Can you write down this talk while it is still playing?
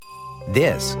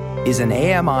This is an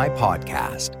AMI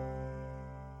podcast.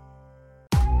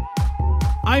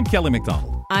 I'm Kelly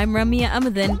McDonald. I'm Ramya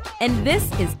Amadin, and this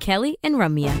is Kelly and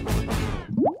Ramya.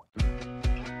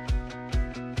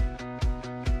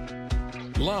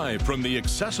 Live from the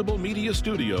Accessible Media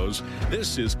Studios,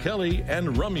 this is Kelly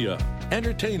and Ramya.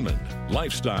 Entertainment,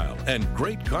 lifestyle, and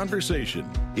great conversation.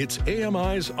 It's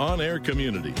AMI's on-air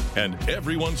community, and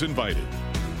everyone's invited.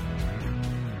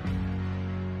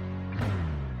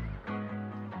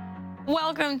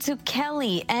 Welcome to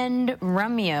Kelly and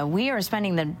Ramya. We are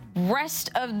spending the rest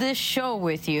of this show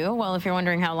with you. Well, if you're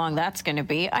wondering how long that's going to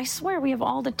be, I swear we have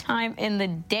all the time in the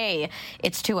day.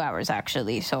 It's 2 hours,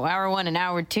 actually. So hour one and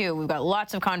hour two. We've got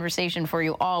lots of conversation for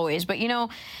you always. But, you know,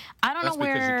 I don't know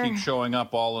where... That's because you keep showing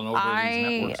up all and over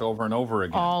these networks over and over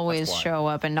again. Always show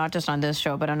up, and not just on this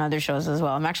show, but on other shows as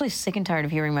well. I'm actually sick and tired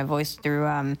of hearing my voice through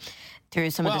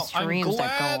some of the streams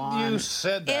that go on. I'm glad you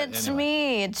said that. It's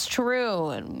me. It's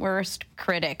true. Worst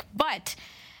critic. But,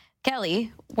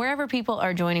 Kelly, wherever people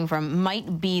are joining from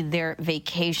might be their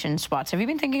vacation spots. Have you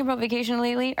been thinking about vacation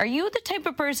lately? Are you the type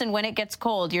of person, when it gets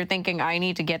cold, you're thinking, I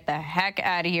need to get the heck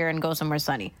out of here and go somewhere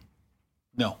sunny?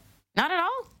 No. Not at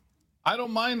all? I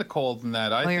don't mind the cold in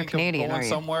that. I you're think Canadian, of going are you?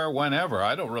 somewhere whenever.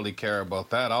 I don't really care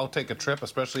about that. I'll take a trip,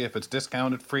 especially if it's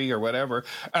discounted, free, or whatever,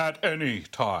 at any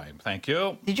time. Thank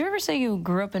you. Did you ever say you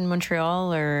grew up in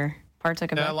Montreal or parts of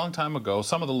Quebec? Yeah, a long time ago.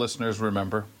 Some of the listeners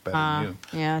remember better than you.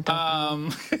 Yeah,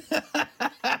 definitely.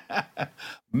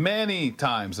 Many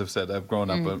times I've said I've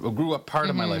grown up, grew up part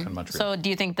of my life in Montreal. So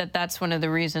do you think that that's one of the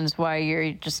reasons why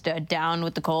you're just down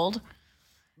with the cold?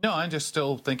 No, I'm just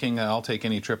still thinking I'll take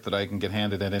any trip that I can get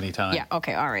handed at any time. Yeah,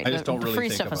 okay, all right. I just don't really free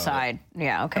think stuff about aside. it.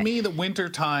 Yeah, okay. To me, the winter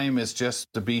time is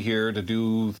just to be here to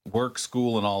do work,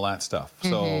 school, and all that stuff.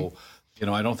 So, you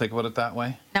know, I don't think about it that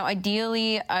way. Now,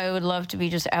 ideally, I would love to be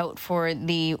just out for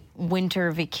the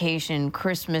winter vacation,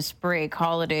 Christmas break,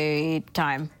 holiday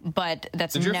time, but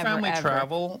that's never, Did your family ever.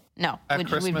 travel? No, at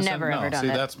Christmas? we've never ever done See,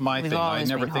 it. that's my thing. I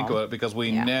never think about it because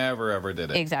we never ever did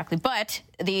it. Exactly. But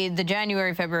the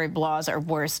January, February blaws are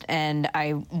worst, and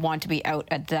I want to be out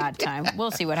at that time.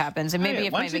 We'll see what happens. And maybe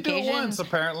if my vacation... Once you do it once,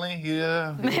 apparently,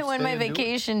 yeah. When my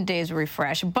vacation days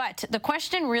refresh. But the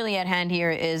question really at hand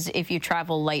here is if you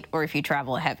travel light or if you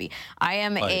travel heavy. I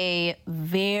am a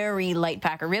very light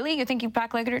packer. Really? You think you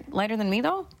pack lighter than me,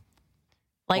 though?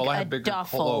 Like, well, I have a bigger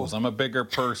duffel. clothes. I'm a bigger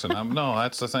person. No,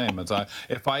 that's the same.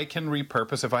 If I can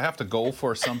repurpose, if I have to go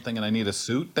for something and I need a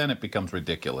suit, then it becomes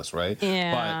ridiculous, right?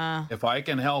 Yeah. But if I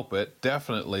can help it,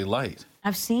 definitely light.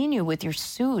 I've seen you with your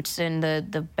suits and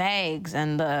the bags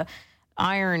and the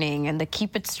ironing and the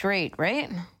keep it straight, right?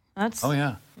 That's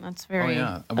That's very. Oh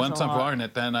yeah. Once I've ironed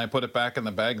it, then I put it back in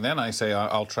the bag. Then I say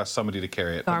I'll trust somebody to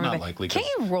carry it. But not likely. Can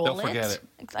you roll they'll forget it?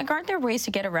 Like, aren't there ways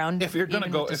to get around? If you're gonna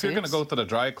go to the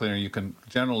dry cleaner, you can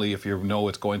generally, if you know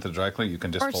it's going to the dry cleaner, you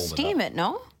can just fold it up. Or steam it,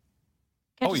 no?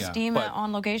 Steam it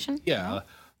on location. Yeah. No?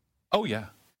 Oh yeah.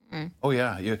 Oh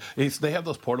yeah. They have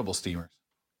those portable steamers.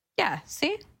 Yeah.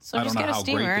 See. So just get a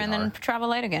steamer and then travel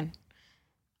light again.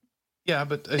 Yeah,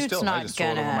 but I just throw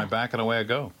it over my back and away I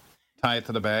go. Tie it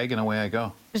to the bag and away I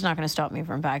go. It's not going to stop me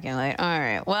from packing light. All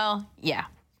right. Well, yeah.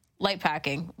 Light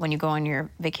packing when you go on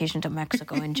your vacation to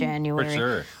Mexico in January. For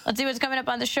sure. Let's see what's coming up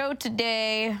on the show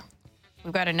today.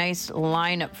 We've got a nice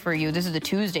lineup for you. This is the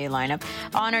Tuesday lineup.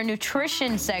 On our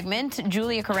nutrition segment,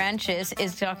 Julia Karantjas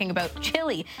is talking about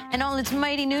chili and all its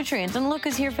mighty nutrients. And look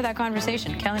who's here for that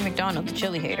conversation. Kelly McDonald, the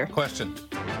chili hater.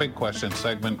 Big question.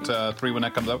 Segment 3 when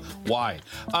that comes up. Why?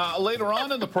 Later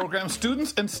on in the program,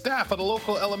 students and staff at a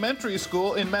local elementary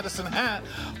school in Medicine Hat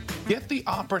get the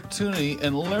opportunity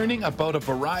in learning about a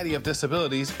variety of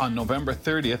disabilities on November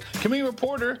 30th. Community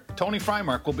reporter Toni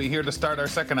Freimark will be here to start our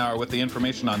second hour with the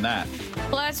information on that.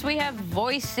 Plus, we have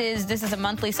Voices. This is a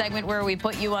monthly segment where we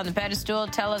put you on the pedestal.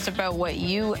 Tell us about what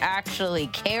you actually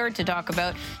care to talk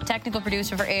about. Technical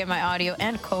producer for AMI Audio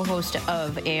and co-host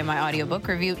of AMI Audio Book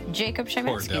Review, Jacob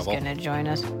Shymanski, is going to join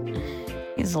us.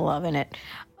 He's loving it.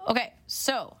 Okay,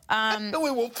 so...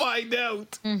 we will find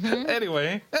out.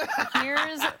 Anyway.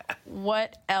 Here's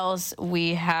what else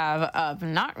we have up.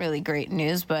 Not really great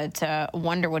news, but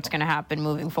wonder what's going to happen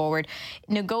moving forward.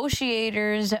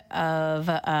 Negotiators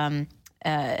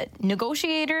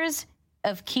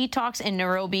of key talks in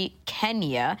Nairobi,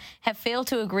 Kenya, have failed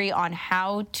to agree on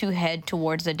how to head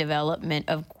towards the development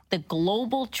of the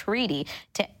global treaty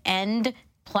to end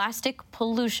plastic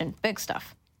pollution. Big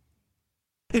stuff.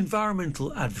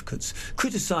 Environmental advocates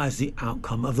criticised the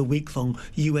outcome of the week-long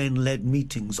UN-led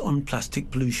meetings on plastic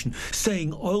pollution,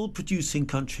 saying oil-producing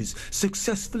countries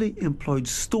successfully employed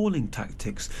stalling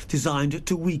tactics designed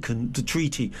to weaken the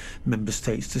treaty. Member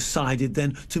states decided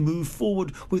then to move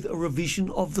forward with a revision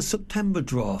of the September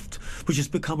draft, which has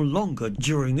become longer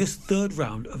during this third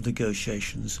round of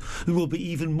negotiations and will be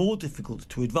even more difficult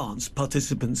to advance,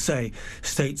 participants say.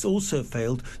 States also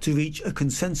failed to reach a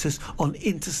consensus on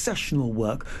intersessional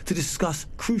work to discuss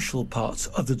crucial parts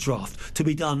of the draft to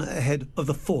be done ahead of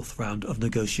the fourth round of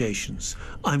negotiations.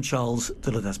 I'm Charles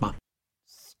de Ledesma.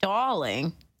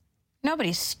 Stalling?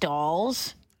 Nobody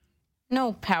stalls.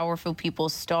 No powerful people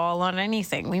stall on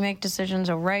anything. We make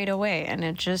decisions right away, and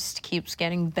it just keeps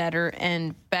getting better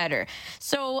and better.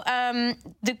 So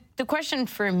the question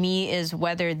for me is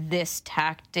whether this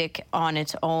tactic on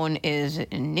its own is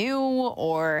new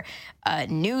or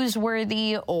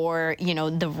newsworthy, or, you know,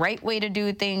 the right way to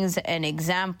do things, an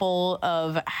example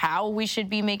of how we should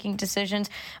be making decisions.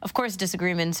 Of course,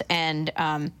 disagreements and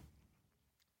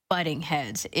butting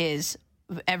heads is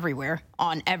everywhere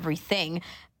on everything.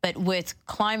 But with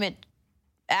climate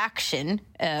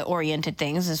action-oriented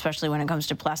things, especially when it comes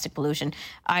to plastic pollution,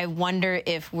 I wonder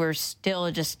if we're still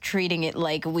just treating it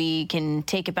like we can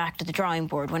take it back to the drawing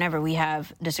board whenever we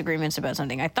have disagreements about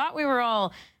something. I thought we were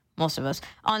all, most of us,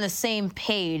 on the same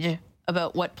page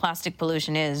about what plastic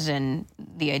pollution is and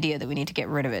the idea that we need to get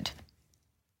rid of it.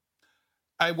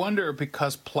 I wonder,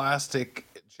 because plastic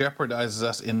jeopardizes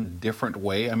us in a different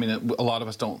way. I mean, a lot of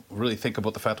us don't really think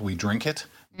about the fact that we drink it,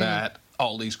 that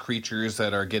all these creatures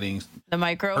that are getting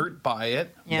hurt by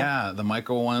it. Yeah, the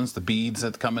micro ones, the beads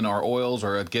that come in our oils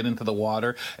or get into the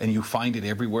water, and you find it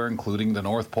everywhere, including the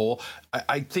North Pole.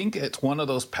 I think it's one of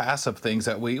those passive things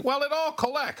that it all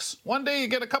collects. One day you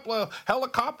get a couple of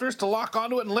helicopters to lock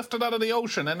onto it and lift it out of the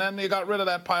ocean, and then you got rid of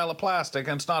that pile of plastic,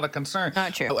 and it's not a concern.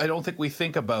 Not true. I don't think we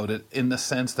think about it in the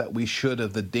sense that we should,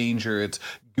 of the danger it's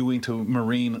doing to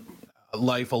marine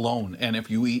life alone. And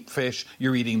if you eat fish,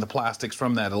 you're eating the plastics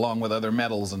from that, along with other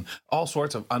metals and all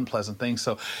sorts of unpleasant things.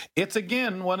 So it's,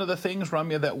 again, one of the things,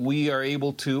 Ramya, that we are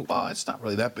able to, it's not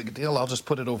really that big a deal. I'll just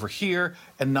put it over here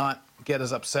and not get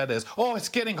as upset as, it's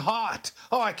getting hot.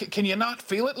 Can you not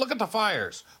feel it? Look at the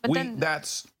fires.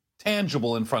 That's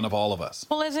tangible in front of all of us.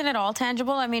 Well, isn't it all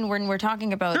tangible? I mean, when we're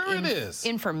talking about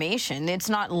information, it's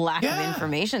not lack of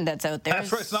information that's out there.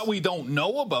 That's right. It's not we don't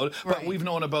know about it, but we've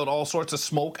known about all sorts of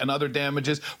smoke and other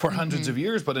damages for hundreds of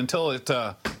years, but until it's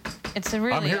a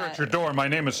really... I'm here at your door. My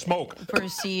name is Smoke.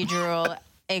 Procedural...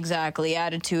 Exactly,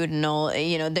 attitudinal,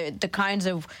 the kinds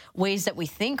of ways that we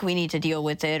think we need to deal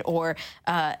with it, or,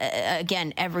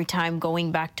 again, every time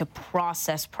going back to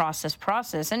process.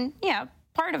 And,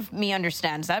 part of me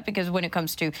understands that, because when it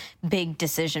comes to big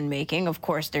decision-making, of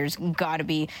course, there's got to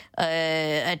be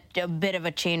a bit of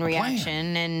a chain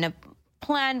reaction and a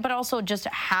plan, but also just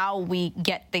how we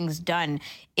get things done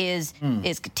is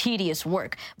tedious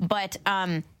work. But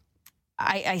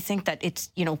I think that it's,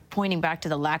 pointing back to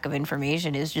the lack of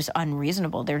information is just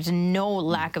unreasonable. There's no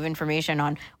lack of information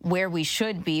on where we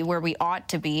should be, where we ought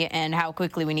to be, and how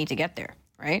quickly we need to get there.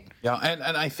 Right? Yeah,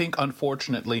 and I think,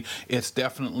 unfortunately, it's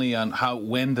definitely on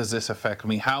when does this affect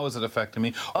me? How is it affecting me?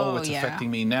 It's affecting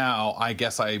me now. I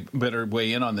guess I better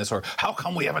weigh in on this. Or how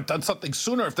come we haven't done something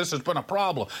sooner if this has been a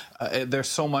problem? There's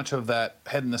so much of that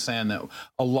head in the sand that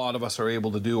a lot of us are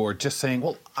able to do, or just saying,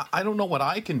 I don't know what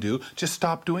I can do. Just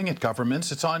stop doing it,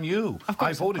 governments. It's on you. Of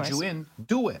course, I voted you in.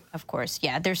 Do it. Of course,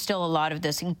 yeah. There's still a lot of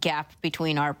this gap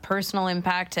between our personal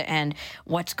impact and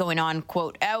what's going on,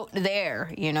 quote, out there,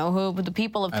 who the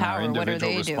people of power, what are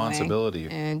they responsibility.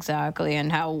 Doing? Exactly,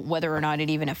 and whether or not it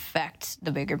even affects the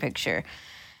bigger picture.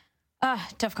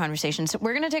 Tough conversations.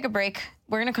 We're going to take a break.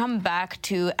 We're going to come back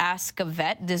to Ask a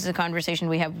Vet. This is a conversation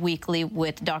we have weekly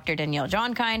with Dr. Danielle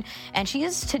Jongkind, and she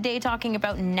is today talking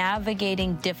about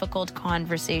navigating difficult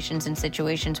conversations and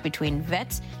situations between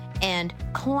vets and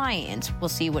clients. We'll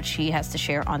see what she has to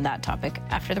share on that topic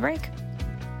after the break.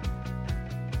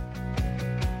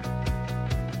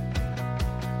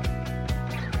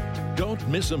 Don't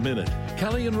miss a minute.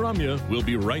 Kelly and Ramya will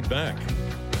be right back.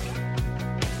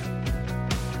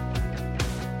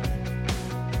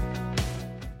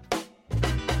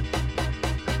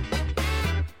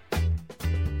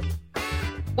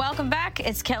 Welcome back.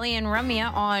 It's Kelly and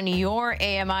Ramya on your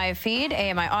AMI feed,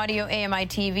 AMI Audio, AMI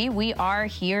TV. We are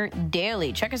here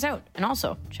daily. Check us out. And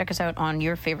also check us out on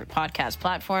your favorite podcast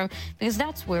platform, because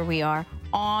that's where we are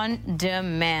on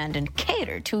demand and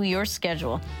cater to your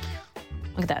schedule.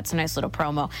 Look at that. It's a nice little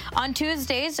promo. On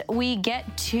Tuesdays, we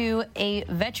get to a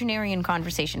veterinarian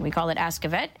conversation. We call it Ask a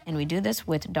Vet, and we do this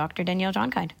with Dr. Danielle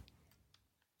Jongkind.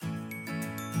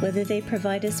 Whether they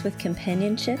provide us with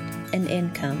companionship, an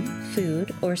income,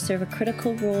 food, or serve a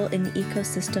critical role in the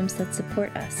ecosystems that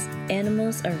support us,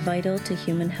 animals are vital to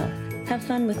human health. Have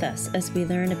fun with us as we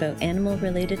learn about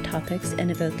animal-related topics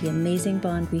and about the amazing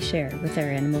bond we share with our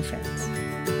animal friends.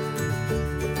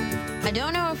 I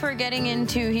don't know if we're getting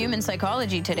into human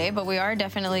psychology today, but we are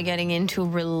definitely getting into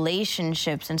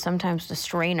relationships and sometimes the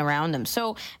strain around them.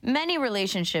 So many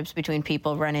relationships between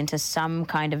people run into some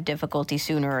kind of difficulty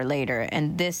sooner or later,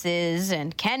 and this is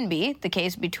and can be the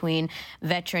case between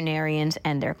veterinarians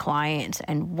and their clients.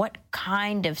 And what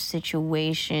kind of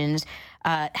situations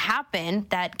happen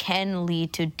that can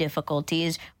lead to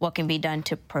difficulties? What can be done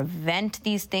to prevent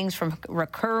these things from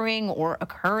recurring or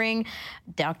occurring?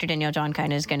 Dr. Danielle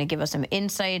Jongkind is going to give us some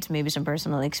insights, maybe some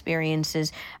personal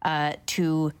experiences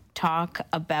to talk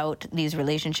about these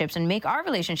relationships and make our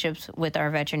relationships with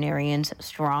our veterinarians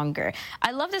stronger.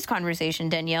 I love this conversation,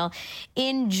 Danielle.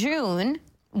 In June,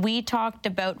 we talked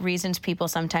about reasons people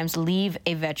sometimes leave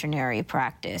a veterinary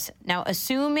practice. Now,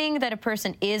 assuming that a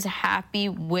person is happy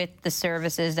with the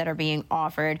services that are being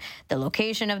offered, the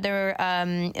location of their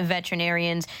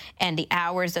veterinarians, and the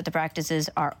hours that the practices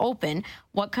are open,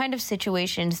 what kind of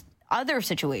situations, other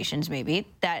situations maybe,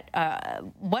 that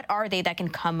what are they that can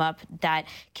come up that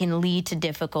can lead to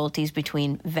difficulties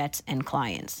between vets and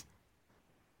clients?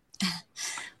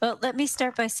 Well, let me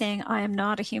start by saying I am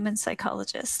not a human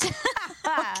psychologist.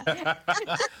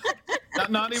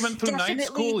 Not even through night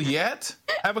school yet?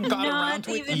 Haven't got around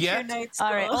to it yet?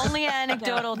 All right, only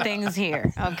anecdotal things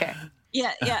here. Okay.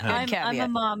 Yeah. I'm a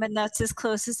mom, and that's as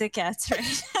close as it gets,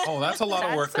 right? Oh, that's a lot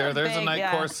of work there. There's a night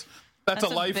course. That's a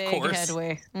life course.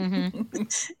 Headway. Mm-hmm.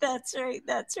 That's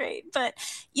right. But,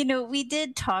 we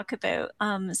did talk about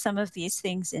some of these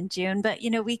things in June, but,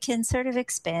 we can sort of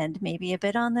expand maybe a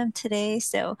bit on them today.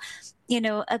 So,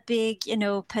 a big,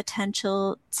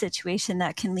 potential situation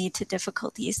that can lead to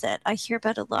difficulties that I hear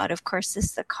about a lot, of course,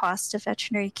 is the cost of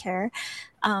veterinary care.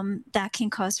 That can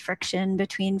cause friction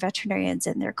between veterinarians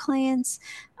and their clients.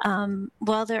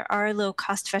 While there are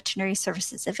low-cost veterinary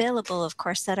services available, of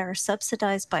course, that are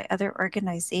subsidized by other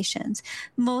organizations,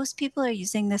 most people are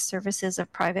using the services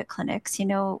of private clinics,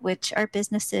 which are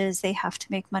businesses. They have to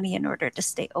make money in order to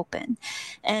stay open.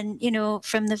 And,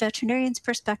 from the veterinarian's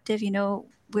perspective,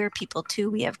 we're people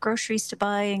too. We have groceries to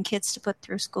buy and kids to put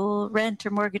through school, rent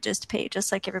or mortgages to pay,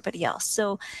 just like everybody else.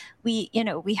 So we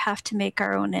have to make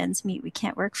our own ends meet. We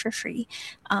can't work for free.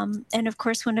 And of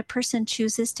course, when a person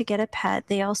chooses to get a pet,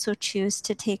 they also choose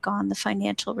to take on the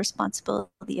financial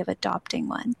responsibility of adopting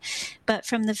one. But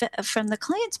from the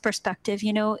client's perspective,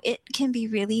 it can be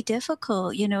really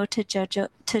difficult,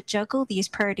 to juggle these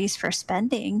priorities for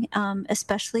spending,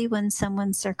 especially when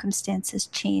someone's circumstances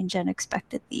change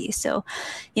unexpectedly. So,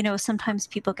 sometimes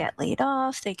people get laid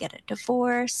off, they get a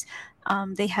divorce,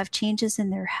 they have changes in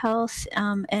their health,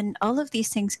 and all of these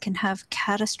things can have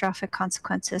catastrophic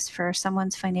consequences for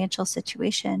someone's financial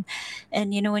situation.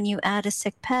 And, when you add a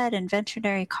sick pet and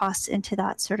veterinary costs into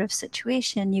that sort of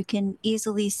situation, you can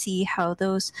easily see how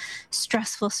those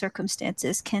stressful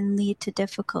circumstances can lead to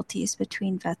difficulties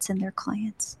between vets and their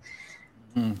clients.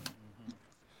 Mm-hmm.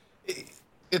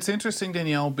 It's interesting,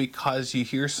 Danielle, because you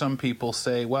hear some people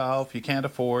say, well, if you can't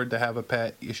afford to have a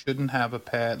pet, you shouldn't have a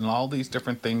pet, and all these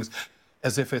different things,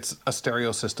 as if it's a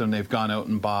stereo system they've gone out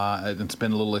and bought, and it's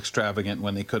been a little extravagant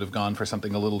when they could have gone for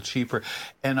something a little cheaper.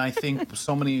 And I think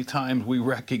so many times we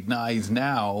recognize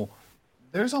now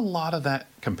there's a lot of that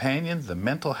companion, the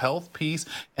mental health piece,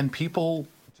 and people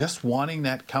just wanting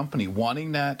that company,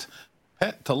 wanting that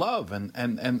pet to love,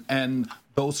 and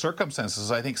those circumstances.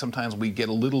 I think sometimes we get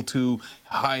a little too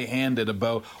high-handed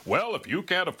about, well, if you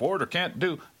can't afford or can't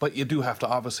do, but you do have to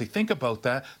obviously think about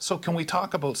that. So can we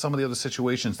talk about some of the other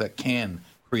situations that can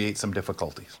create some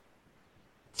difficulties?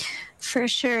 For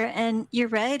sure. And you're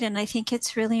right. And I think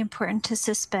it's really important to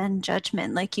suspend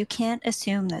judgment. Like, you can't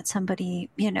assume that somebody,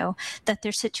 that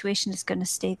their situation is going to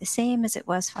stay the same as it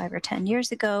was 5 or 10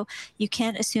 years ago. You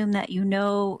can't assume that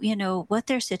what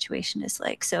their situation is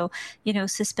like. So,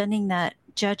 suspending that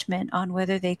judgment on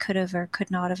whether they could have or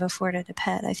could not have afforded a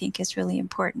pet, I think, is really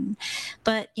important.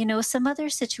 But, some other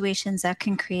situations that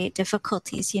can create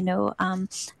difficulties,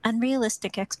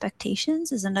 unrealistic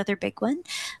expectations is another big one.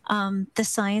 The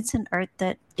science and art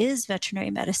that is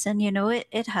veterinary medicine.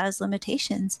 It has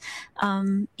limitations.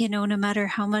 No matter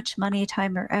how much money,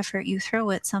 time, or effort you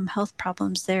throw at some health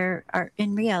problems, there are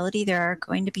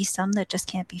going to be some that just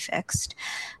can't be fixed.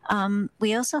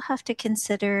 We also have to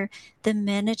consider the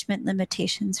management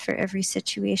limitations for every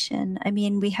situation. I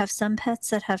mean, we have some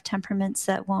pets that have temperaments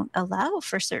that won't allow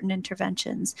for certain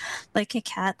interventions, like a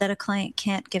cat that a client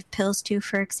can't give pills to,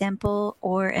 for example,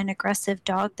 or an aggressive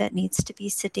dog that needs to be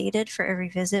sedated for every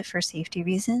visit for safety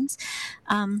reasons.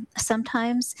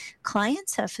 Sometimes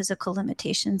clients have physical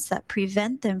limitations that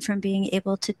prevent them from being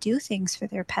able to do things for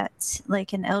their pets,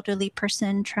 like an elderly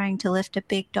person trying to lift a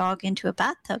big dog into a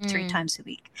bathtub 3 times a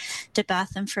week to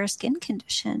bath them for a skin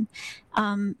condition.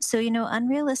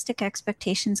 Unrealistic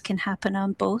expectations can happen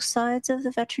on both sides of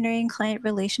the veterinarian-client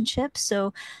relationship.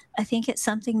 So I think it's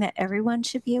something that everyone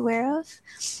should be aware of.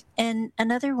 And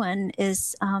another one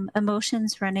is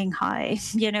emotions running high,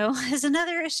 is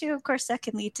another issue, of course, that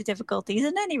can lead to difficulties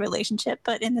in any relationship,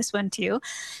 but in this one too.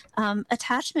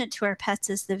 Attachment to our pets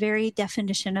is the very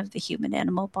definition of the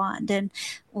human-animal bond. And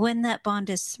when that bond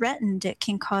is threatened, it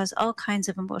can cause all kinds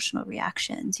of emotional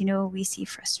reactions. We see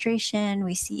frustration,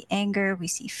 we see anger, we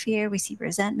see fear, we see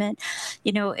resentment.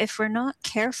 If we're not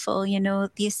careful,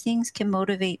 these things can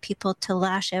motivate people to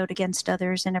lash out against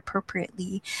others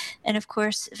inappropriately. And of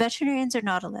course, veterinarians are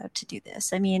not allowed to do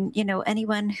this. I mean,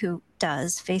 anyone who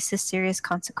does faces serious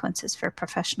consequences for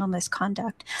professional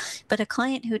misconduct. But a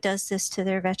client who does this to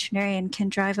their veterinarian can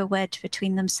drive a wedge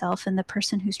between themselves and the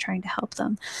person who's trying to help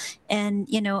them. And,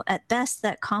 at best,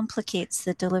 that complicates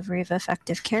the delivery of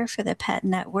effective care for the pet.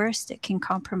 And at worst, it can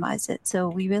compromise it. So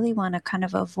we really want to kind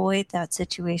of avoid that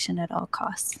situation at all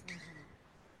costs.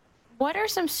 What are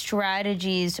some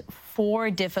strategies for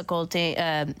difficulty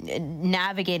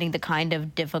navigating the kind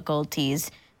of difficulties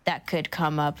that could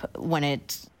come up when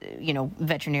it's,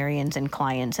 veterinarians and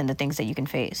clients and the things that you can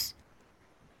face?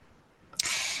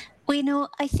 Well,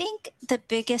 I think the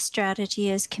biggest strategy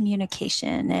is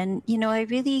communication. And, I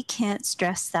really can't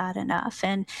stress that enough.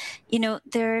 And,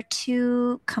 there are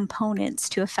 2 components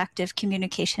to effective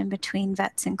communication between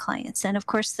vets and clients. And of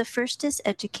course, the first is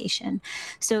education.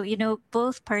 So,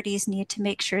 both parties need to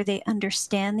make sure they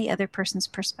understand the other person's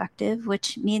perspective,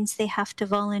 which means they have to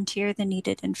volunteer the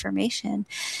needed information.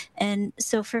 And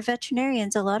so for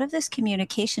veterinarians, a lot of this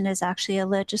communication is actually a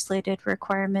legislated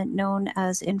requirement known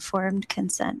as informed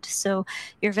consent. So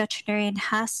your veterinarian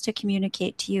has to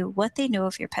communicate to you what they know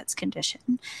of your pet's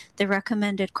condition, the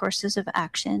recommended courses of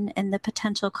action, and the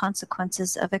potential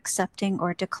consequences of accepting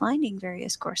or declining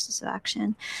various courses of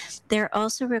action. They're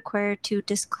also required to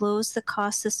disclose the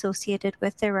costs associated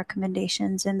with their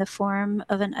recommendations in the form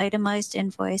of an itemized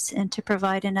invoice and to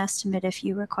provide an estimate if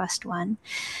you request one.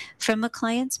 From a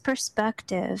client's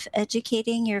perspective,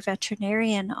 educating your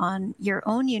veterinarian on your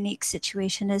own unique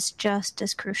situation is just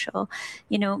as crucial.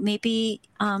 Maybe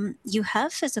you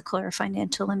have physical or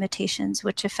financial limitations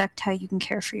which affect how you can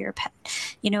care for your pet.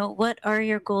 What are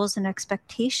your goals and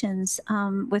expectations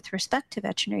with respect to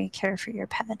veterinary care for your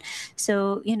pet?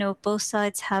 So, both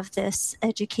sides have this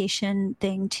education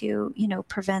thing to,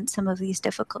 prevent some of these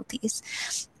difficulties.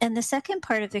 And the second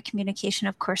part of the communication,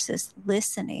 of course, is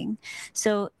listening.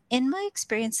 So in my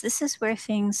experience, this is where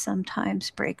things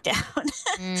sometimes break down.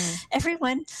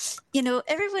 Everyone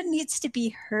needs to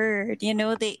be heard.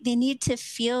 They need to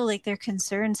feel like their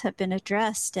concerns have been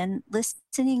addressed. And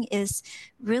listening is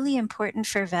really important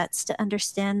for vets to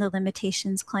understand the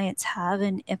limitations clients have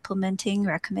in implementing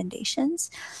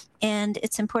recommendations. And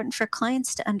it's important for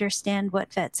clients to understand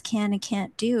what vets can and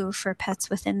can't do for pets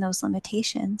within those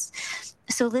limitations.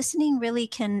 So listening really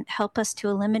can help us to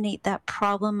eliminate that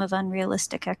problem of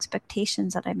unrealistic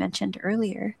expectations that I mentioned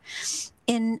earlier.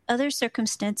 In other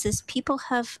circumstances, people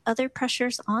have other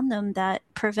pressures on them that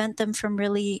prevent them from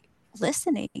really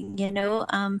listening.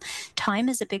 Time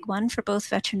is a big one for both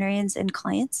veterinarians and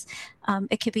clients.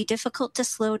 It can be difficult to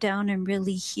slow down and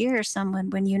really hear someone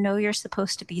when you're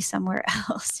supposed to be somewhere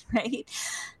else, right?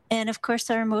 And of course,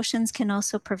 our emotions can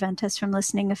also prevent us from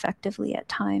listening effectively at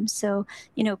times. So,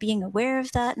 being aware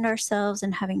of that in ourselves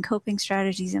and having coping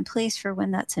strategies in place for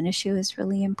when that's an issue is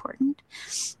really important.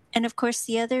 And of course,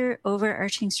 the other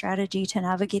overarching strategy to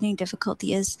navigating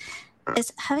difficulty is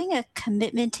having a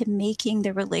commitment to making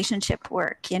the relationship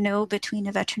work, between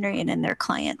a veterinarian and their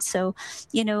client. So,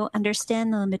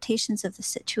 understand the limitations of the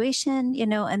situation,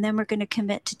 and then we're going to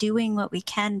commit to doing what we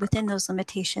can within those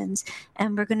limitations.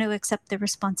 And we're going to accept the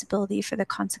responsibility for the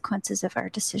consequences of our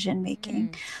decision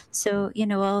making. So,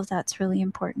 all of that's really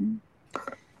important.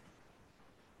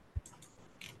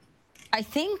 I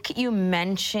think you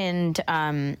mentioned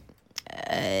that,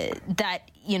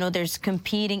 there's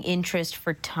competing interest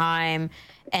for time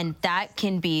And that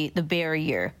can be the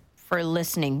barrier for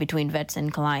listening between vets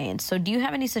and clients. So do you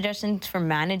have any suggestions for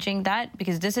managing that?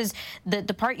 Because this is the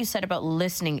part you said about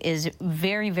listening is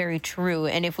very, very true.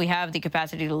 And if we have the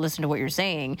capacity to listen to what you're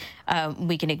saying,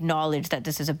 we can acknowledge that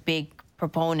this is a big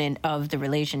proponent of the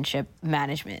relationship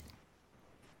management.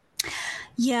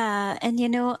 Yeah. And,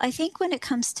 I think when it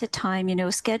comes to time,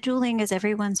 scheduling is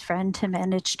everyone's friend to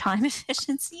manage time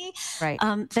efficiency. Right.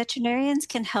 Veterinarians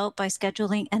can help by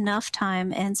scheduling enough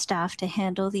time and staff to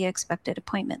handle the expected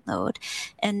appointment load.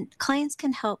 And clients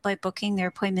can help by booking their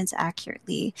appointments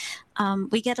accurately.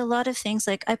 We get a lot of things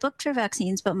like, I booked for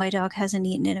vaccines, but my dog hasn't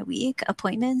eaten in a week,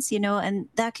 appointments, and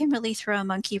that can really throw a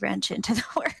monkey wrench into the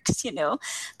works,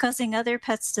 causing other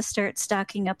pets to start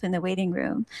stacking up in the waiting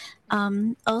room.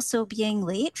 Also, being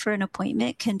late for an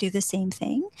appointment can do the same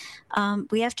thing.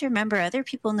 We have to remember other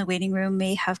people in the waiting room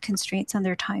may have constraints on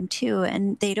their time too,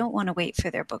 and they don't want to wait for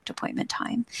their booked appointment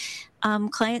time.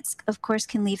 Clients, of course,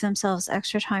 can leave themselves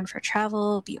extra time for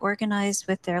travel, be organized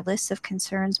with their lists of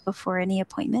concerns before any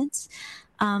appointments.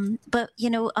 But,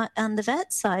 on the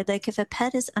vet side, like if a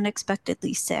pet is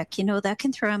unexpectedly sick, that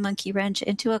can throw a monkey wrench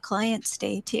into a client's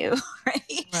day too,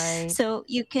 right? So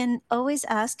you can always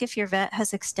ask if your vet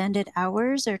has extended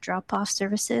hours or drop-off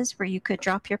services where you could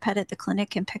drop your pet at the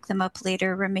clinic and pick them up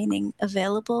later, remaining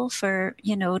available for,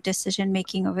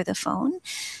 decision-making over the phone.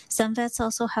 Some vets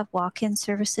also have walk-in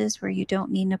services where you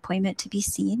don't need an appointment to be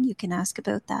seen. You can ask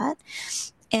about that.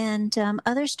 And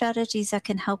other strategies that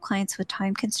can help clients with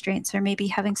time constraints are maybe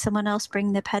having someone else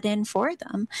bring the pet in for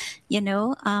them,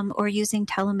 or using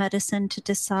telemedicine to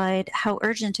decide how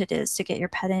urgent it is to get your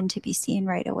pet in to be seen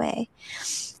right away.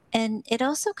 And it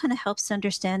also kind of helps to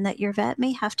understand that your vet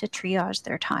may have to triage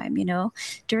their time,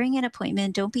 during an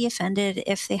appointment. Don't be offended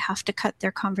if they have to cut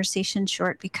their conversation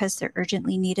short because they're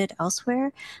urgently needed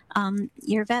elsewhere.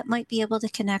 Your vet might be able to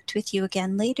connect with you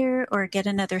again later or get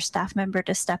another staff member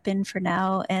to step in for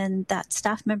now. And that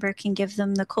staff member can give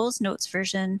them the Coles Notes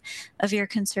version of your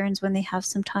concerns when they have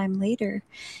some time later.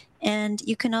 And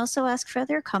you can also ask for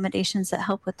other accommodations that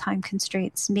help with time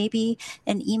constraints. Maybe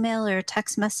an email or a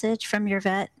text message from your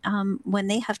vet when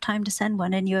they have time to send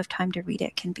one and you have time to read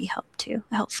it can be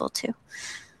helpful too.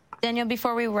 Danielle,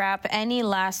 before we wrap, any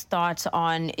last thoughts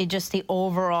on just the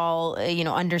overall,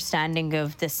 understanding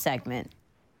of this segment?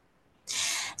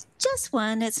 Just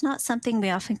one. It's not something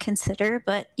we often consider,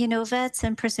 but, vets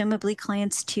and presumably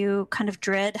clients too kind of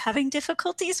dread having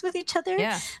difficulties with each other.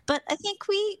 Yeah. But I think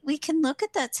we can look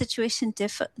at that situation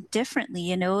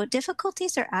differently.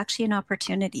 Difficulties are actually an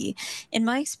opportunity. In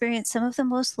my experience, some of the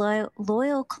most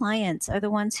loyal clients are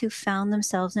the ones who found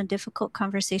themselves in difficult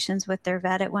conversations with their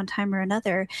vet at one time or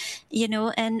another,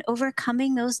 and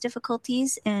overcoming those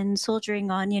difficulties and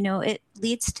soldiering on, it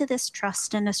leads to this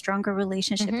trust and a stronger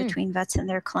relationship between vets and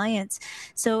their clients.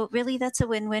 So really, that's a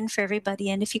win-win for everybody.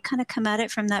 And if you kind of come at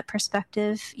it from that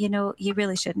perspective, you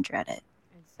really shouldn't dread it.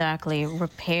 Exactly.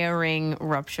 Repairing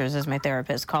ruptures, as my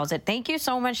therapist calls it. Thank you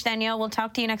so much, Danielle. We'll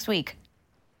talk to you next week.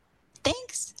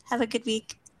 Thanks. Have a good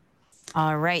week.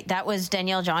 All right. That was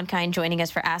Danielle Jongkind joining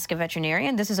us for Ask a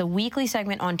Veterinarian. This is a weekly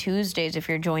segment on Tuesdays, if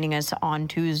you're joining us on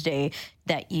Tuesday,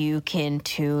 that you can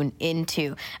tune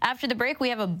into. After the break, we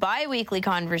have a bi-weekly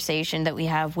conversation that we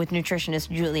have with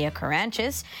nutritionist Julia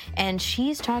Karantjas, and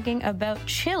she's talking about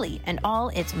chili and all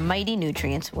its mighty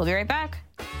nutrients. We'll be right back.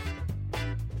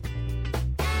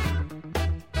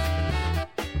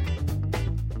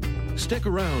 Stick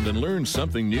around and learn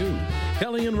something new.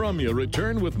 Kelly and Ramya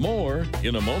return with more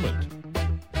in a moment.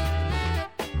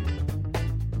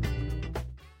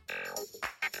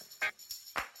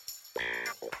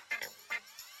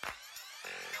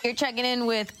 You're checking in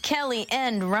with Kelly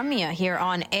and Ramya here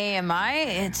on AMI.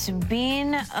 It's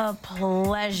been a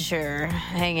pleasure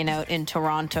hanging out in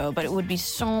Toronto, but it would be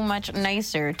so much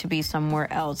nicer to be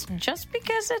somewhere else just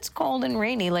because it's cold and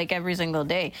rainy like every single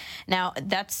day. Now,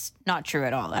 that's not true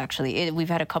at all, actually. We've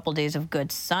had a couple days of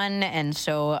good sun, and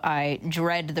so I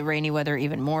dread the rainy weather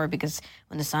even more because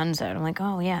when the sun's out, I'm like,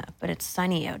 oh, yeah, but it's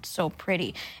sunny out, so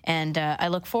pretty. And I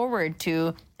look forward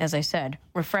to, as I said,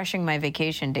 refreshing my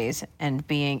vacation days and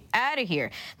being out of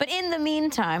here. But in the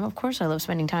meantime, of course, I love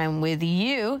spending time with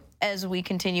you as we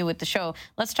continue with the show.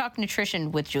 Let's talk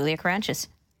nutrition with Julia Karantjas.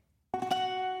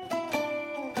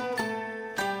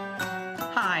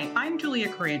 Hi, I'm Julia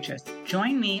Karantjas.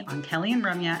 Join me on Kelly and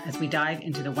Ramya as we dive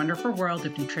into the wonderful world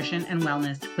of nutrition and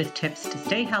wellness with tips to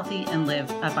stay healthy and live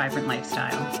a vibrant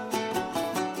lifestyle.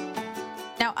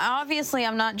 Now, obviously,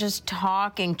 I'm not just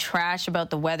talking trash about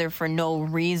the weather for no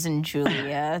reason,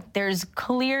 Julia. There's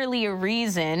clearly a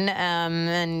reason,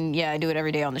 and yeah, I do it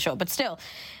every day on the show. But still,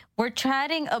 We're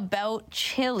chatting about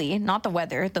chili, not the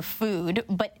weather, the food,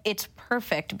 but it's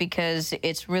perfect because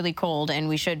it's really cold and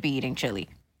we should be eating chili.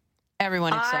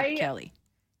 Everyone except Kelly.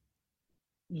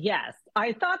 Yes,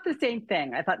 I thought the same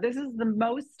thing. I thought this is the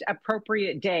most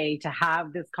appropriate day to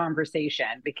have this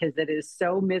conversation because it is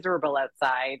so miserable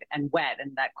outside and wet,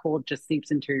 and that cold just seeps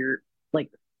into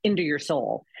your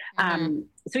soul.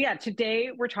 So yeah, today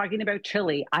we're talking about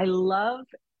chili. I love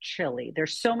chili.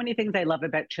 There's so many things I love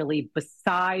about chili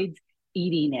besides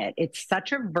eating it. It's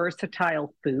such a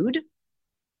versatile food.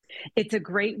 It's a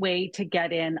great way to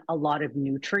get in a lot of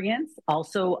nutrients,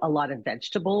 also a lot of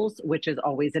vegetables, which is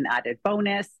always an added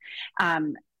bonus.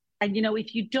 And,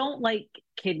 if you don't like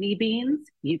kidney beans,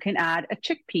 you can add a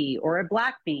chickpea or a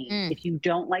black bean. If you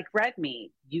don't like red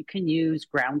meat, you can use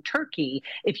ground turkey.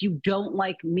 If you don't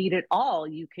like meat at all,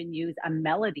 you can use a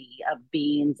melody of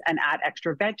beans and add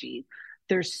extra veggies.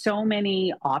 There's so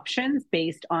many options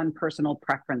based on personal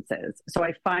preferences. So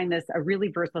I find this a really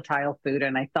versatile food,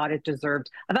 and I thought it deserved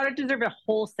a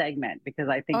whole segment because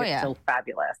I think it's so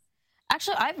fabulous.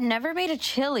 Actually, I've never made a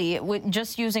chili with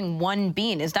just using one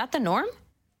bean. Is that the norm?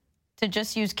 To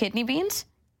just use kidney beans?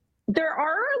 There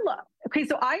are a lot. Okay,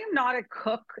 so I am not a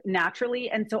cook naturally,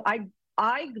 and so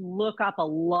I look up a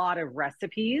lot of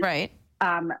recipes. Right.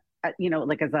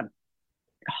 Like as a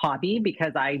hobby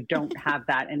because I don't have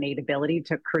that innate ability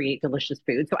to create delicious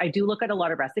food. So I do look at a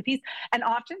lot of recipes, and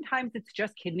oftentimes it's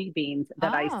just kidney beans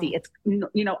that I see. It's,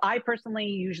 I personally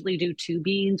usually do 2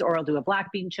 beans, or I'll do a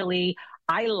black bean chili.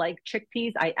 I like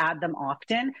chickpeas. I add them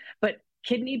often, but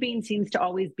kidney bean seems to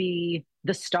always be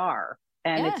the star.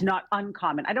 And it's not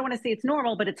uncommon. I don't want to say it's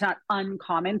normal, but it's not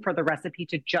uncommon for the recipe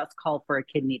to just call for a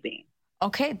kidney bean.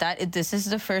 Okay, this is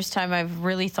the first time I've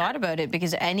really thought about it,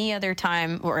 because any other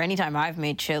time or anytime I've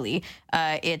made chili,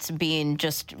 it's been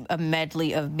just a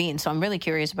medley of beans. So I'm really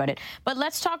curious about it. But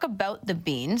let's talk about the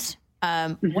beans.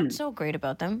 What's so great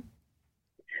about them?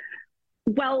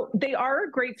 Well, they are a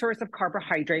great source of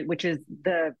carbohydrate, which is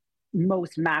the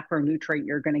most macronutrient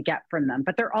you're going to get from them,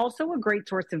 but they're also a great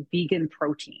source of vegan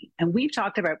protein. And we've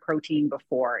talked about protein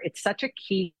before. It's such a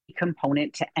key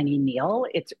component to any meal.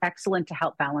 It's excellent to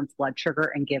help balance blood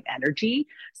sugar and give energy.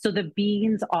 So the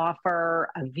beans offer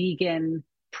a vegan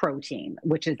protein,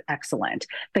 which is excellent.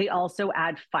 They also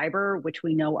add fiber, which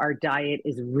we know our diet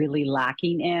is really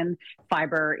lacking in.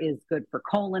 Fiber is good for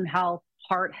colon health,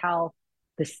 heart health,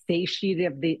 the satiety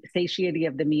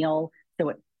of the meal. So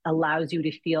it allows you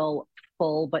to feel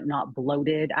full but not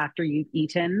bloated after you've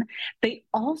eaten. They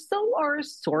also are a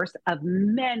source of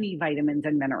many vitamins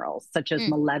and minerals, such as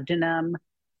molybdenum,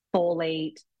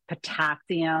 folate,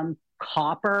 potassium,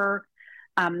 copper.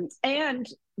 And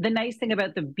the nice thing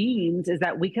about the beans is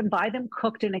that we can buy them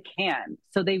cooked in a can,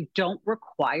 so they don't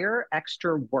require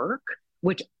extra work,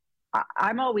 which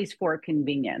I'm always for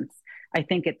convenience. I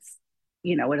think it's,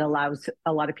 it allows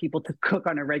a lot of people to cook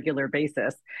on a regular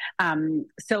basis.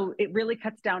 So it really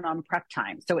cuts down on prep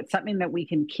time. So it's something that we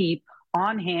can keep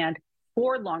on hand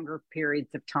for longer periods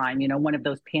of time, one of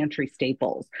those pantry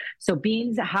staples. So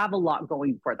beans have a lot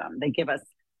going for them. They give us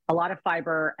a lot of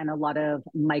fiber and a lot of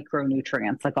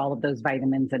micronutrients, like all of those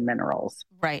vitamins and minerals.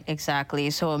 Right,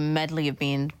 exactly. So a medley of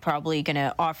beans probably going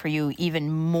to offer you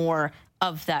even more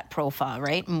of that profile,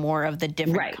 right? More of the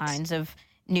different kinds of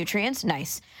nutrients.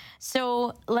 Nice.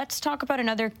 So let's talk about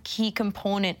another key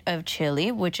component of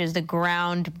chili, which is the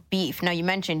ground beef. Now, you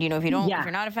mentioned, if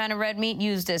you're not a fan of red meat,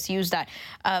 use this, use that.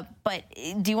 But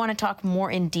do you want to talk more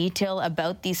in detail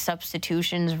about these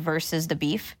substitutions versus the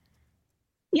beef?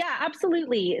 Yeah,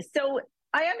 absolutely. So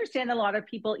I understand a lot of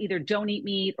people either don't eat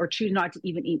meat or choose not to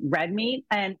even eat red meat,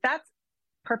 and that's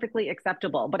perfectly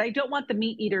acceptable. But I don't want the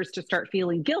meat eaters to start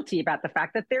feeling guilty about the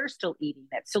fact that they're still eating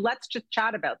it. So let's just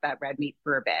chat about that red meat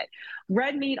for a bit.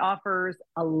 Red meat offers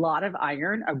a lot of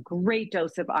iron, a great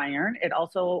dose of iron. It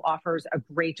also offers a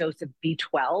great dose of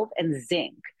B12 and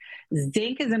zinc.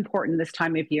 Zinc is important this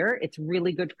time of year. It's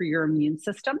really good for your immune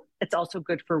system. It's also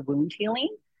good for wound healing.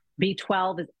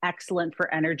 B12 is excellent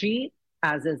for energy,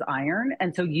 as is iron.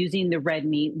 And so using the red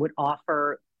meat would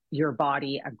offer your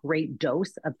body a great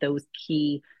dose of those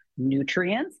key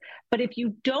nutrients. But if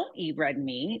you don't eat red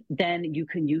meat, then you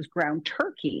can use ground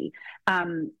turkey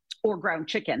or ground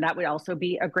chicken. That would also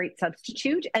be a great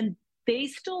substitute. And they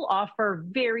still offer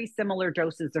very similar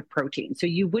doses of protein. So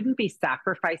you wouldn't be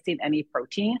sacrificing any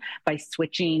protein by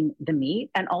switching the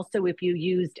meat. And also if you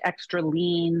used extra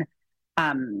lean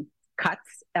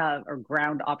cuts or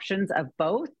ground options of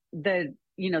both,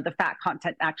 the fat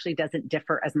content actually doesn't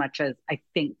differ as much as I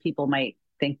think people might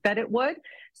think that it would.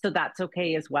 So that's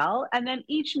okay as well. And then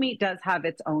each meat does have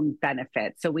its own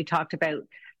benefits. So we talked about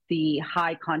the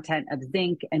high content of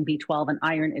zinc and B12 and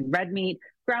iron in red meat.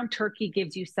 Ground turkey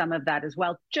gives you some of that as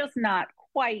well, just not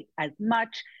quite as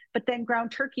much. But then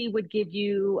ground turkey would give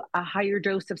you a higher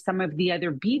dose of some of the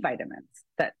other B vitamins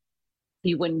that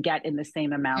you wouldn't get in the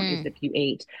same amount as if you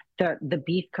ate the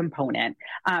beef component.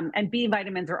 And B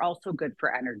vitamins are also good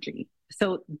for energy.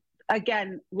 So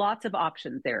again, lots of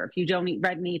options there. If you don't eat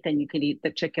red meat, then you can eat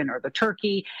the chicken or the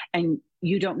turkey, and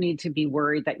you don't need to be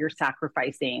worried that you're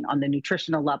sacrificing on the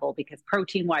nutritional level, because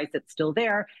protein-wise, it's still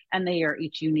there, and they are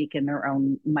each unique in their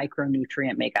own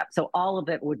micronutrient makeup. So all of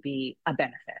it would be a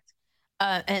benefit.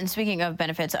 And speaking of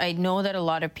benefits, I know that a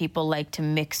lot of people like to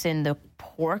mix in the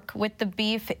pork with the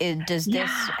beef. Does this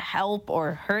help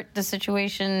or hurt the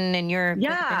situation in your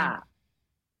opinion?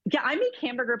 Yeah, I make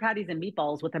hamburger patties and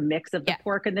meatballs with a mix of the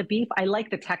pork and the beef. I like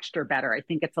the texture better. I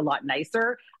think it's a lot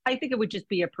nicer. I think it would just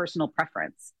be a personal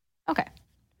preference. Okay.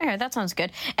 All right, that sounds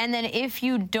good. And then if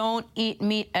you don't eat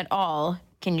meat at all,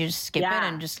 can you just skip it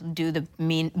and just do the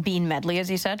bean medley, as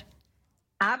you said?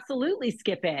 Absolutely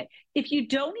skip it. If you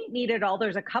don't eat meat at all,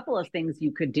 there's a couple of things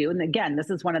you could do. And again, this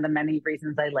is one of the many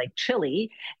reasons I like chili.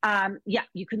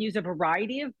 You can use a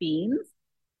variety of beans.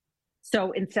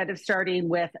 So instead of starting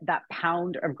with that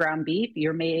pound of ground beef,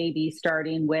 you're maybe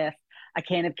starting with a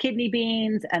can of kidney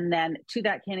beans. And then to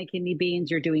that can of kidney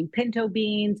beans, you're doing pinto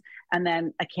beans and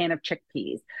then a can of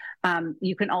chickpeas.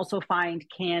 You can also find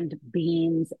canned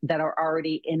beans that are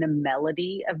already in a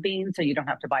melody of beans. So you don't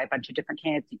have to buy a bunch of different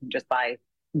cans. You can just buy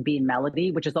bean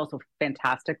melody, which is also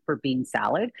fantastic for bean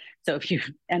salad. So if you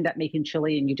end up making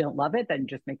chili and you don't love it, then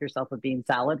just make yourself a bean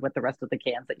salad with the rest of the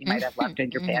cans that you might have left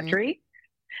in your pantry.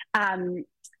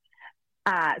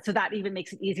 So that even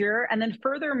makes it easier. And then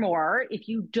furthermore, if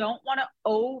you don't want to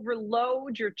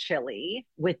overload your chili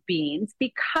with beans,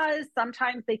 because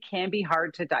sometimes they can be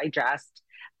hard to digest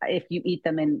if you eat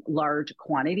them in large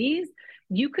quantities,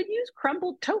 you could use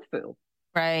crumbled tofu.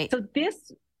 Right. So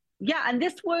this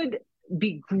would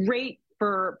be great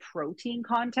for protein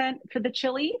content for the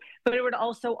chili, but it would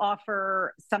also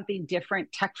offer something different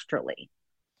texturally.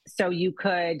 So you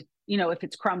could, if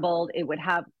it's crumbled, it would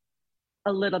have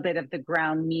a little bit of the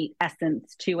ground meat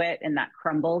essence to it in that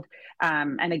crumbled.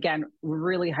 And again,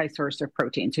 really high source of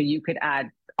protein. So you could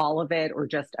add all of it or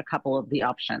just a couple of the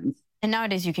options. And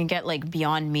nowadays you can get like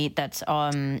Beyond Meat that's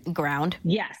ground.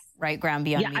 Yes. Right. Ground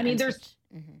Beyond Meat. I mean, there's,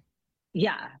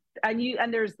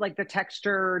 and there's like the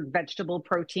textured vegetable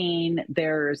protein.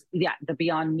 There's, the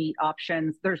Beyond Meat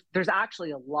options. There's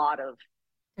actually a lot of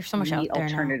so much out there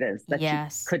alternatives now. that you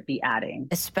could be adding,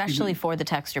 especially for the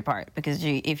texture part, because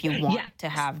if you want to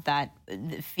have that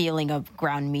feeling of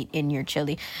ground meat in your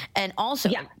chili. And also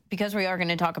because we are going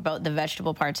to talk about the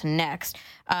vegetable parts next,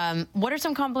 what are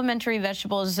some complementary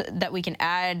vegetables that we can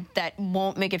add that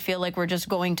won't make it feel like we're just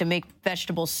going to make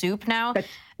vegetable soup now?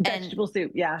 Vegetable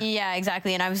soup, yeah,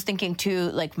 exactly. And I was thinking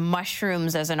too, like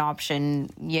mushrooms as an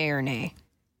option, yay or nay?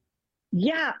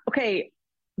 Okay.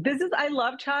 I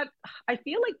love chat. I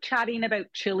feel like chatting about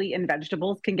chili and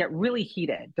vegetables can get really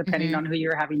heated depending on who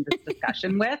you're having this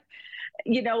discussion with.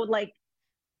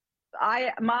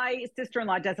 My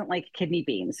sister-in-law doesn't like kidney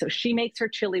beans. So she makes her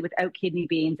chili without kidney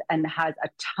beans and has a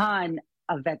ton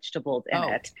of vegetables in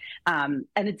it. And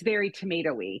it's very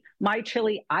tomato-y. My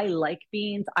chili, I like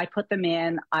beans. I put them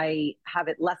in. I have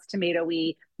it less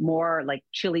tomato-y, more like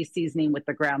chili seasoning with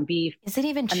the ground beef. Is it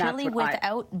even chili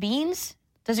without beans?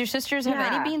 Does your sister's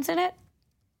have any beans in it?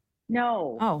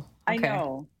 No. Oh, okay.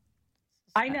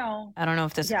 I know. I don't know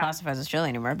if this classifies as chili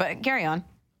anymore, but carry on.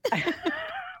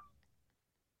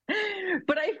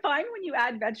 But I find when you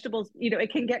add vegetables,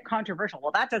 it can get controversial.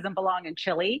 Well, that doesn't belong in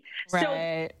chili.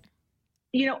 Right.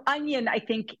 So, onion, I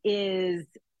think, is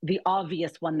the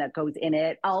obvious one that goes in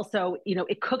it. Also,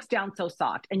 it cooks down so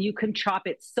soft and you can chop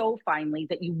it so finely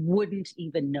that you wouldn't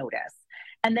even notice.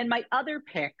 And then my other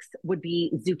picks would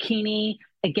be zucchini.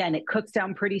 Again, it cooks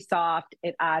down pretty soft.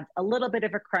 It adds a little bit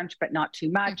of a crunch, but not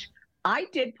too much. I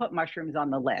did put mushrooms on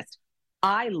the list.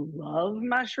 I love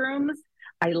mushrooms.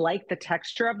 I like the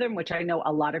texture of them, which I know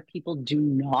a lot of people do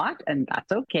not, and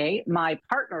that's okay. My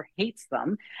partner hates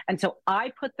them. And so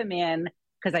I put them in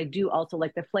because I do also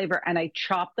like the flavor, and I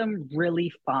chop them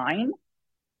really fine.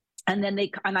 And then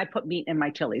I put meat in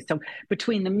my chili. So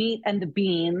between the meat and the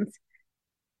beans,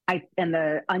 and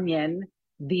the onion,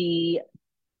 the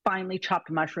finely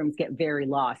chopped mushrooms get very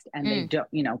lost and they don't,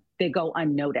 they go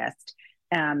unnoticed.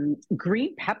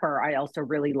 Green pepper, I also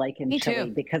really like in chili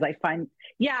because I find,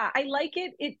 I like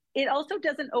it. It also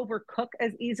doesn't overcook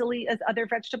as easily as other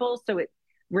vegetables. So it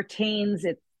retains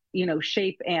its,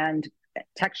 shape and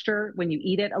texture when you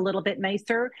eat it a little bit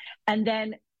nicer. And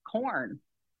then corn.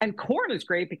 And corn is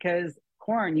great because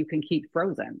corn you can keep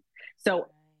frozen. So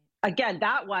again,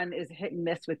 that one is hit and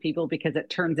miss with people because it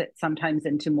turns it sometimes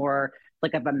into more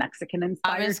like of a Mexican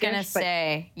inspired. I was going to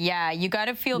say, yeah, you got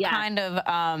to feel kind of,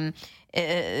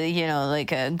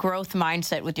 like a growth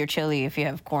mindset with your chili if you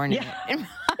have corn in it,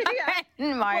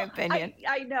 in my opinion.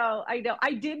 I know.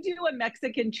 I did do a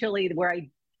Mexican chili where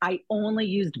I only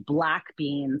used black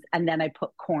beans and then I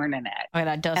put corn in it. Oh,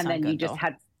 that does sound good. And then you just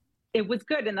had, it was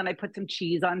good. And then I put some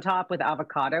cheese on top with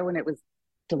avocado and it was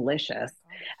delicious.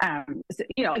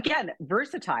 So, again,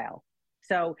 versatile.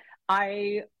 So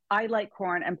I like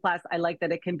corn, and plus I like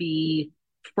that it can be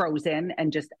frozen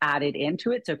and just added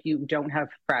into it. So if you don't have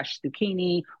fresh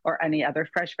zucchini or any other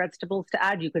fresh vegetables to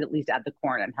add, you could at least add the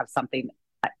corn and have something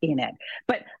in it.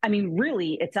 But I mean,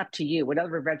 really, it's up to you.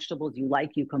 Whatever vegetables you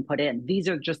like, you can put in. These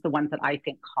are just the ones that I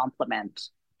think complement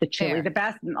the chili the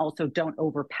best, and also don't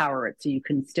overpower it. So you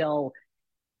can still,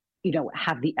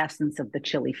 have the essence of the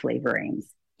chili flavorings.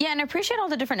 Yeah, and I appreciate all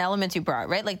the different elements you brought,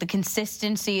 right? Like the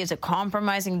consistency, is it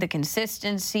compromising the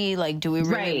consistency? Like, do we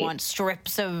really want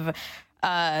strips of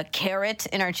carrot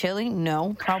in our chili?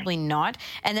 No, probably not.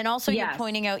 And then also you're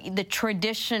pointing out the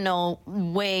traditional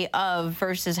way of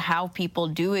versus how people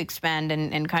do expand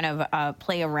and kind of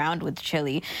play around with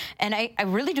chili. And I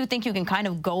really do think you can kind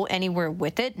of go anywhere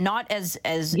with it, not as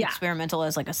experimental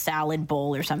as like a salad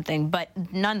bowl or something, but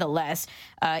nonetheless,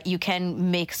 you can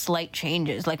make slight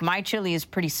changes. Like my chili is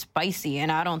pretty spicy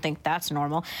and I don't think that's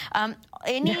normal.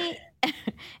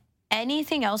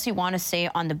 Anything else you want to say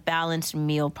on the balanced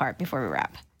meal part before we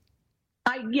wrap?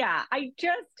 I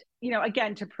just,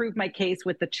 again, to prove my case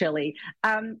with the chili,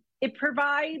 it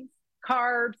provides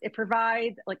carbs, it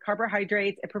provides like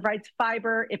carbohydrates, it provides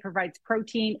fiber, it provides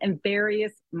protein and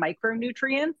various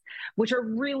micronutrients, which are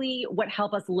really what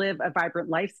help us live a vibrant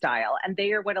lifestyle. And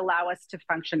they are what allow us to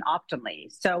function optimally.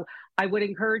 So I would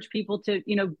encourage people to,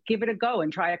 give it a go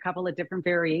and try a couple of different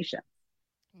variations.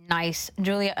 Nice.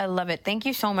 Julia, I love it. Thank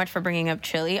you so much for bringing up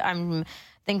chili. I'm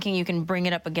thinking you can bring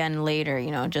it up again later,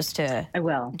 just to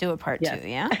do a part 2.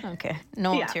 Yeah? Okay.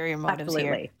 No ulterior motives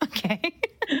here. Okay.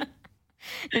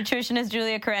 Nutritionist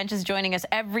Julia Karantjas joining us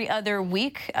every other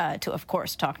week to, of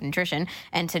course, talk nutrition.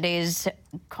 And today's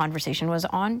conversation was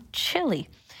on chili.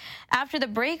 After the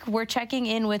break, we're checking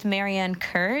in with Maryann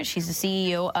Kerr. She's the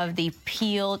CEO of the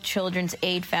Peel Children's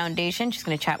Aid Foundation. She's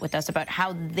going to chat with us about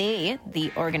how the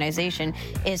organization,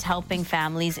 is helping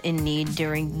families in need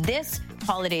during this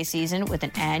holiday season with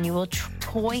an annual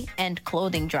toy and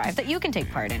clothing drive that you can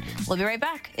take part in. We'll be right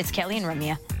back. It's Kelly and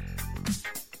Ramya.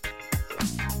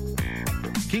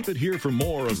 Keep it here for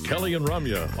more of Kelly and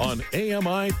Ramya on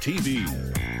AMI TV.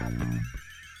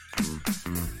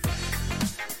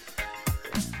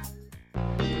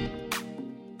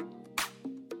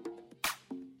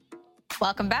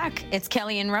 Welcome back. It's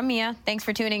Kelly and Ramya. Thanks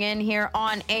for tuning in here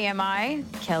on AMI.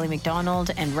 Kelly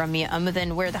McDonald and Ramya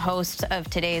Amudan. We're the hosts of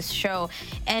today's show,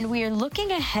 and we are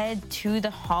looking ahead to the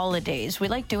holidays. We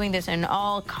like doing this in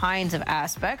all kinds of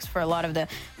aspects for a lot of the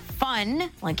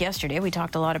fun. Like yesterday, we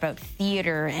talked a lot about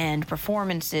theater and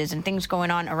performances and things going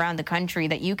on around the country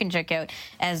that you can check out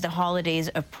as the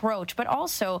holidays approach. But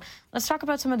also, let's talk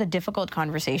about some of the difficult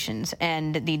conversations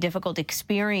and the difficult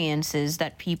experiences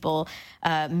that people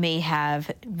may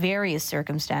have, various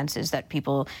circumstances that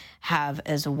people have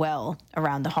as well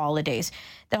around the holidays.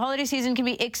 The holiday season can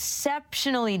be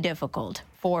exceptionally difficult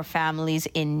for families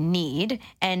in need,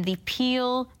 and the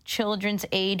Peel Children's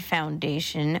Aid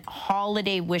Foundation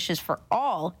Holiday Wishes for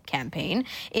All campaign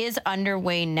is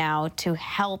underway now to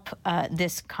help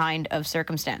this kind of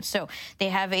circumstance. So they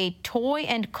have a toy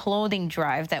and clothing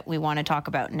drive that we want to talk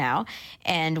about now,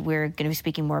 and we're going to be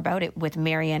speaking more about it with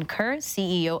Maryann Kerr,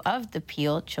 CEO of the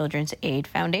Peel Children's Aid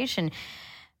Foundation,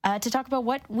 to talk about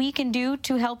what we can do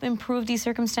to help improve these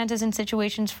circumstances and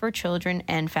situations for children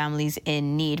and families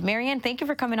in need. Maryann, thank you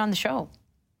for coming on the show.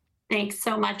 Thanks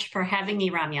so much for having me,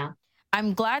 Ramya.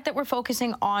 I'm glad that we're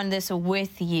focusing on this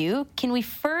with you. Can we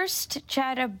first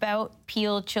chat about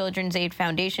Peel Children's Aid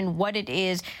Foundation, what it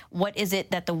is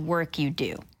it that the work you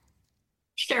do?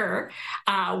 Sure.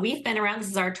 We've been around. This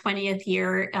is our 20th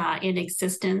year in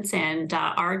existence, and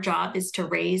our job is to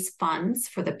raise funds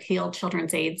for the Peel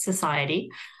Children's Aid Society.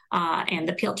 And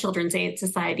the Peel Children's Aid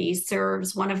Society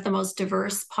serves one of the most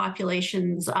diverse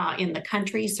populations in the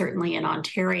country, certainly in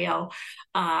Ontario.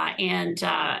 And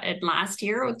last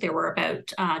year, there were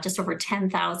about just over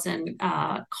 10,000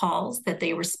 calls that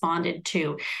they responded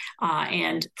to.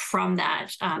 And from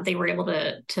that, they were able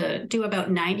to do about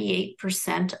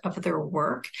 98% of their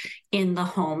work in the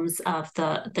homes of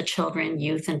the children,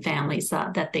 youth, and families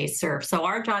that they serve. So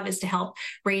our job is to help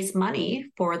raise money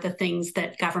for the things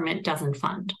that government doesn't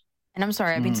fund. And I'm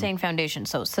sorry, I've been saying foundation,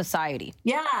 so society.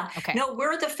 Yeah. Okay. No,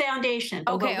 we're the foundation.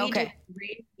 But Okay.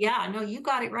 Yeah, no, you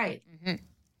got it right.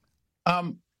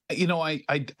 You know, I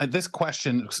this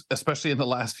question, especially in the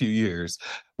last few years,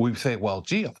 we say, well,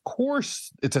 gee, of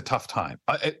course it's a tough time.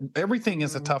 Everything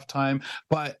is a tough time.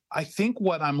 But I think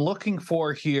what I'm looking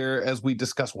for here, as we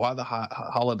discuss why the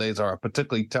holidays are a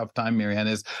particularly tough time, Maryann,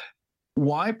 is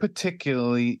why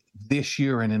particularly this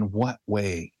year and in what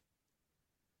way?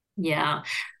 Yeah.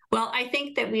 Well, I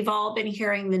think that we've all been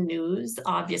hearing the news,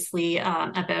 obviously,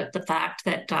 about the fact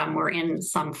that we're in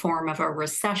some form of a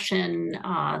recession.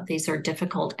 These are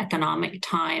difficult economic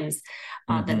times.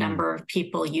 The number of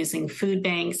people using food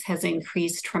banks has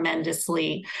increased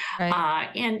tremendously. Right.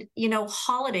 And, you know,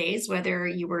 holidays, whether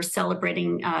you were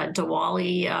celebrating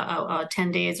Diwali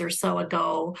 10 days or so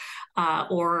ago,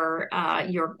 or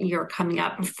you're coming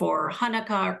up for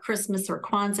Hanukkah or Christmas or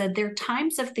Kwanzaa, they're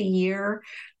times of the year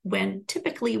when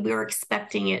typically we're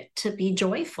expecting it to be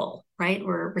joyful, right?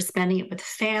 We're spending it with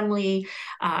family.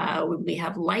 We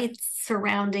have lights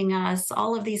surrounding us,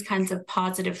 all of these kinds of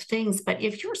positive things. But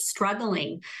if you're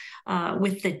struggling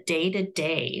with the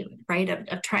day-to-day, right,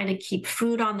 of trying to keep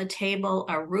food on the table,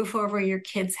 a roof over your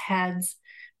kids' heads,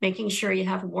 making sure you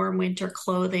have warm winter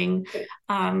clothing,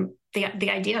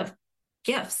 the idea of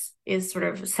gifts is sort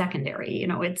of secondary. You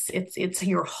know, it's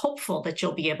you're hopeful that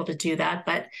you'll be able to do that,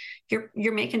 but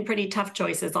you're making pretty tough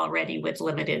choices already with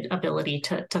limited ability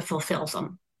to fulfill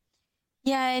them.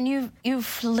 Yeah, and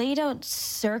you've laid out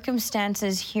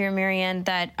circumstances here, Maryann,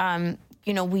 that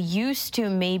you know, we used to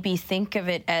maybe think of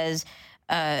it as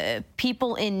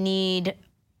people in need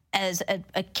as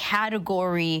a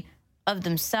category of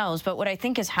themselves. But what I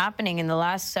think is happening in the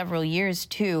last several years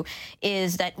too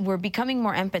is that we're becoming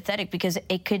more empathetic, because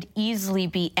it could easily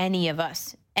be any of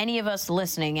us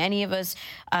listening, any of us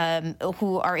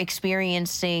who are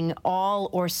experiencing all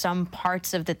or some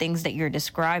parts of the things that you're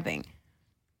describing.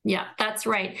 Yeah, that's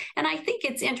right. And I think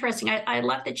it's interesting. I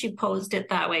love that you posed it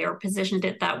that way or positioned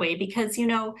it that way, because, you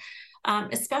know,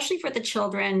 especially for the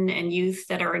children and youth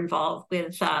that are involved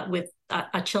with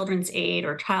a children's aid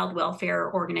or child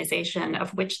welfare organization,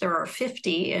 of which there are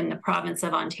 50 in the province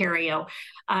of Ontario,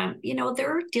 you know,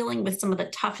 they're dealing with some of the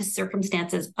toughest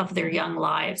circumstances of their young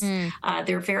lives.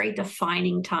 They're very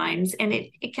defining times, and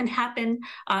it can happen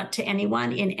to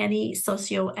anyone in any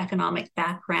socioeconomic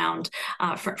background,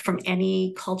 from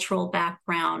any cultural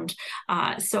background.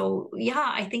 So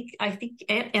yeah, I think,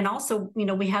 and also, you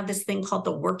know, we have this thing called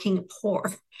the working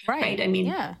poor, right? I mean,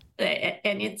 yeah.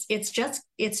 And it's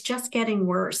just getting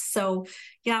worse. So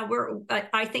yeah,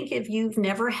 I think if you've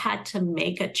never had to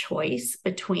make a choice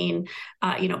between,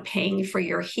 you know, paying for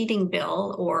your heating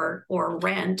bill or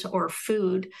rent or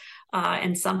food,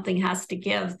 and something has to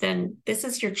give, then this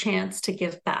is your chance to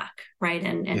give back, right?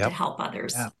 And to help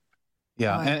others.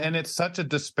 Yeah. And it's such a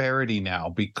disparity now,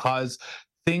 because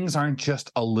things aren't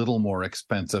just a little more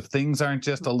expensive. Things aren't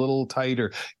just a little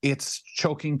tighter. It's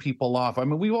choking people off. I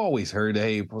mean, we've always heard,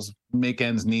 hey, make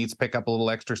ends meet, pick up a little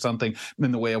extra something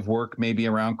in the way of work, maybe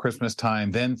around Christmas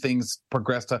time. Then things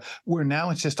progress to where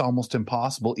now it's just almost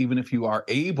impossible, even if you are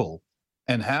able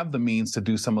and have the means to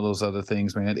do some of those other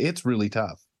things, man. It's really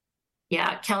tough.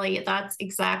 Yeah, Kelly, that's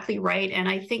exactly right. And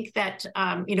I think that,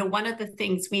 you know, one of the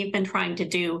things we've been trying to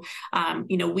do,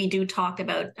 you know, we do talk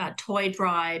about a toy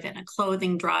drive and a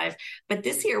clothing drive, but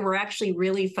this year we're actually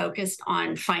really focused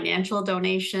on financial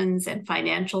donations and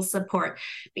financial support,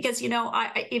 because, you know,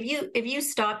 if you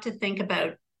stop to think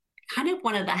about kind of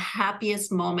one of the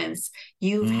happiest moments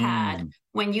you've had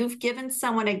when you've given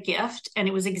someone a gift and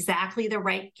it was exactly the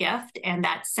right gift, and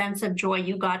that sense of joy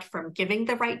you got from giving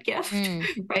the right gift,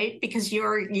 right? Because you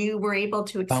were able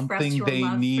to express something your they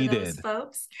love needed. for those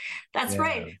folks. That's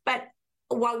right. But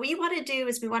what we want to do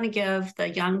is we want to give the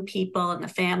young people and the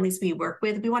families we work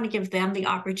with, we want to give them the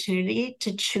opportunity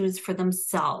to choose for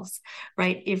themselves,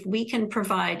 right? If we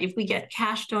get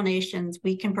cash donations,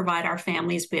 we can provide our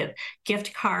families with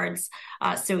gift cards,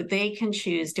 so they can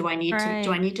choose, do I need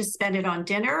to spend it on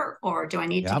dinner, or do I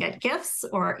need to get gifts?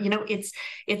 Or, you know, it's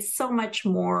so much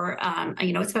more,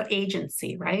 you know, it's about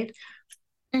agency, right?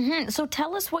 So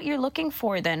tell us what you're looking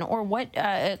for then, or what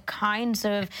kinds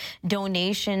of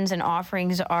donations and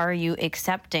offerings are you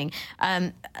accepting?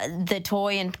 The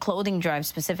toy and clothing drive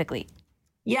specifically.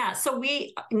 Yeah, so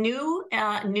we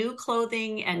new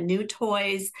clothing and new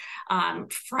toys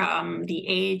from the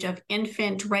age of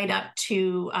infant right up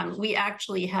to we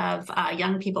actually have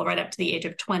young people right up to the age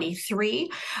of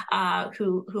 23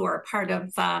 who are part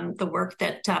of the work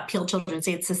that Peel Children's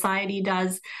Aid Society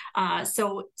does.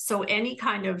 So any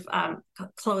kind of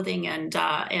clothing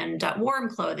and warm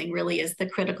clothing really is the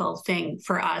critical thing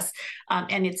for us,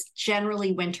 and it's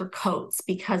generally winter coats,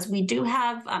 because we do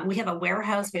have we have a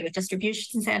warehouse, we have a distribution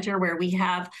center where we do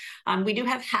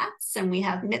have hats and we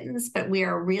have mittens, but we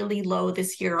are really low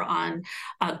this year on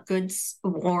good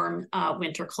warm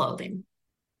winter clothing.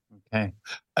 Okay.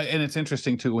 And it's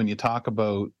interesting too, when you talk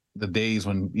about the days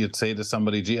when you'd say to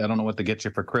somebody, gee, I don't know what to get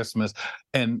you for Christmas.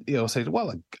 And, say,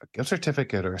 well, a gift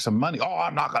certificate or some money. Oh,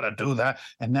 I'm not going to do that.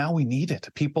 And now we need it.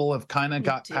 People have kind of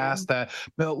got past that.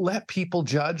 But let people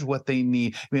judge what they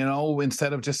need,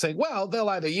 instead of just saying, well, they'll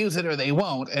either use it or they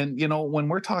won't. And, when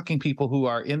we're talking people who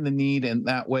are in the need in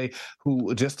that way,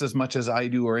 who just as much as I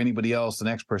do or anybody else, the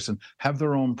next person, have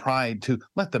their own pride, to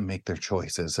let them make their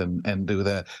choices and do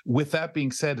that. With that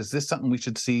being said, is this something we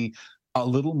should see a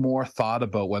little more thought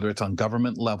about, whether it's on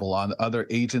government level, on other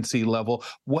agency level?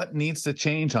 What needs to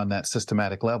change on that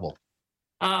systematic level?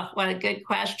 Oh, what a good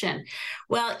question.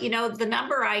 Well, the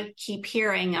number I keep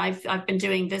hearing, I've been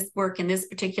doing this work in this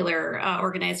particular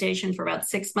organization for about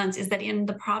 6 months, is that in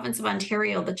the province of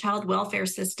Ontario, the child welfare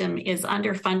system is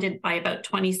underfunded by about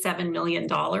 $27 million.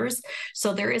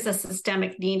 So there is a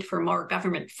systemic need for more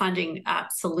government funding,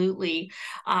 absolutely.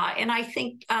 And I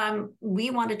think we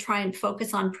want to try and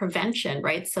focus on prevention,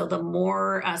 right? So the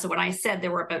more, so when I said there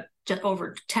were about just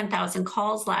over 10,000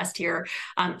 calls last year.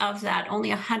 Of that, only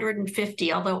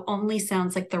 150, although only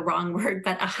sounds like the wrong word,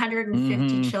 but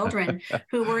 150 children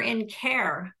who were in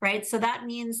care, right? So that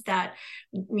means that,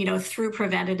 through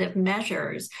preventative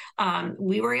measures,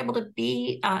 we were able to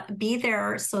be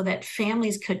there so that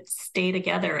families could stay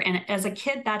together. And as a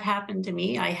kid, that happened to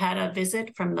me. I had a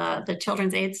visit from the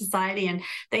Children's Aid Society, and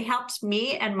they helped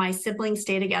me and my siblings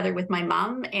stay together with my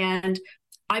mom. And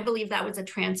I believe that was a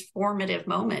transformative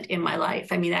moment in my life.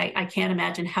 I mean, I can't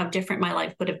imagine how different my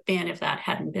life would have been if that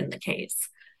hadn't been the case.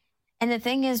 And the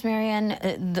thing is,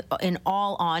 Maryann, in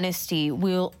all honesty,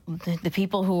 the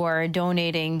people who are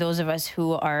donating, those of us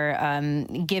who are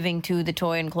giving to the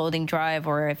toy and clothing drive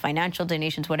or financial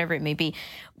donations, whatever it may be,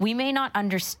 we may not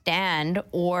understand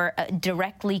or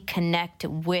directly connect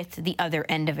with the other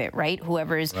end of it, right?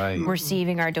 Whoever is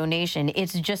receiving our donation.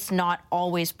 It's just not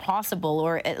always possible,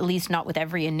 or at least not with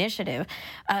every initiative.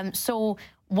 So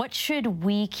what should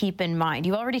we keep in mind?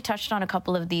 You already touched on a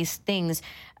couple of these things,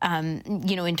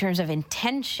 in terms of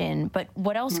intention, but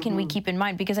what else can we keep in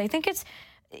mind? Because I think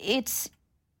it's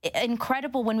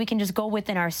incredible when we can just go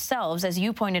within ourselves, as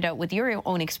you pointed out with your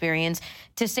own experience,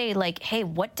 to say, like, hey,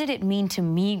 what did it mean to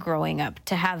me growing up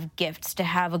to have gifts, to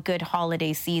have a good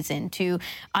holiday season, to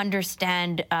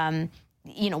understand,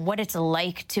 what it's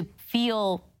like to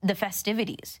feel the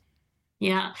festivities?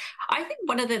 Yeah, I think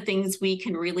one of the things we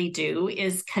can really do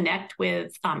is connect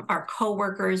with our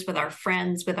coworkers, with our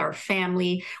friends, with our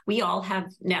family. We all have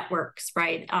networks,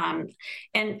 right? And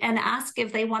ask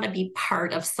if they want to be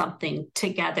part of something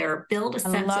together, build a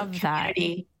sense of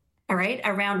community, all right,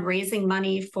 around raising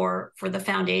money for the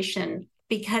foundation.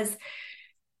 Because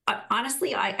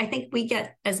honestly, I think we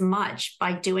get as much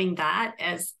by doing that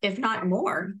as, if not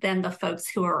more, than the folks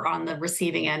who are on the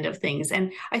receiving end of things.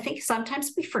 And I think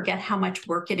sometimes we forget how much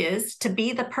work it is to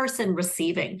be the person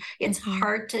receiving. It's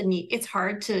hard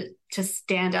to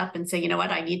stand up and say, you know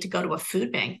what, I need to go to a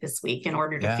food bank this week in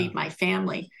order to feed my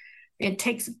family. It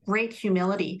takes great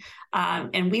humility.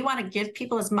 And we want to give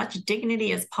people as much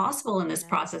dignity as possible in this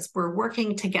process. We're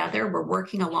working together. We're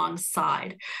working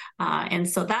alongside. And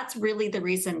so that's really the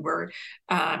reason we're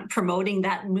promoting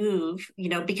that move,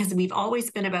 because we've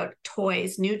always been about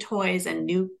toys, new toys and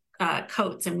new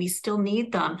coats, and we still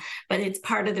need them. But it's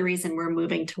part of the reason we're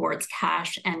moving towards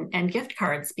cash and gift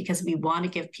cards, because we want to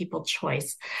give people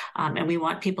choice. And we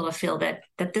want people to feel that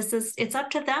it's up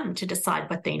to them to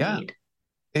decide what they need.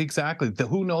 Exactly.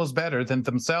 Who knows better than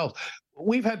themselves?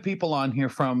 We've had people on here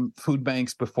from food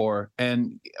banks before,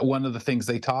 and one of the things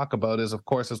they talk about is, of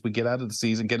course, as we get out of the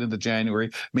season, get into January,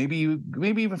 maybe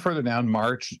even further down,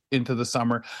 March into the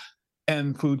summer,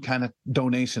 and food kind of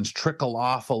donations trickle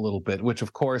off a little bit, which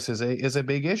of course is a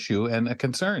big issue and a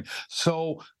concern.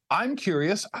 So I'm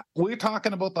curious, we're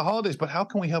talking about the holidays, but how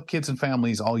can we help kids and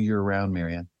families all year round,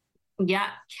 Maryann? Yeah.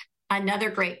 Another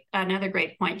great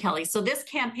point, Kelly. So this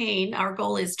campaign, our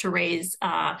goal is to raise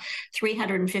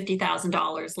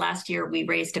 $350,000. Last year, we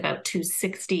raised about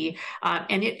 $260,000,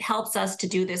 and it helps us to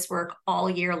do this work all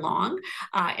year long.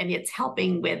 And it's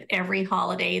helping with every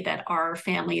holiday that our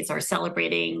families are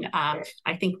celebrating. I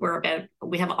think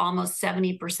we have almost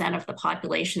 70% of the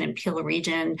population in Peel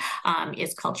region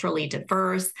is culturally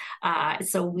diverse.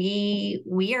 So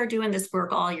we are doing this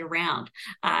work all year round.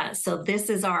 So this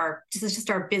is just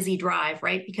our busy drive,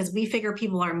 right? Because we figure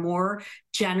people are more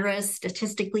generous,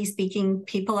 statistically speaking,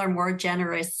 people are more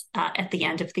generous at the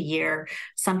end of the year.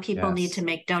 Some people need to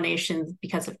make donations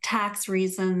because of tax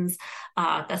reasons.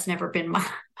 That's never been my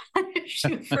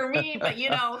issue for me, but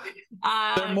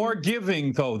they're more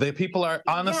giving though. People are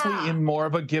honestly in more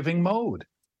of a giving mode.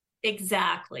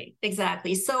 Exactly.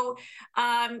 So,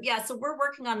 so we're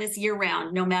working on this year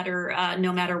round, no matter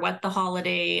what the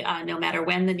holiday, no matter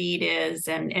when the need is.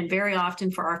 And very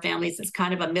often for our families, it's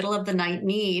kind of a middle of the night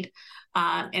need.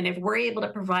 And if we're able to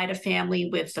provide a family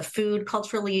with the food,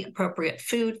 culturally appropriate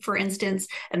food, for instance,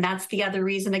 and that's the other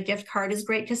reason a gift card is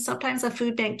great, because sometimes a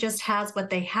food bank just has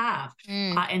what they have,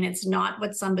 and it's not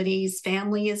what somebody's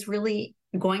family is really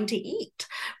going to eat,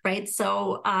 right?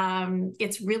 So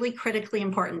it's really critically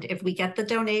important. If we get the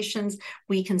donations,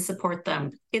 we can support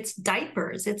them. It's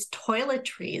diapers, it's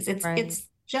toiletries, it's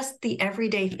just the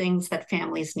everyday things that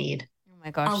families need. Oh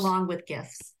my gosh. Along with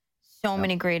gifts. So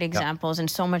many great examples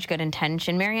and so much good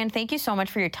intention. Maryann, thank you so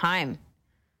much for your time.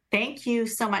 Thank you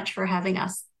so much for having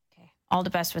us. All the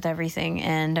best with everything,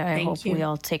 and I hope we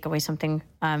all take away something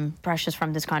precious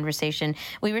from this conversation.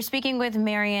 We were speaking with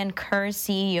Maryann Kerr,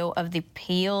 CEO of the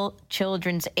Peel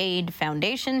Children's Aid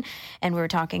Foundation, and we were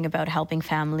talking about helping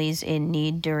families in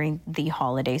need during the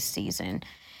holiday season.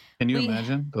 Can you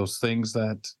imagine those things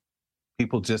that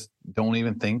people just don't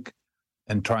even think,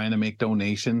 and trying to make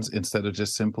donations instead of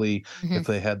just simply if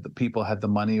people had the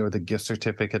money or the gift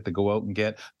certificate to go out and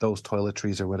get those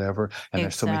toiletries or whatever. And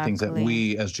there's so many things that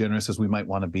we, as generous as we might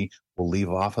want to be, will leave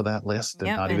off of that list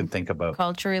and not even think about.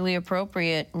 Culturally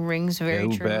appropriate rings very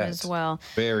true as well.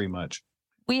 Very much.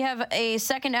 We have a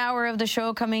second hour of the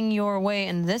show coming your way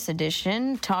in this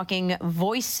edition, talking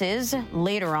voices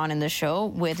later on in the show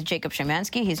with Jacob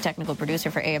Shymanski. He's technical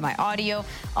producer for AMI Audio.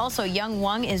 Also, young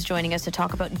Wang is joining us to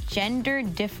talk about gender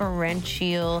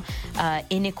differential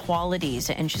inequalities.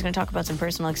 And she's going to talk about some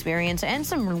personal experience and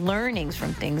some learnings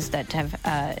from things that have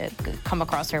come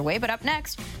across her way. But up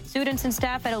next, students and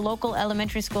staff at a local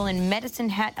elementary school in Medicine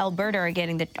Hat, Alberta are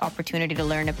getting the opportunity to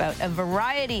learn about a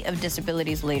variety of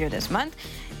disabilities later this month.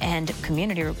 And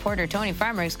community reporter Toni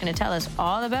Freimark is going to tell us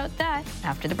all about that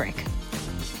after the break.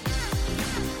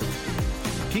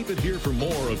 Keep it here for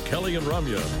more of Kelly and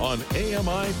Ramya on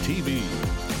AMI TV.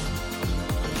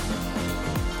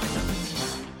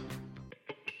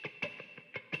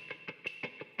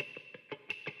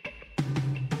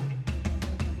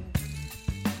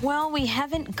 Well, we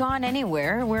haven't gone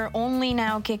anywhere. We're only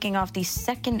now kicking off the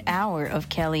second hour of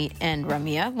Kelly and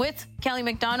Ramya with Kelly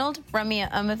McDonald,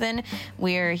 Ramya Amathan.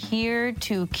 We're here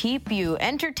to keep you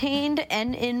entertained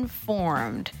and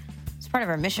informed. It's part of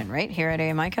our mission, right, here at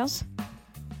AMI, Kels?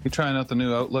 You trying out the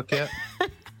new Outlook yet?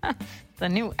 The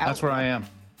new Outlook? That's where I am.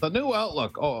 The new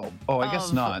Outlook. I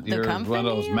guess not. You're one of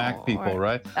those Mac people,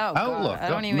 right? Oh, Outlook. God. I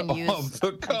don't even use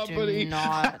the company. I do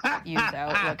not use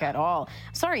Outlook at all.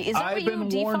 Sorry, is that what you default to? I've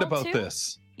been warned about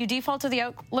this. You default to the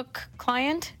Outlook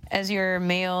client as your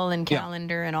mail and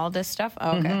calendar and all this stuff?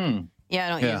 Oh, okay. Mm-hmm. Yeah, I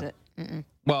don't use it. Mm-mm.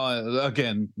 Well,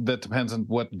 again, that depends on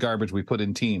what garbage we put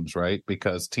in Teams, right?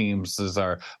 Because Teams is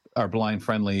our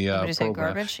blind-friendly program. Did you say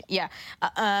garbage? Yeah.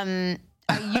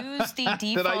 I use the default.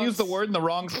 Did I use the word in the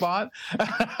wrong spot?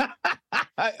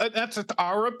 That's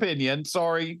our opinion.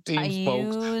 Sorry, Teams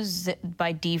folks. I use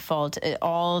by default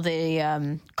all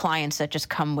the clients that just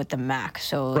come with the Mac.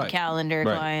 So the calendar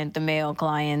client, the mail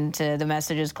client, the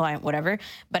messages client, whatever.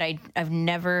 But I've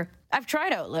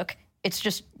tried Outlook. It's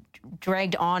just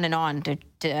dragged on and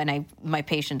my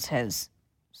patience has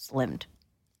slimmed.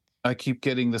 I keep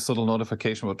getting this little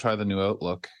notification about try the new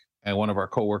Outlook, and one of our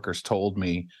coworkers told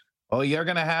me, "Oh, you're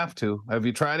going to have to. Have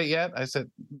you tried it yet?" I said,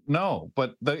 "No,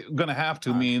 but the going to have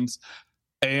to means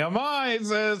AMI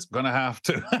says going to have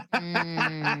to."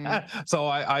 So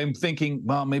I'm thinking,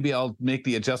 well, maybe I'll make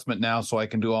the adjustment now so I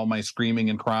can do all my screaming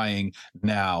and crying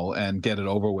now and get it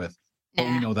over with. But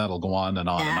we know that'll go on and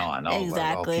on and on.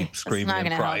 Exactly. I'll keep screaming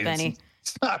and crying.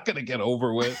 It's not going to get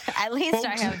over with. At least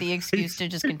I have the excuse to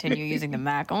just continue using the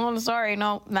Mac. Oh, I'm sorry.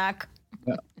 No, Mac.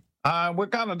 We've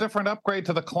got a different upgrade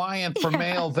to the client for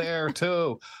mail there,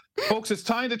 too. Folks, it's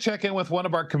time to check in with one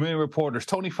of our community reporters.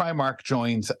 Toni Freimark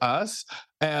joins us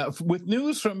with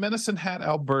news from Medicine Hat,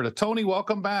 Alberta. Toni,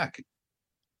 welcome back.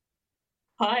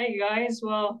 Hi, guys.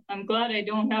 Well, I'm glad I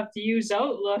don't have to use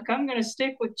Outlook. I'm going to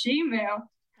stick with Gmail.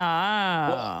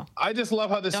 Well, I just love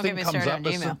how this thing comes up.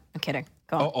 I'm kidding.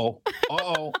 Go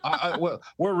on.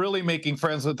 We're really making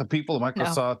friends with the people at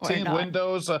Microsoft Teams,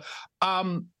 Windows.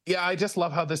 I just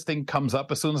love how this thing comes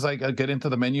up. As soon as I get into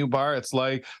the menu bar, it's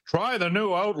like, try the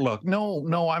new Outlook.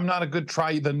 No, I'm not a good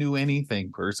try the new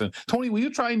anything person. Toni, will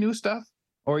you try new stuff?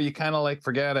 Or are you kind of like,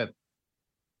 forget it?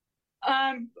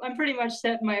 I'm pretty much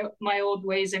set my old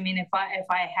ways. I mean, if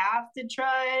I have to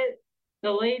try it,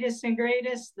 the latest and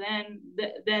greatest,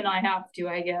 then I have to,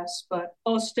 I guess. But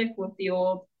I'll stick with the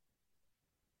old.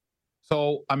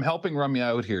 So I'm helping Ramya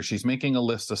out here. She's making a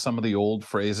list of some of the old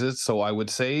phrases. So I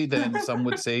would say, then some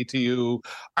would say to you,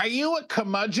 "Are you a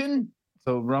curmudgeon?"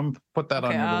 So Rum, put that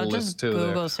on your little list too.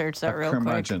 Google search that real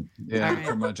curmudgeon. quick. Yeah,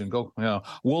 curmudgeon. Go.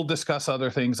 We'll discuss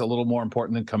other things a little more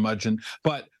important than curmudgeon,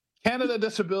 but. Canada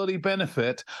Disability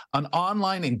Benefit, an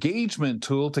online engagement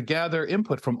tool to gather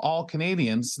input from all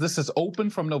Canadians. This is open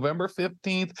from November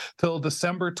 15th till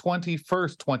December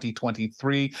 21st,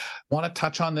 2023. Want to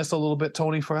touch on this a little bit,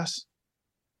 Toni, for us?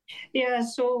 Yeah,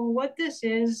 so what this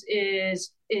is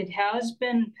it has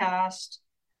been passed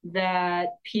that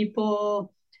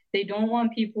they don't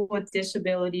want people with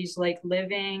disabilities like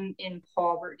living in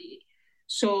poverty.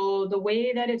 So the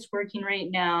way that it's working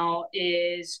right now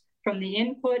is from the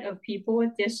input of people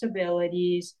with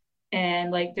disabilities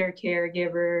and like their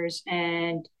caregivers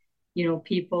and,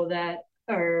 people that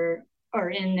are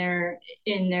in their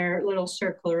little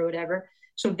circle or whatever.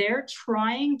 So they're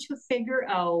trying to figure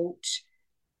out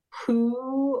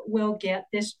who will get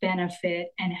this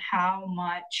benefit and how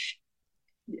much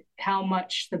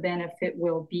the benefit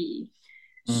will be.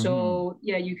 Mm-hmm. So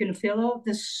you can fill out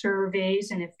the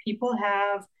surveys, and if people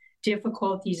have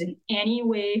difficulties in any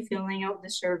way filling out the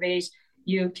surveys,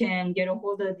 you can get a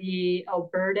hold of the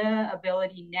Alberta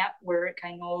Ability Network.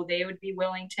 I know they would be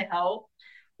willing to help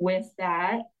with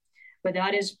that. But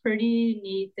that is pretty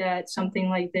neat that something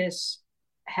like this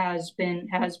has been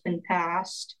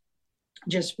passed.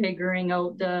 Just figuring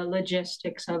out the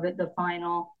logistics of it, the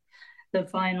final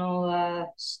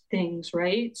things,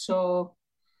 right? So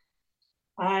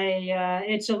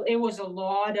it was a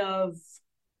lot of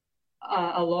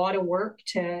work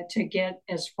to get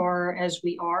as far as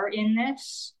we are in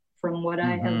this, from what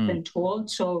I have been told.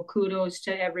 So kudos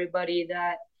to everybody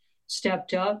that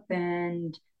stepped up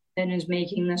and is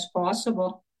making this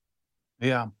possible.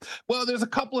 Yeah. Well, there's a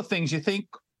couple of things. You think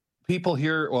people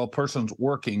hear, well, person's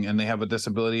working and they have a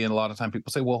disability, and a lot of time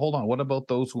people say, well, hold on, what about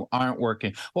those who aren't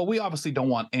working? Well, we obviously don't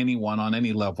want anyone on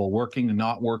any level working and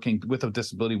not working with a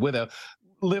disability, without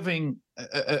living,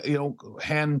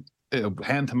 hand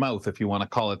to mouth, if you want to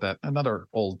call it that, another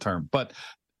old term. But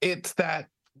it's that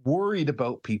worried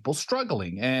about people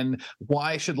struggling, and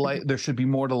why should there should be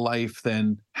more to life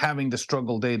than having to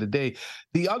struggle day to day.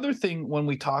 The other thing, when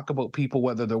we talk about people,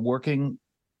 whether they're working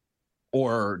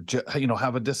or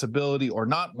have a disability or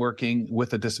not working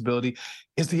with a disability,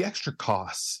 is the extra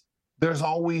costs. There's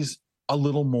always a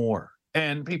little more.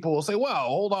 And people will say, well,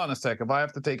 hold on a sec, if I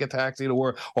have to take a taxi to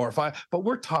work, but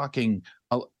we're talking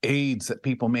aids that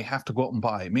people may have to go out and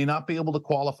buy, may not be able to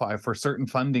qualify for certain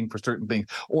funding for certain things,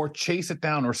 or chase it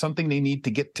down, or something they need to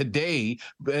get today,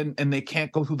 and they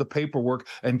can't go through the paperwork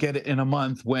and get it in a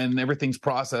month when everything's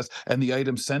processed and the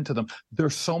item's sent to them.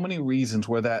 There's so many reasons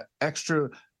where that extra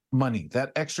money,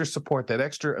 that extra support, that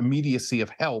extra immediacy of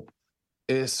help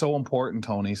is so important,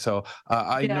 Toni. So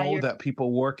I know that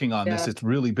people working on this, it's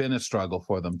really been a struggle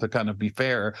for them to kind of be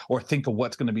fair, or think of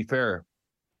what's going to be fair.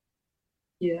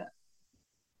 Yeah.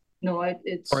 No,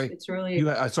 it's really.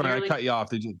 I cut you off.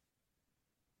 Did you?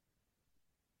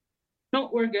 No,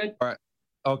 we're good. All right.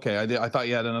 Okay. I thought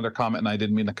you had another comment, and I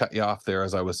didn't mean to cut you off there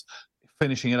as I was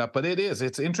finishing it up. But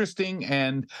it's interesting,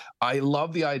 and I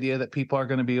love the idea that people are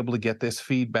going to be able to get this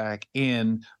feedback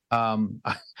in.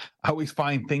 I always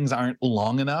find things aren't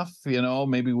long enough,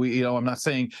 maybe I'm not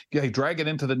saying drag it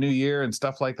into the new year and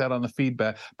stuff like that on the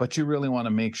feedback, but you really want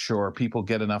to make sure people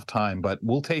get enough time. But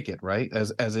we'll take it, right,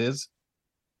 as is.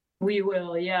 We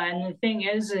will, yeah. And the thing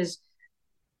is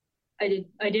I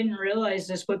didn't realize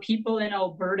this, but people in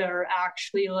Alberta are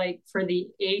actually, like, for the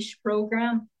AISH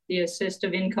program, the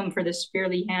assistive income for the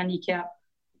severely handicapped,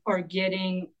 are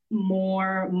getting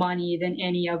more money than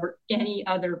any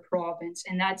other province,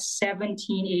 and that's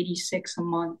 $17.86 a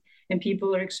month, and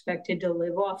people are expected to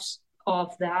live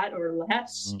off that or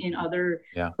less in other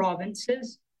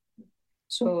provinces.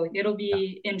 So it'll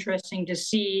be interesting to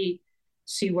see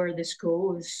where this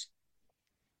goes.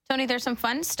 Toni, there's some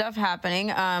fun stuff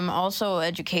happening, also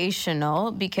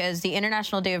educational, because the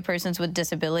International Day of Persons with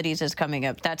Disabilities is coming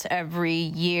up. That's every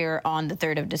year on the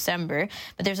 3rd of December.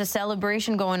 But there's a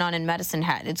celebration going on in Medicine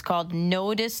Hat. It's called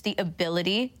Notice the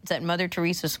Ability. It's at Mother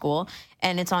Teresa School,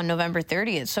 and it's on November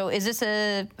 30th. So is this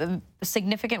a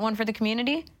significant one for the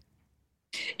community?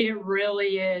 It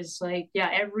really is. Like, yeah,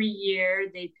 every year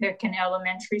they pick an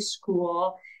elementary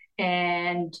school,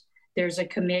 and there's a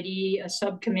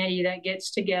subcommittee that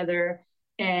gets together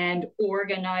and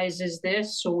organizes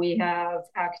this. So we have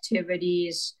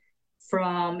activities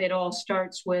it all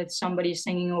starts with somebody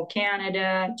singing "O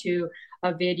Canada" to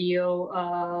a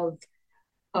video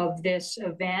of this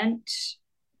event.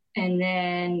 And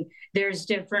then there's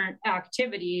different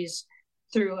activities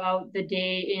throughout the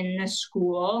day in the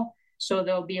school. So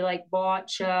there'll be like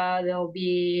bocce, there'll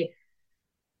be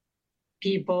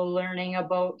people learning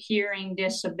about hearing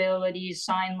disabilities,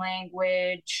 sign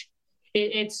language.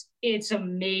 It's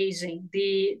amazing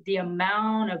the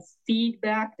amount of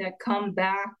feedback that come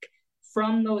back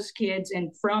from those kids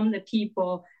and from the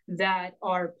people that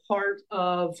are part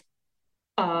of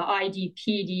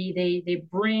IDPD. They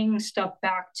bring stuff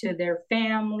back to their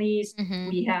families. Mm-hmm.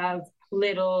 We have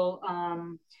little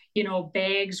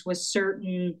bags with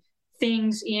certain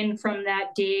things in from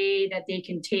that day that they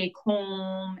can take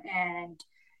home, and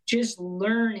just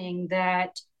learning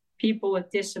that people with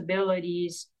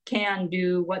disabilities can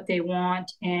do what they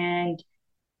want, and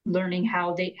learning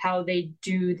how they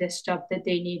do the stuff that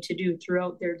they need to do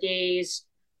throughout their days.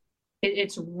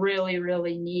 It's really,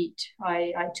 really neat.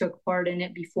 I took part in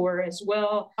it before as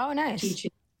well. Oh, nice.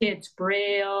 Teaching kids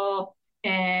Braille,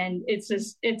 and it's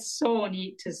so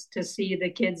neat to see the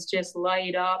kids just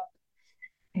light up.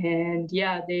 And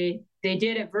yeah, they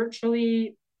did it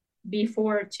virtually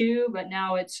before too, but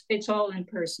now it's all in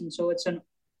person. So it's an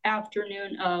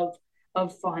afternoon of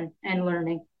fun and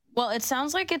learning. Well, it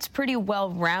sounds like it's pretty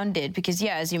well-rounded because,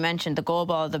 yeah, as you mentioned, the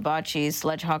goalball, the bocce,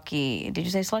 sledge hockey. Did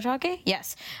you say sledge hockey?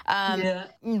 Yes. Yeah.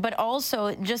 But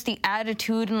also just the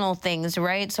attitudinal things,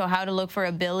 right? So how to look for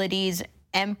abilities,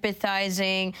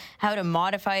 empathizing, how to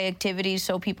modify activities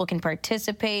so people can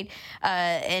participate.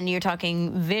 And you're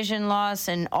talking vision loss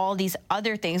and all these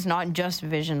other things, not just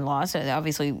vision loss.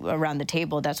 Obviously, around the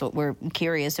table, that's what we're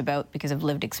curious about because of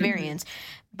lived experience.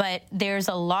 Mm-hmm. But there's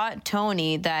a lot,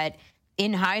 Toni, that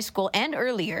in high school and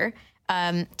earlier,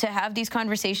 to have these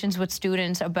conversations with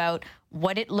students about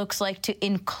what it looks like to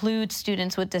include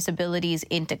students with disabilities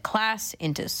into class,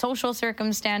 into social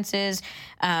circumstances,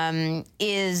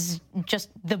 is just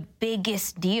the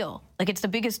biggest deal. Like, it's the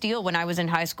biggest deal when I was in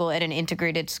high school at an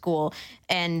integrated school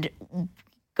and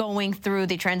going through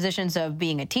the transitions of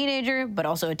being a teenager, but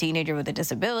also a teenager with a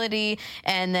disability,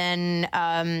 and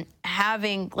then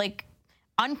having, like,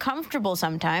 uncomfortable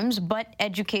sometimes, but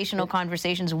educational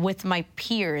conversations with my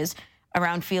peers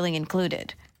around feeling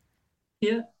included.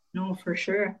 Yeah, no, for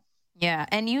sure. Yeah,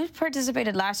 and you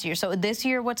participated last year. So this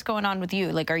year, what's going on with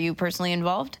you? Like, are you personally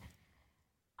involved?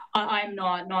 I'm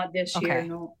not this year,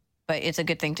 no. But it's a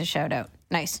good thing to shout out.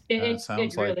 Nice. It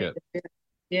sounds like really it.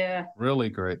 Yeah. Really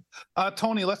great.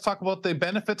 Toni, let's talk about the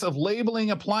benefits of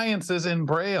labeling appliances in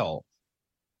Braille.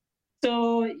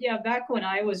 So, yeah, back when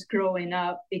I was growing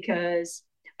up, because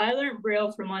I learned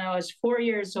Braille from when I was 4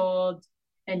 years old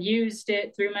and used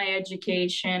it through my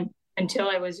education until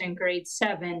I was in grade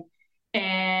 7.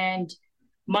 And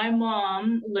my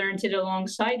mom learned it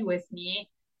alongside with me.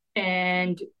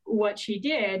 And what she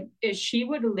did is she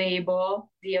would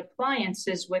label the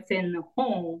appliances within the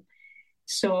home.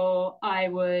 So I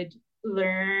would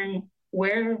learn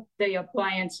where the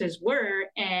appliances were,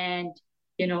 and,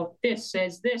 this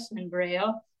says this in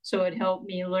Braille. So it helped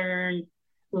me learn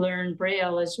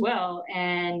Braille as well.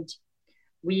 And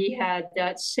we had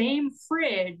that same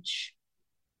fridge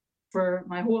for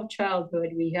my whole childhood.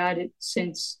 We had it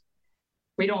since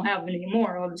we don't have it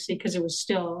anymore, obviously, because it was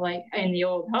still like in the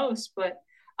old house. But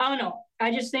I don't know.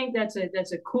 I just think that's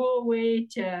a cool way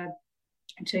to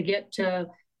get to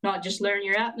not just learn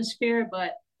your atmosphere,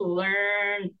 but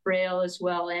learn Braille as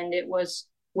well. And it was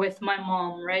with my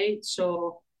mom, right?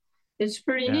 So it's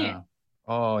pretty neat.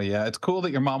 Oh, yeah. It's cool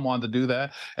that your mom wanted to do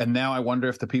that. And now I wonder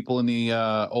if the people in the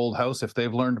old house, if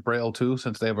they've learned Braille too,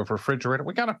 since they have a refrigerator.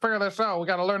 We got to figure this out. We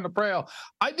got to learn the Braille.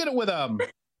 I did it with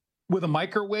a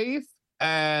microwave,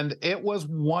 and it was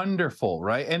wonderful,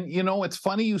 right? And, it's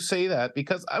funny you say that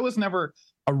because I was never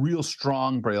a real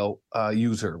strong Braille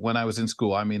user when I was in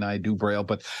school. I mean, I do Braille,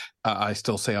 but I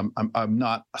still say I'm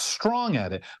not strong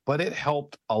at it. But it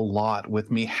helped a lot with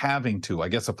me having to. I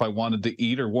guess if I wanted to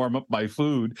eat or warm up my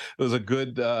food, it was a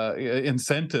good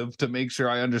incentive to make sure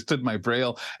I understood my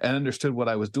Braille and understood what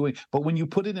I was doing. But when you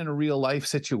put it in a real life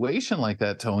situation like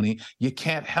that, Toni, you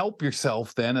can't help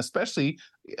yourself then, especially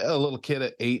a little kid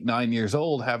at 8, 9 years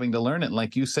old having to learn it. And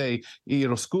like you say,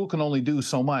 school can only do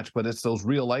so much, but it's those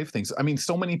real life things. I mean,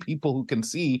 so many people who can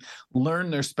see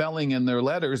learn their spelling and their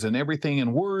letters and everything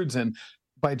in words and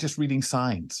by just reading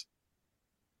signs.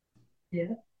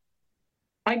 Yeah.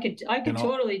 I could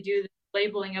totally do the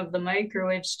labeling of the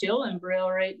microwave still in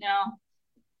Braille right now.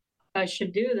 I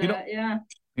should do that. Yeah.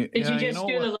 Did you just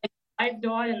do the live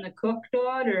dot and the cook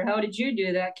dot, or how did you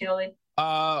do that, Kelly?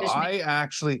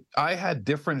 I had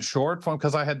different short form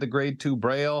because I had the grade 2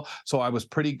 Braille, so I was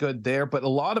pretty good there. But a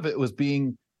lot of it was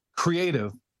being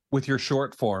creative with your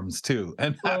short forms too,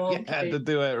 and you had to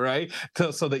do it right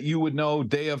so that you would know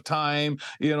day of time,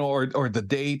 or the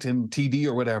date and TD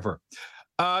or whatever.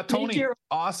 Toni,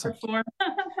 awesome.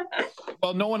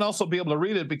 Well, no one else will be able to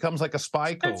read it. It becomes like a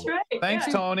spy code. That's right. Thanks,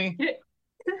 Toni.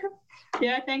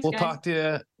 Yeah, thanks, We'll guys. talk to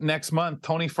you next month.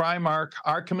 Toni Freimark,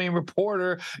 our community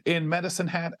reporter in Medicine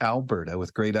Hat, Alberta,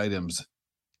 with great items.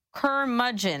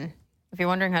 Curmudgeon. If you're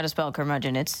wondering how to spell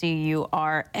curmudgeon, it's Curmudgeon,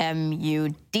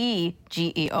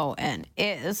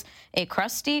 is a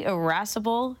crusty,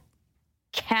 irascible,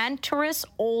 cantankerous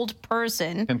old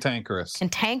person.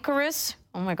 Cantankerous.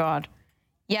 Oh, my God.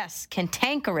 Yes,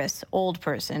 cantankerous old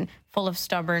person full of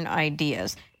stubborn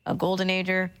ideas. A golden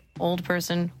ager, old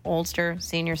person, oldster,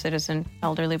 senior citizen,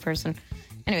 elderly person.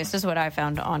 Anyways, this is what I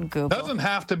found on Google. Doesn't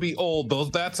have to be old, though.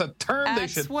 That's a term. They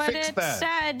should fix that.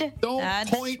 Said. Don't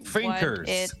point fingers. What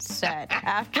it said.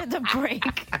 After the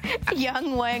break,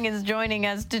 young Wang is joining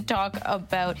us to talk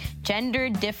about gender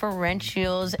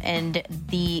differentials and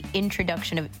the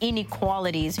introduction of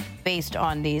inequalities based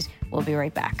on these. We'll be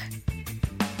right back.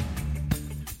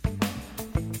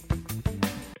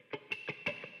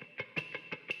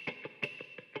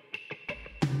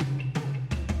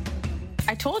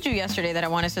 I told you yesterday that I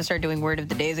want us to start doing Word of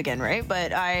the Days again, right?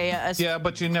 But yeah,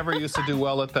 but you never used to do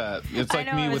well at that. It's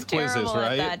like me with quizzes,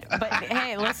 right? But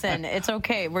hey, listen, it's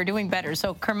okay. We're doing better.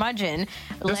 So curmudgeon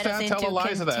just led us into tell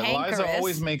Eliza that. Eliza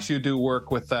always makes you do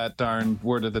work with that darn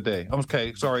Word of the Day.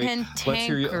 Okay, sorry.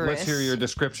 Let's hear your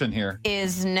description here.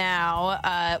 Is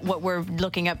now what we're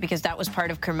looking up because that was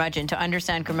part of curmudgeon. To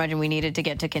understand curmudgeon, we needed to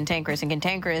get to cantankerous, and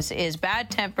cantankerous is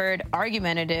bad-tempered,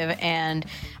 argumentative, and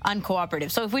uncooperative.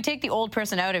 So if we take the old person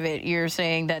out of it, you're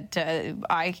saying that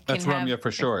I can That's have Ramya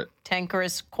for short.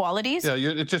 Cantankerous qualities? Yeah,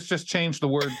 it just changed the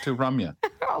word to Ramya.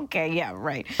 Okay, yeah,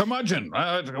 right. Curmudgeon,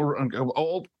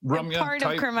 old Ramya. Part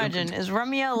of curmudgeon is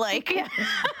Ramya like.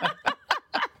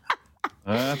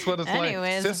 That's what it's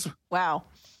Anyways, like. Wow.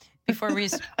 Before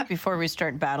we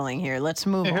start battling here, let's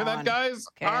move on. You hear that, guys?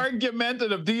 Okay.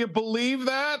 Argumentative. Do you believe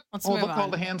that? Let's move look, on. All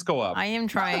the hands go up. I am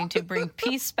trying to bring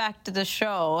peace back to the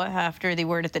show after the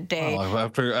Word of the Day. Well,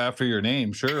 after your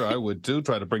name, sure, I would too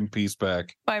try to bring peace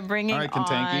back. By bringing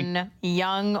on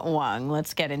young Wang.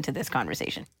 Let's get into this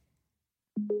conversation.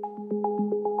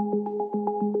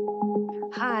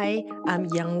 Hi, I'm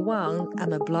Yang Wang.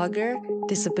 I'm a blogger,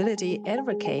 disability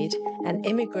advocate, and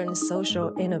immigrant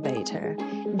social innovator.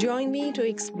 Join me to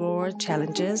explore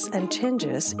challenges and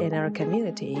changes in our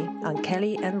community on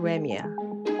Kelly and Ramya.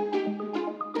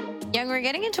 Young, we're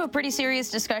getting into a pretty serious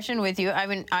discussion with you. I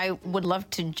mean, I would love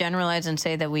to generalize and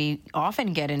say that we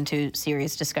often get into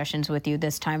serious discussions with you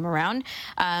this time around.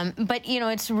 But,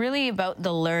 it's really about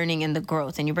the learning and the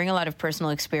growth, and you bring a lot of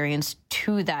personal experience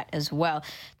to that as well.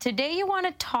 Today, you want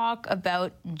to talk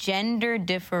about gender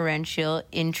differential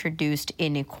introduced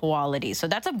inequality. So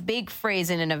that's a big phrase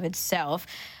in and of itself.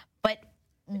 But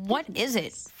what is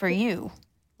it for you?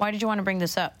 Why did you want to bring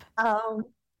this up?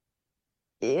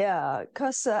 Yeah,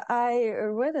 because I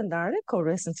read an article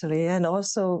recently, and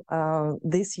also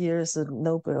this year's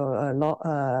Nobel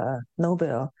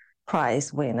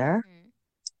Prize winner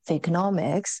for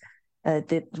economics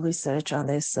did research on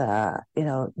this,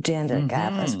 gender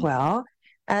gap as well,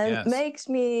 and it makes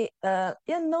me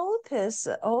notice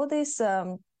all this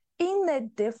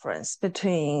innate difference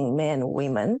between men and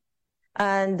women,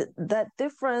 and that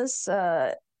difference,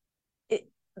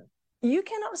 you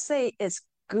cannot say it's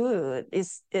good,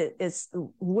 it's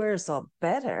worse or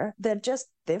better. They're just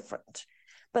different,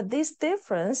 but this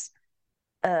difference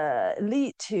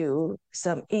lead to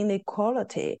some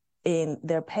inequality in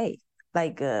their pay,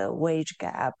 like a wage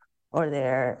gap or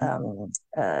their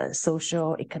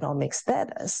socio-economic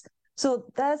status. So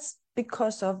that's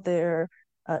because of their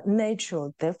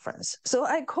natural difference. So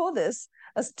I call this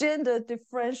as gender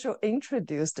differential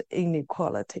introduced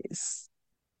inequalities.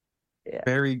 Yeah.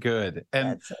 Very good.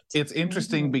 And it's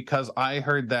interesting because I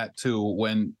heard that too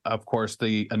when, of course,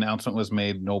 the announcement was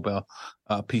made, Nobel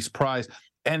Peace Prize.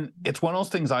 And it's one of those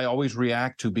things I always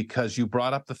react to because you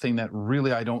brought up the thing that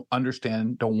really I don't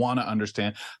understand, don't want to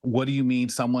understand. What do you mean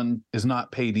someone is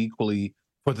not paid equally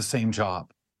for the same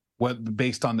job?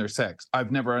 Based on their sex.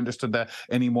 I've never understood that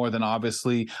any more than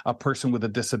obviously a person with a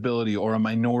disability or a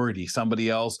minority, somebody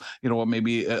else,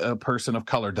 maybe a person of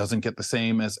color doesn't get the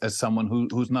same as someone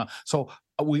who's not. So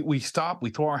we stop, we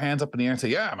throw our hands up in the air and say,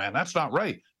 yeah, man, that's not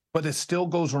right. But it still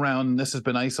goes around, and this has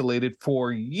been isolated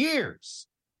for years,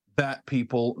 that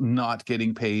people not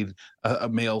getting paid,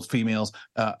 males, females,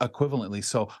 equivalently.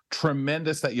 So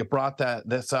tremendous that you brought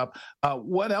this up.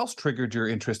 What else triggered your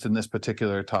interest in this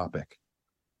particular topic?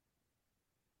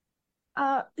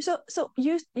 So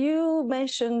you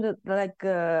mentioned like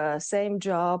same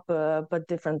job but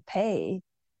different pay,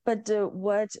 but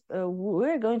what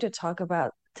we're going to talk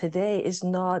about today is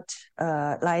not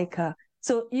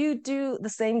so you do the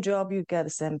same job, you get the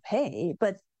same pay,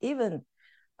 but even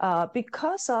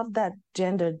because of that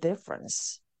gender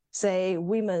difference, say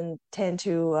women tend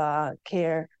to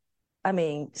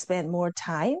spend more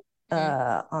time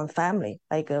on family,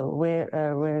 like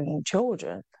rearing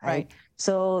children, right?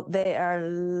 So they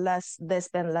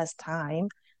spend less time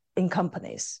in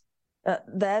companies.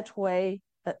 That way,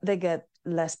 they get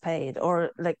less paid or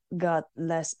like got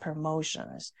less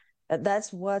promotions.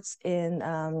 That's what's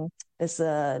in this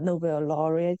Nobel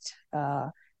laureate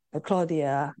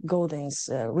Claudia Golding's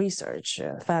research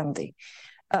finding.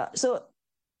 So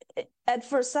at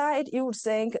first sight, you would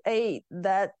think, hey,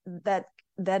 that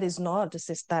is not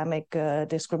systemic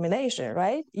discrimination,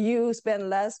 right? You spend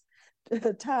less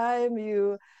time,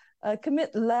 you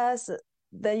commit less,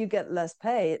 then you get less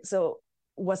pay. So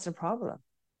what's the problem?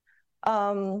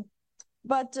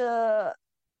 But the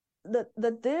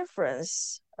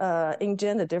difference in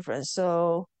gender difference.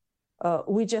 So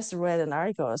we just read an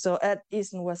article. So at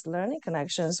East and West Learning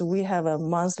Connections, we have a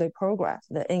monthly program,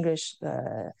 the English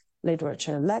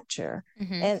literature lecture.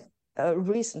 Mm-hmm. And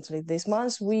recently, this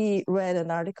month, we read an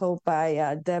article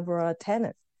by Deborah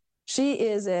Tennant. She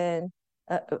is a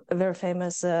very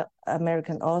famous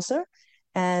American author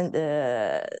and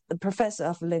a professor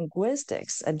of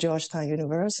linguistics at Georgetown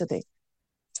University.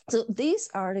 So this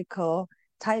article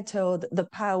titled "The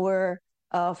Power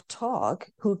of Talk: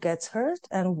 Who Gets Hurt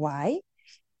and Why?"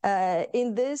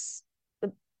 In this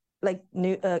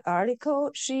new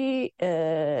article, she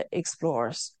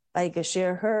explores,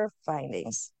 share her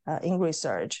findings in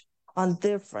research on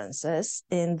differences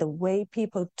in the way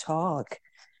people talk,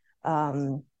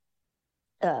 and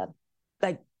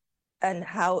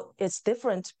how it's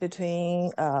different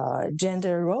between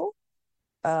gender role,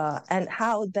 and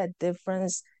how that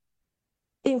difference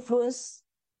influence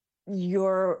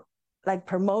your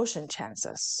promotion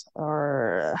chances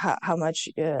or how much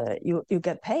you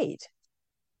get paid.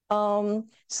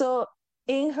 So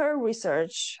in her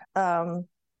research,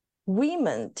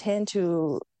 women tend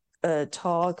to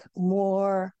talk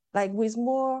more with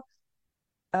more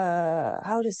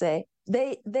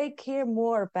they care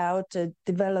more about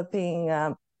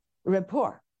developing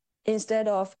rapport instead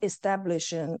of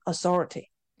establishing authority.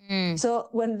 So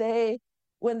when they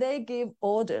give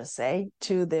orders, say,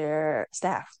 to their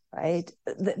staff, right,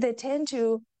 they tend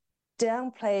to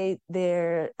downplay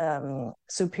their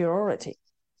superiority.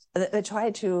 They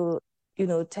try to,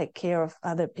 take care of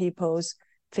other people's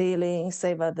feelings,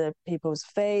 save other people's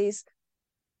face,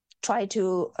 try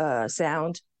to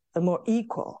sound more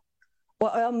equal.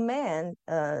 While a man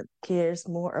cares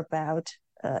more about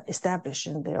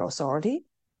establishing their authority.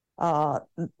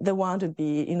 They want to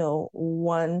be,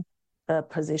 one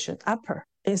position upper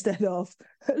instead of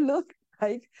look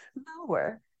like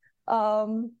lower.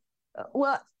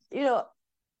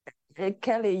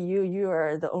 Kelly, you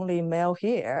are the only male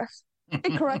here.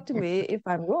 Correct me if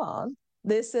I'm wrong.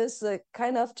 This is a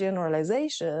kind of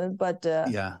generalization, but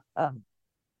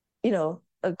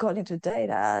according to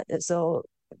data, so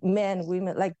men,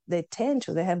 women, they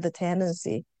have the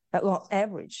tendency, on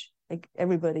average,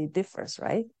 everybody differs,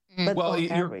 right? But well,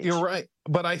 you're right.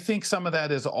 But I think some of that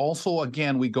is also,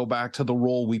 again, we go back to the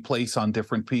role we place on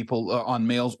different people, on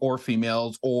males or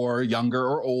females or younger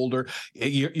or older.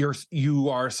 You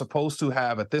are supposed to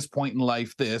have at this point in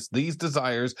life these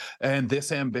desires and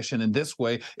this ambition in this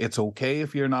way. It's okay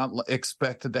if you're not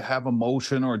expected to have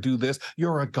emotion or do this.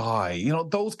 You're a guy.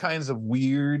 Those kinds of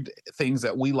weird things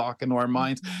that we lock into our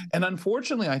minds. And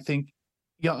unfortunately, I think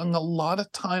a lot of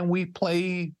time we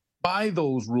play by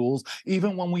those rules,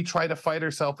 even when we try to fight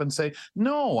ourselves and say,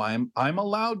 no, I'm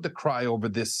allowed to cry over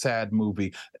this sad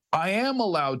movie. I am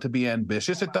allowed to be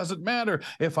ambitious. It doesn't matter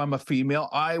if I'm a female.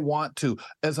 I want to,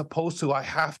 as opposed to I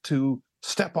have to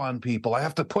step on people. I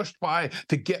have to push by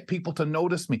to get people to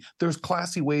notice me. There's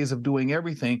classy ways of doing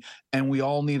everything, and we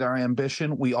all need our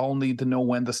ambition. We all need to know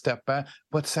when to step back.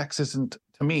 But sex isn't,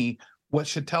 to me, what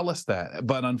should tell us that.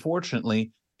 But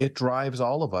unfortunately, it drives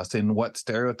all of us in what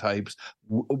stereotypes,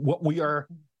 what we are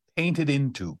painted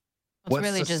into. It's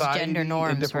really just gender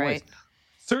norms, right? Ways.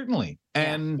 Certainly.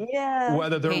 And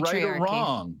whether they're right or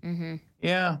wrong. Mm-hmm.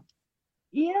 Yeah.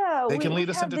 Yeah. They can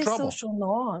lead us into trouble. Social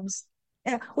norms.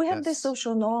 Yeah, we have these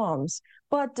social norms,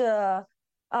 but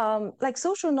like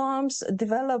social norms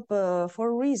develop for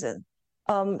a reason.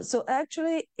 So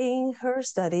actually in her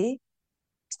study,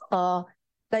 why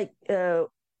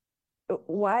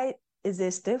is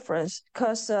this difference?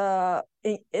 Because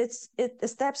it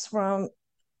steps from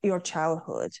your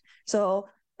childhood. So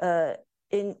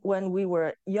when we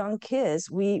were young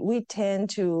kids, we tend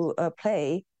to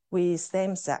play with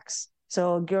same sex.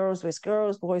 So girls with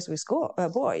girls, boys with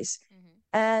boys. Mm-hmm.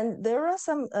 And there are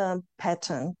some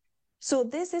pattern. So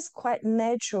this is quite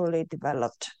naturally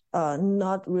developed,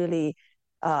 not really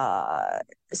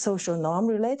social norm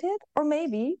related, or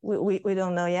maybe we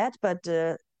don't know yet, but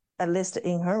at least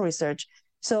in her research.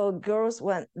 So girls,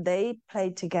 when they play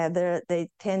together, they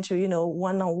tend to,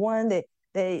 one-on-one,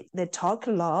 they talk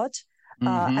a lot,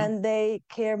 and they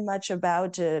care much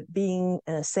about being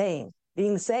the same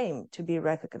to be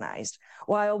recognized.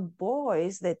 While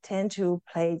boys, they tend to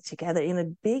play together in a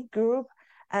big group,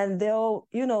 and they'll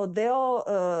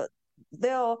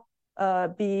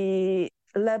be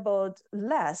labeled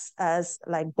less as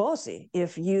like bossy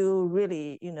if you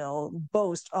really,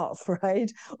 boast off,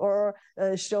 right? Or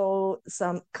show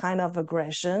some kind of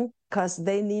aggression, because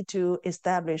they need to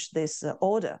establish this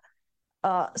order.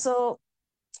 So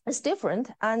it's different,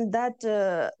 and that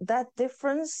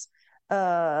difference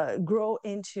grow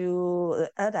into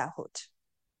adulthood.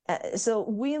 So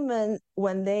women,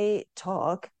 when they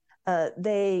talk,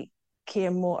 they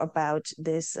care more about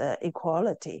this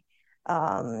equality,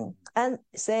 and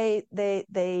say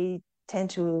they tend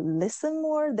to listen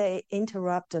more, they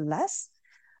interrupt less,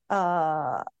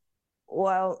 while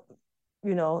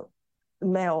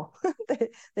male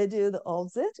they do the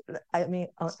opposite. I mean,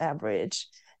 on average,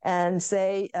 and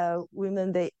say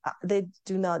women they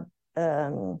do not.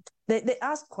 They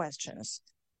ask questions,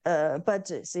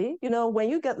 but see, when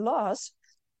you get lost,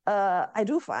 I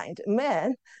do find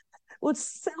men would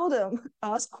seldom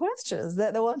ask questions,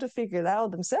 that they want to figure it out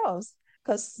themselves,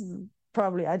 because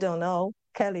probably, I don't know,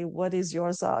 Kelly, what is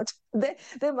your thought?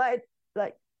 They might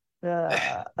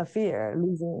a fear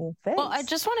losing face. Well, I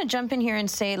just want to jump in here and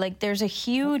say, there's a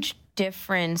huge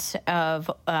difference of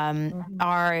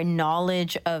our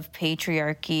knowledge of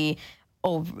patriarchy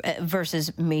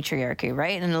versus matriarchy,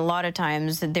 right? And a lot of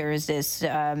times there is this,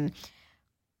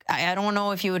 I don't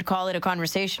know if you would call it a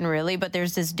conversation really, but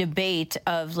there's this debate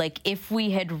of if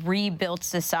we had rebuilt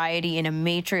society in a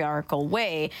matriarchal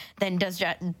way, then does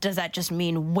that just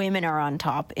mean women are on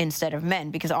top instead of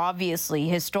men? Because obviously,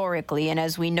 historically, and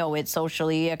as we know it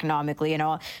socially, economically, and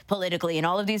all politically, in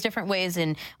all of these different ways,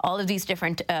 and all of these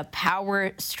different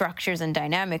power structures and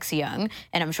dynamics, Young,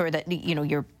 and I'm sure that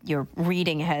your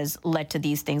reading has led to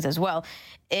these things as well,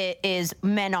 it is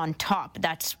men on top.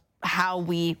 That's how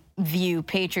we view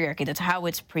patriarchy. That's how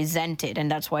it's presented,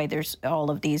 and that's why there's all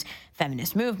of these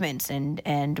feminist movements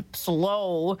and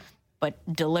slow but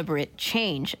deliberate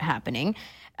change happening.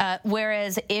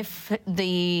 Whereas if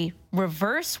the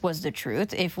reverse was the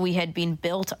truth, if we had been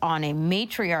built on a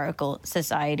matriarchal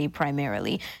society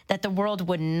primarily, that the world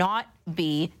would not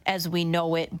be as we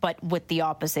know it, but with the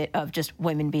opposite of just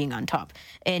women being on top.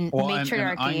 And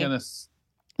matriarchy...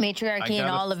 Matriarchy in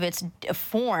all of its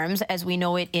forms, as we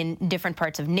know it in different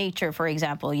parts of nature, for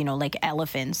example, like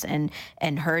elephants and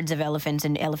herds of elephants,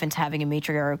 and elephants having a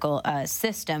matriarchal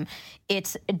system.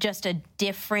 It's just a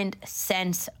different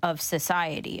sense of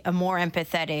society, a more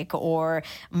empathetic or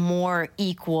more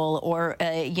equal or,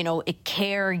 a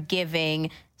caregiving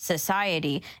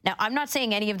society. Now, I'm not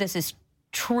saying any of this is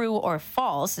true or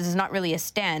false. This is not really a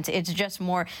stance. It's just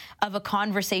more of a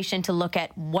conversation to look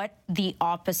at what the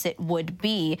opposite would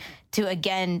be, to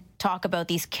again talk about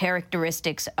these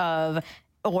characteristics of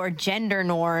or gender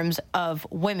norms of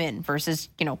women versus,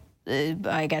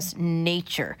 I guess,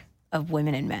 nature of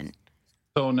women and men.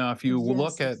 So now if you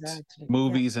look at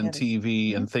movies and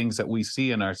TV and things that we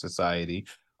see in our society,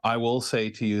 I will say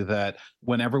to you that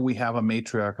whenever we have a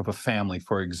matriarch of a family,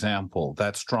 for example,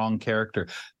 that strong character,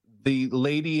 the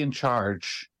lady in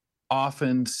charge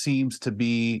often seems to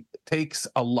be, takes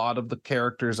a lot of the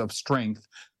characters of strength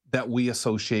that we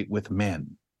associate with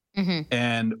men. Mm-hmm.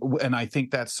 And I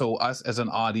think that's so us as an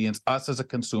audience, us as a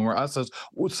consumer, us as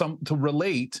some to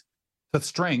relate to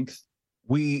strength,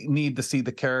 we need to see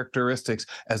the characteristics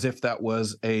as if that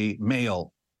was a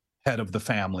male head of the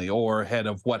family or head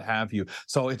of what have you.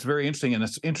 So it's very interesting, and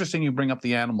it's interesting you bring up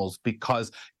the animals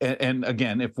because, and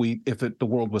again, if the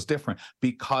world was different,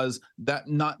 because that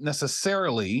not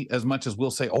necessarily as much as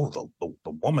we'll say, oh, the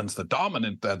woman's the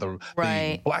dominant, the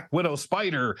Black Widow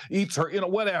spider eats her,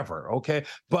 whatever. Okay,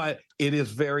 but it is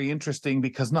very interesting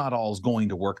because not all is going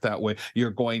to work that way.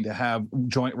 You're going to have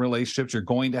joint relationships. You're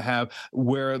going to have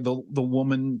where the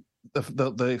woman,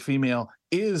 the female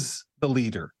is the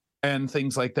leader, and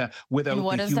things like that, without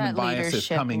the human biases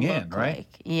coming in, right?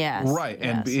 Like? Yes. Right.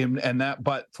 Yes. And that,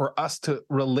 but for us to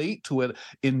relate to it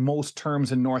in most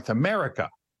terms in North America,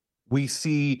 we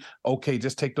see, okay,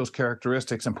 just take those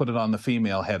characteristics and put it on the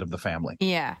female head of the family.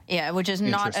 Yeah. Yeah. Which is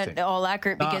not at all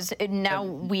accurate, because now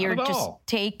we are just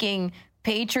taking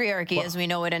patriarchy as we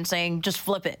know it and saying, just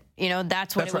flip it.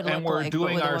 That's what it would look like. And we're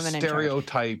doing our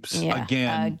stereotypes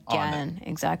again.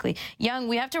 Exactly. Young,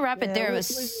 we have to wrap it there. It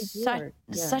was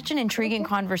such an intriguing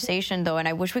conversation, though, and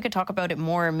I wish we could talk about it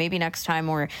more, maybe next time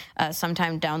or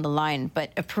sometime down the line.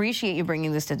 But appreciate you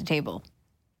bringing this to the table.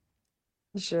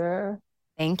 Sure.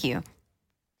 Thank you.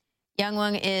 Young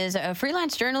Wang is a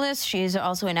freelance journalist. She's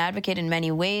also an advocate in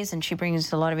many ways, and she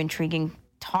brings a lot of intriguing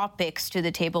topics to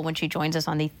the table when she joins us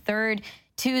on the third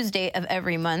Tuesday of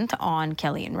every month on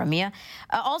Kelly and Ramya.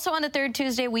 Also on the third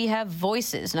Tuesday, we have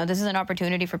Voices. Now, this is an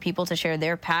opportunity for people to share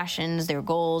their passions, their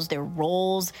goals, their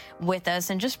roles with us,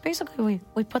 and just basically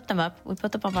we put them up. We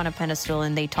put them up on a pedestal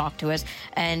and they talk to us.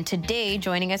 And today,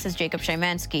 joining us is Jacob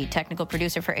Shymanski, technical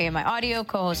producer for AMI Audio,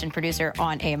 co-host and producer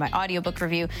on AMI Audiobook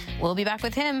Review. We'll be back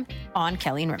with him on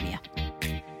Kelly and Ramya.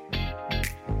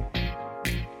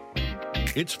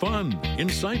 It's fun,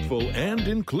 insightful, and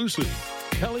inclusive.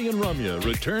 Kelly and Ramya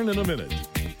return in a minute.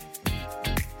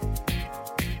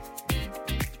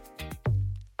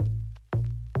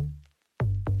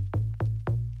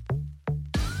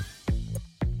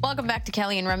 Welcome back to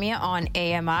Kelly and Ramya on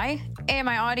AMI.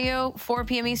 AMI Audio, 4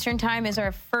 p.m. Eastern Time is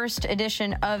our first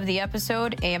edition of the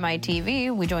episode. AMI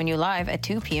TV, we join you live at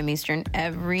 2 p.m. Eastern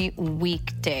every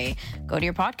weekday. Go to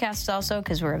your podcasts also,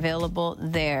 because we're available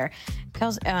there.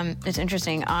 It's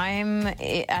interesting. I'm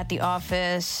at the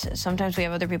office. Sometimes we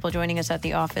have other people joining us at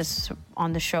the office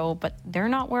on the show, but they're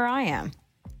not where I am.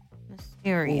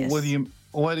 Mysterious.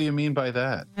 What do you mean by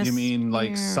that? You mean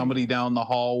like somebody down the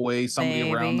hallway, somebody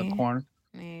around the corner?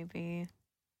 Maybe.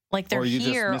 Like they're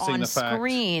here on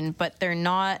screen, but they're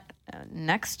not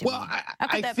next to me. Well,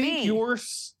 I think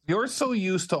you're so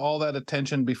used to all that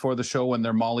attention before the show when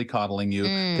they're mollycoddling you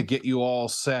to get you all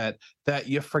set that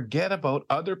you forget about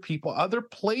other people, other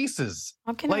places.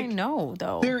 How can I know,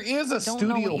 though? There is a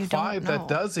Studio 5 that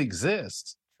does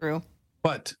exist. True.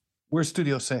 But where's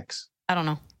Studio 6? I don't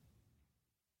know.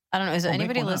 Is there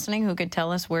anybody listening who could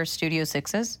tell us where Studio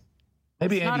 6 is?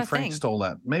 Maybe Andy Frank stole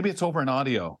that. Maybe it's over in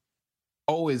audio.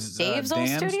 Oh, is Dave's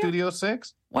Dan Studio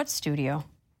 6? What studio?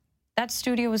 That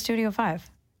studio was Studio 5.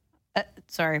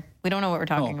 Sorry, we don't know what we're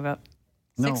talking about.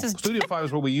 No, Studio 5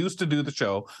 is where we used to do the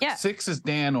show. Yeah. 6 is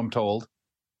Dan, I'm told.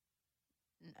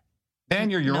 Dan,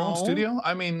 you're your own studio?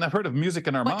 I mean, I've heard of Music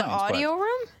in Our Minds. The audio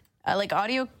room? Like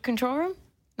audio control room?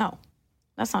 No,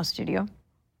 that's not a studio.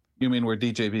 You mean where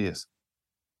DJB is?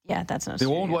 Yeah, that's not a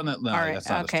studio. The old one? No, all right, that's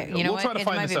not okay. a studio. You know we'll try to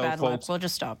find this out, folks. We'll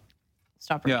just stop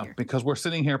right here. Because we're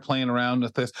sitting here playing around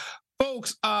with this.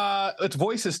 Folks, it's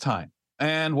Voices time.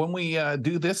 And when we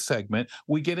do this segment,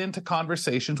 we get into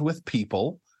conversations with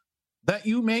people that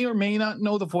you may or may not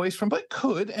know the voice from, but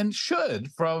could and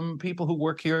should, from people who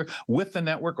work here with the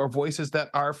network, or voices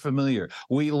that are familiar.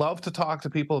 We love to talk to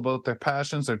people about their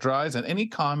passions, their drives, and any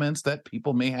comments that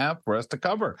people may have for us to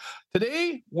cover.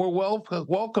 Today, we're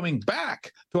welcoming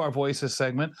back to our Voices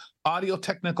segment, audio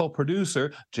technical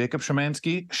producer, Jacob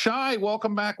Shymanski. Shy,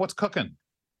 welcome back. What's cooking?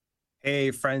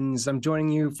 Hey, friends. I'm joining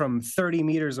you from 30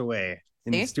 meters away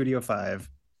in Studio 5.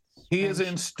 He is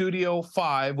in Studio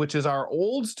 5, which is our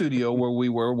old studio where we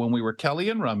were when we were Kelly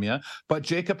and Ramya, but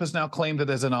Jacob has now claimed it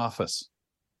as an office.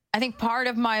 I think part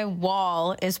of my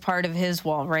wall is part of his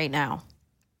wall right now.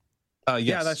 Yes.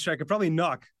 Yeah, that's true. I could probably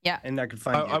knock. Yeah. And I could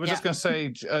find you. I was just going to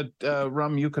say,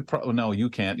 Rum, you could probably... No, you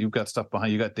can't. You've got stuff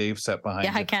behind. You got Dave set behind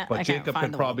you. I can't. But Jacob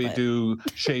could probably do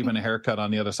shave and a haircut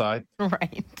on the other side.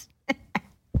 Right.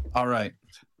 All right.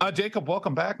 Jacob,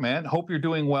 welcome back, man. Hope you're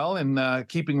doing well and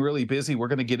keeping really busy. We're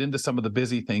going to get into some of the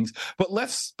busy things, but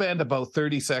let's spend about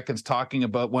 30 seconds talking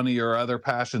about one of your other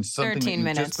passions, something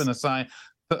that you've just been assigned.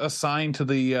 assigned to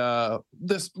the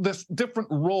this different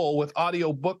role with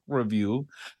audiobook review.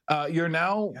 You're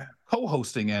now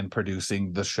co-hosting and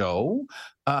producing the show.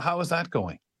 How is that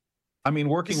going? I mean,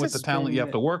 working with the talent you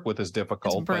have to work with is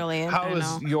difficult. Brilliant. But how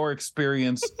is your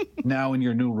experience now in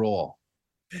your new role?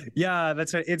 Yeah,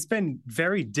 that's right. It's been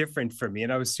very different for me,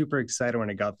 and I was super excited when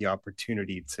I got the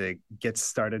opportunity to get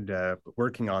started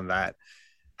working on that.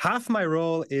 Half my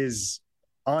role is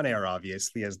on air,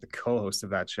 obviously, as the co-host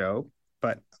of that show,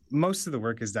 but most of the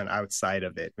work is done outside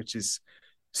of it, which is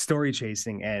story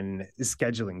chasing and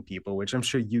scheduling people, which I'm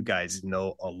sure you guys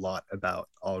know a lot about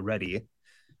already.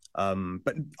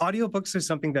 But audiobooks are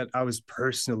something that I was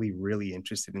personally really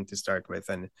interested in to start with.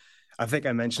 And I think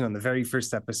I mentioned on the very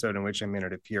first episode in which I made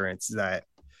an appearance that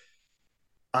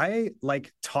I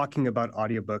like talking about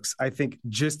audiobooks, I think,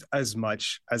 just as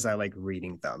much as I like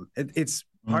reading them. It's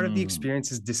part of the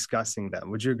experience is discussing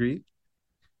them. Would you agree?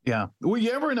 Yeah. Were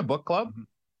you ever in a book club?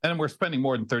 And we're spending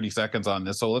more than 30 seconds on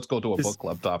this, so let's go to a book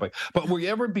club topic. But were you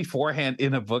ever beforehand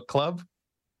in a book club?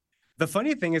 The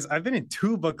funny thing is I've been in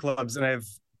 2 book clubs and I've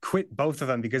quit both of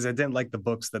them because I didn't like the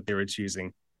books that they were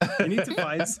choosing. You need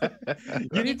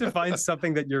to find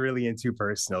something that you're really into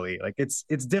personally. Like it's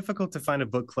difficult to find a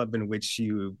book club in which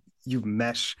you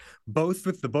mesh both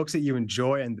with the books that you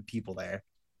enjoy and the people there.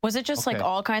 Was it just like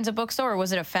all kinds of books, or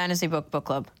was it a fantasy book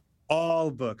club? All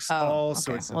books, all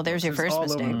sorts of Well, there's your first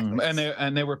mistake.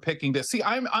 And they were picking this. See,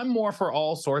 I'm more for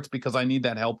all sorts because I need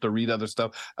that help to read other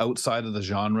stuff outside of the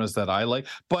genres that I like.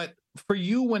 But for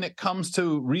you, when it comes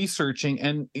to researching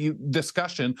and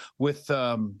discussion with,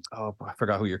 I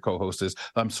forgot who your co-host is.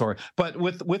 I'm sorry. But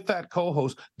with that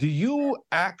co-host, do you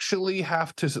actually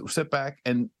have to sit back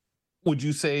and, would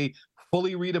you say,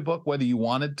 fully read a book, whether you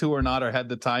wanted to or not, or had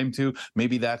the time to?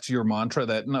 Maybe that's your mantra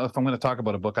that, no, if I'm going to talk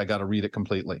about a book, I got to read it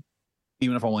completely,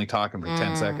 even if I'm only talking for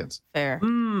 10 seconds. Fair.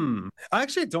 I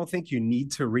actually don't think you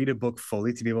need to read a book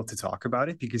fully to be able to talk about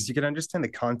it, because you can understand the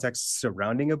context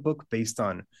surrounding a book based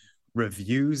on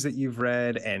reviews that you've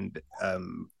read and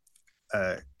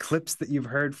clips that you've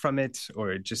heard from it,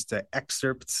 or just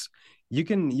excerpts. You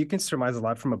can surmise a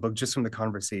lot from a book just from the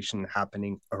conversation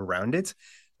happening around it.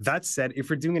 That said,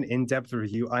 if we're doing an in-depth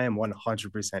review, I am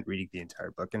 100% reading the entire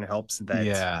book, and it helps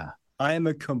that I am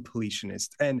a completionist.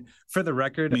 And for the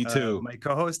record, me too. My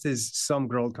co-host is some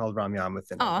girl called Maryann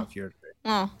with an I.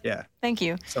 Oh, yeah. Thank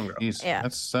you. Some girl.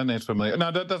 That name's familiar.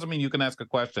 Now, that doesn't mean you can ask a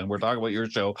question. We're talking about your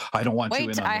show. I don't want you in on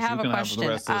this. I have a question. Have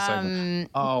the rest of the segment.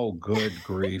 Oh, good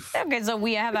grief. Okay, so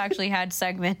we have actually had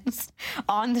segments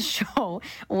on the show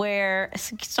where,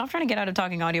 stop trying to get out of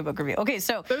talking audiobook review. Okay,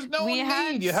 so there's no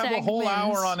need. You have a whole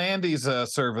hour on Andy's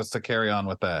service to carry on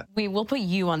with that. We will put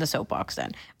you on the soapbox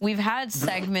then. We've had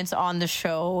segments on the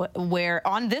show where,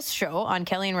 on this show, on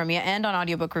Kelly and Ramya, and on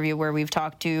audiobook review, where we've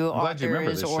talked to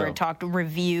authors or talked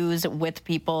reviews with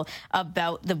people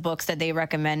about the books that they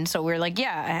recommend. So we're like,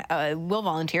 we'll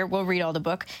volunteer, we'll read all the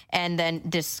book and then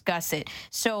discuss it.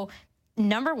 So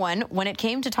number one, when it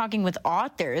came to talking with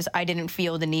authors, I didn't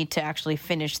feel the need to actually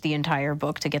finish the entire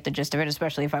book to get the gist of it,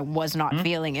 especially if I was not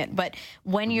feeling it. But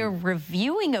when you're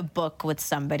reviewing a book with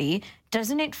somebody,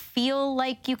 doesn't it feel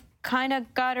like you kind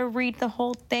of got to read the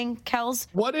whole thing, Kels?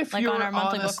 What if you're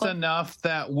honest enough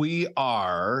that we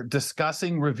are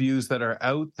discussing reviews that are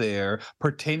out there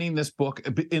pertaining this book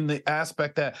in the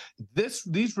aspect that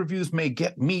these reviews may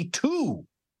get me to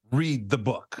read the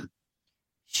book?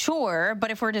 Sure,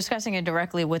 but if we're discussing it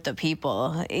directly with the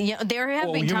people, there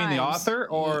have been times. You mean the author,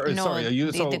 or no, sorry, are you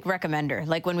the recommender?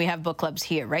 Like when we have book clubs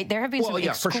here, right? There have been some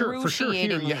for sure.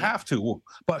 Here you have to,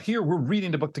 but here we're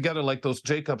reading the book together, like those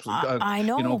Jacobs. I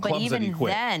know, but clubs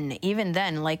even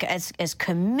then, like as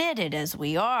committed as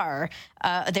we are,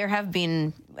 there have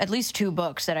been at least 2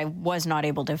 books that I was not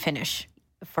able to finish.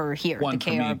 For here, one the for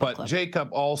me, but club. Jacob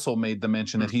also made the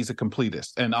mention that he's a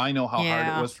completist, and I know how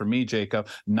hard it was for me, Jacob,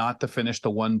 not to finish the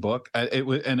one book.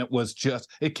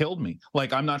 It killed me.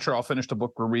 Like, I'm not sure I'll finish the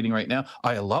book we're reading right now.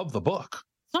 I love the book.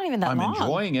 It's not even that long. I'm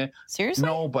enjoying it. Seriously?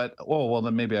 No, but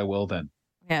then maybe I will then.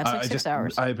 Yeah, it's like 6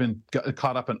 hours. I've been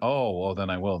caught up in. Then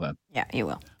I will then. Yeah, you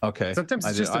will. Okay. Sometimes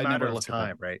it's just a matter of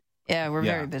time, right? Yeah, we're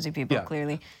very busy people,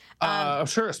 clearly.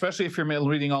 Sure, especially if you're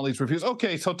reading all these reviews.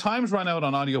 Okay, so time's run out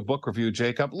on audiobook review,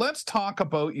 Jacob. Let's talk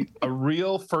about a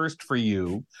real first for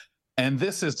you. And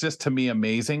this is just, to me,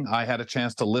 amazing. I had a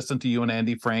chance to listen to you and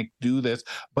Andy Frank do this,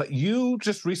 but you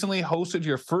just recently hosted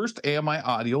your first AMI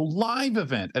Audio live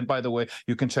event. And by the way,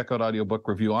 you can check out audiobook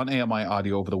review on AMI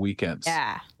Audio over the weekends.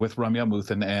 Yeah. With Ramya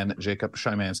Muthan and Jacob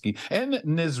Shymanski and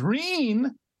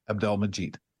Nazreen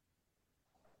Abdelmajid.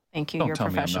 Thank you. Don't You're tell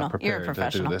professional. Me I'm not prepared You're a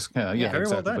professional. To do this. Yeah, very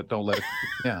exactly. Well done. But don't let it.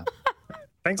 Yeah.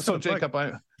 Thanks. So, Jacob,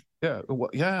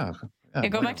 Okay,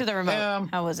 go back to the remote.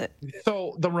 How was it?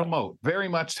 So the remote, very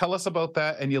much. Tell us about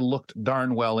that. And you looked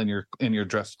darn well in your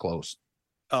dress clothes.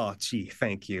 Oh, gee,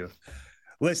 thank you.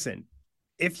 Listen,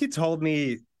 if you told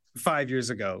me 5 years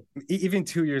ago, even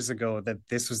 2 years ago, that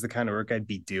this was the kind of work I'd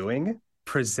be doing,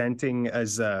 presenting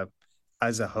as a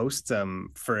host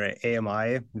for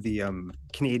AMI, the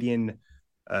Canadian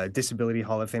Disability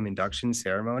Hall of Fame induction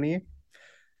ceremony,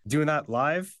 doing that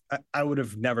live, I would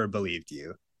have never believed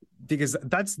you, because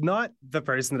that's not the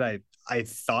person that I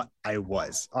thought I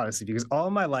was, honestly, because all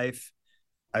my life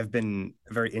I've been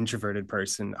a very introverted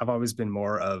person. I've always been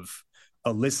more of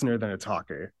a listener than a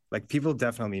talker. Like, people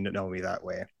definitely know me that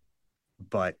way.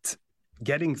 But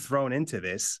getting thrown into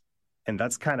this, and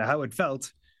that's kind of how it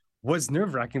felt, was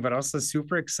nerve-wracking, but also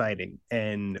super exciting.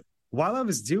 And while I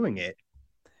was doing it,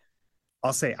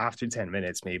 I'll say after 10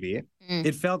 minutes, maybe,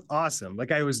 it felt awesome.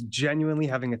 Like, I was genuinely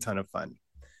having a ton of fun.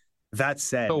 That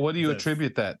said... So what do you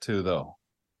attribute that to, though?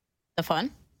 The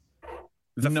fun?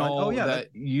 That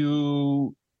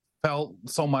you felt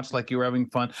so much like you were having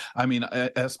fun. I mean,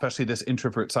 especially this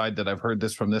introvert side that I've heard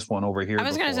this from this one over here. I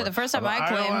was going to say, the first time I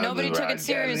claimed, nobody took it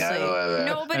seriously.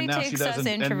 Nobody takes us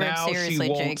introverts seriously,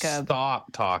 Jacob.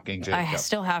 Stop talking, Jacob. I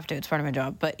still have to. It's part of my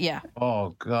job. But yeah.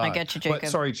 Oh, God. I get you, Jacob. But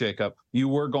sorry, Jacob. You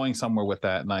were going somewhere with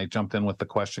that, and I jumped in with the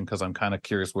question because I'm kind of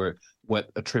curious what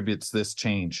attributes this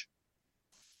change.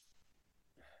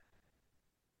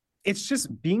 It's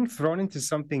just being thrown into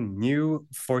something new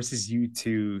forces you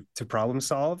to problem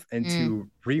solve and to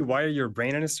rewire your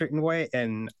brain in a certain way.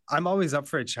 And I'm always up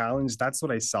for a challenge. That's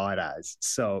what I saw it as.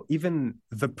 So even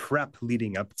the prep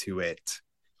leading up to it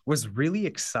was really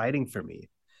exciting for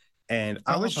me. And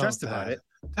I was stressed about it.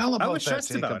 Tell about that,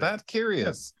 Jacob. That's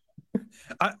curious.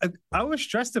 I was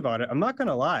stressed about it. I'm not going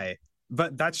to lie,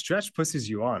 but that stress pushes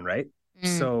you on, right?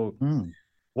 So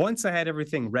once I had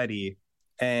everything ready,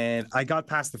 and I got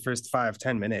past the first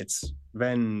 5-10 minutes,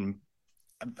 then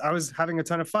I was having a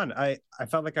ton of fun. I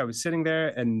felt like I was sitting there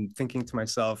and thinking to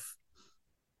myself,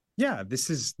 yeah,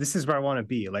 this is where I want to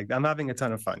be. Like, I'm having a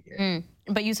ton of fun here.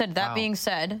 But you said that being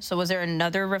said, so was there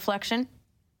another reflection?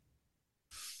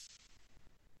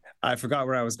 I forgot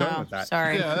where I was going with that.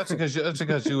 Sorry. Yeah, that's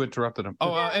because you interrupted him.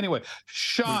 Anyway,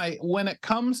 Shy, when it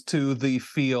comes to the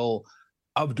feel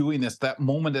of doing this, that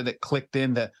moment that it clicked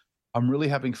in that I'm really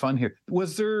having fun here.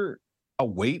 Was there a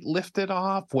weight lifted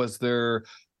off? Was there,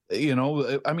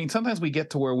 I mean, sometimes we get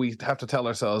to where we have to tell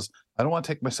ourselves, I don't want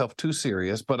to take myself too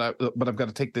serious, but I've got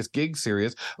to take this gig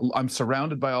serious. I'm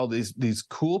surrounded by all these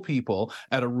cool people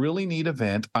at a really neat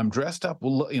event. I'm dressed up,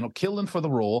 killing for the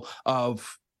role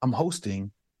of I'm hosting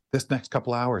this next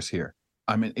couple hours here.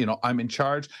 I'm in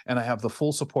charge, and I have the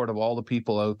full support of all the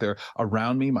people out there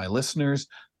around me, my listeners.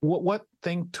 What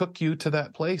thing took you to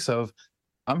that place of,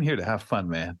 I'm here to have fun,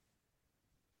 man?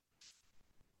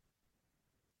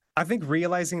 I think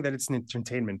realizing that it's an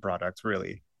entertainment product,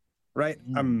 really, right?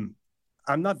 I'm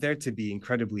not there to be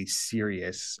incredibly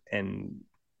serious and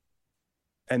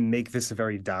make this a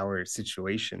very dour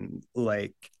situation.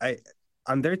 Like,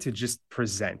 I'm there to just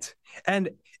present. And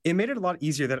it made it a lot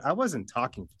easier that I wasn't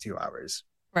talking for 2 hours.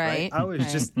 Right. I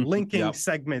was just linking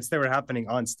segments that were happening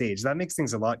on stage. That makes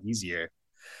things a lot easier.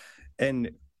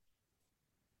 And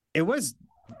it was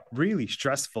really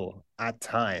stressful at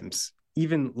times,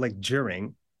 even like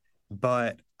during,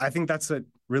 but I think that's what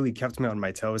really kept me on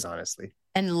my toes, honestly.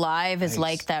 And live is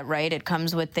like that, right? It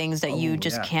comes with things that you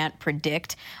just can't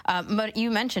predict. But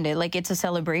you mentioned it, like, it's a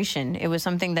celebration. It was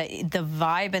something that the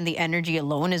vibe and the energy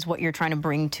alone is what you're trying to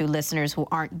bring to listeners who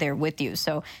aren't there with you.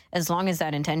 So as long as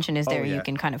that intention is there, you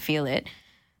can kind of feel it.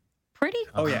 Pretty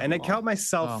cool. And I count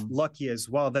myself lucky as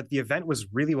well that the event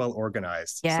was really well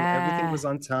organized. So everything was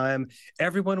on time.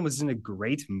 Everyone was in a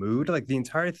great mood. Like, the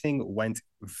entire thing went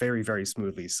very, very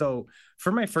smoothly. So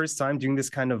for my first time doing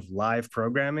this kind of live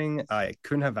programming, I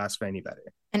couldn't have asked for any better.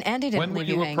 And Andy didn't leave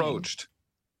you hanging. When were you approached?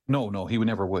 No, he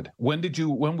never would. When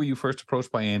were you first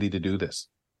approached by Andy to do this?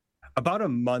 About a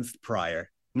month prior.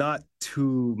 Not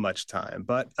too much time,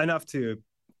 but enough to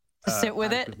sit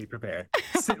with it. Prepare.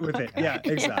 Sit with it. Yeah,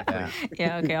 exactly.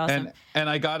 Yeah. Okay. Awesome. And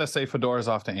I gotta say, fedoras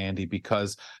off to Andy,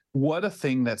 because what a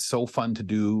thing that's so fun to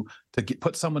do, to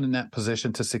put someone in that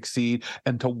position to succeed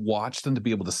and to watch them, to be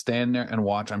able to stand there and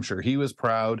watch. I'm sure he was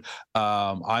proud.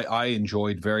 I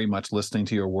enjoyed very much listening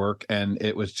to your work, and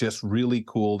it was just really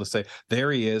cool to say,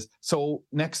 there he is. So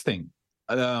next thing.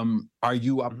 Are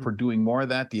you up for doing more of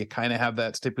that? Do you kind of have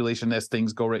that stipulation as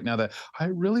things go right now that I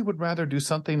really would rather do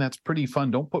something that's pretty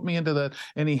fun? Don't put me into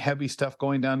any heavy stuff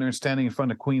going down there and standing in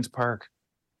front of Queen's Park.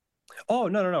 Oh,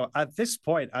 no. At this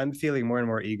point, I'm feeling more and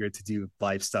more eager to do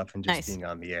live stuff and just being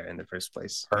on the air in the first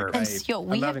place.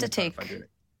 We have to take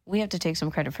We have to take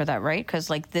some credit for that, right? Because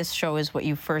like this show is what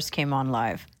you first came on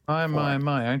live. My,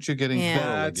 aren't you getting full again?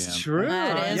 That's true.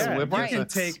 That is You right. can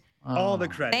take all the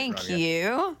credit. Thank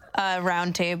you.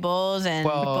 Round tables and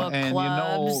book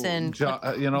clubs and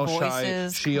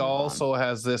voices. She also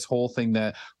has this whole thing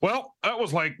that, well, that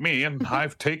was like me, and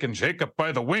I've taken Jacob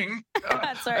by the wing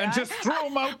and just threw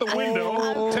him out the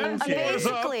window 10 floors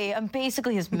up. I'm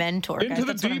basically his mentor. Into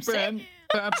the deep end.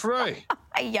 That's right.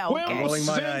 Yeah, okay. I'm rolling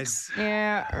my eyes.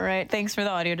 Yeah, right. Thanks for the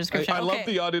audio description. I love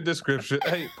the audio description.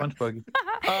 Hey, punch buggy.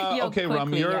 Okay,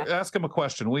 Rum, ask him a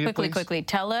question. Will you please? Quickly.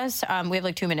 Tell us, we have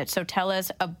like 2 minutes, so tell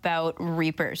us about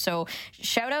Reaper. So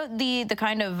shout out the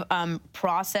kind of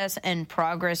process and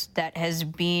progress that has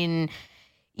been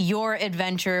your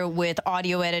adventure with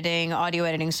audio editing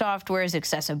softwares,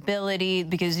 accessibility,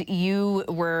 because you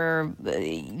were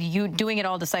doing it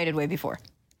all the cited way before.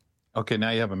 Okay,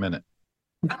 now you have a minute.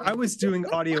 I was doing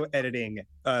audio editing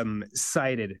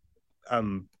cited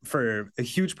for a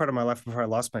huge part of my life before I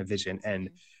lost my vision. And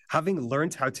having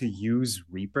learned how to use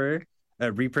Reaper,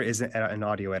 Reaper is an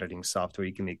audio editing software.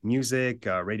 You can make music,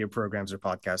 radio programs or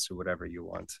podcasts or whatever you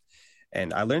want.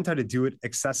 And I learned how to do it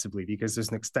accessibly because there's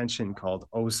an extension called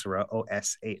OSARA,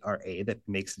 O-S-A-R-A, that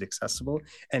makes it accessible.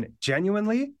 And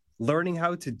genuinely, learning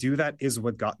how to do that is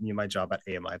what got me my job at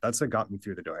AMI. That's what got me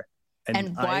through the door.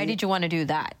 And why did you want to do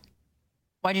that?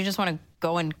 Why do you just want to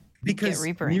go and get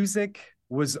Reaper? Because music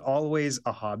was always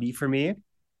a hobby for me.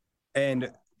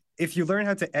 And if you learn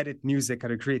how to edit music, how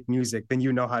to create music, then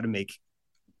you know how to make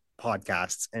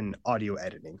podcasts and audio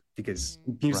editing, because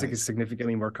music is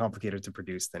significantly more complicated to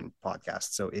produce than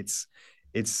podcasts. So it's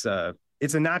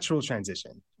a natural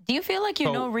transition. Do you feel like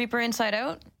you know Reaper inside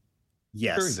out?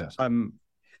 Yes. Sure he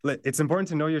does. It's important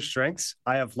to know your strengths.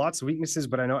 I have lots of weaknesses,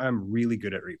 but I know I'm really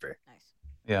good at Reaper.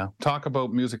 Yeah. Talk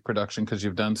about music production, because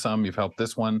you've done some, you've helped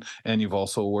this one, and you've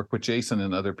also worked with Jason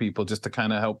and other people just to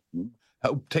kind of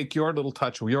help take your little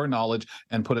touch, your knowledge,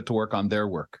 and put it to work on their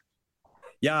work.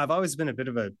 Yeah, I've always been a bit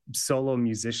of a solo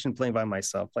musician playing by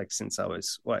myself, like since I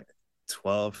was,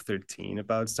 12, 13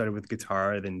 about. Started with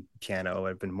guitar, then piano.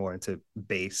 I've been more into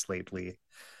bass lately.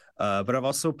 But I've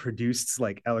also produced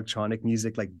like electronic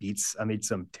music, like beats. I made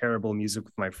some terrible music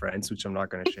with my friends, which I'm not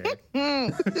going to share.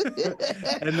 And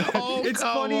it's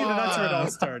funny that that's where it all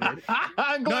started.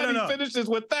 I'm glad he finishes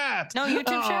with that. No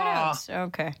YouTube shout-outs.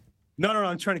 Okay. No,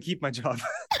 I'm trying to keep my job.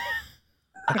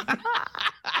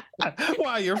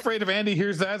 Why, you're afraid if Andy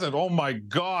hears that and, oh my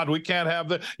God, we can't have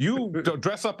that. You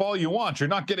dress up all you want. You're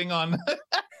not getting on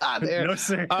there. No,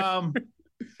 sir.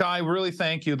 I really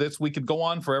thank you. We could go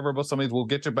on forever about some of these. We'll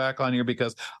get you back on here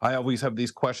because I always have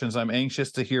these questions. I'm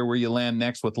anxious to hear where you land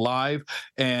next with live.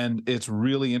 And it's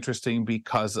really interesting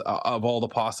because of all the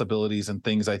possibilities and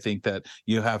things I think that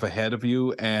you have ahead of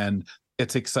you. And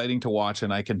it's exciting to watch.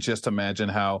 And I can just imagine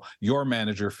how your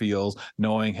manager feels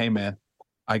knowing, hey, man,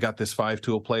 I got this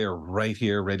 5-tool player right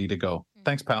here ready to go.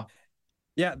 Thanks, pal.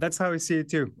 Yeah, that's how I see it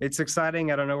too. It's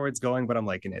exciting. I don't know where it's going, but I'm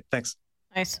liking it. Thanks.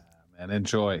 Nice. And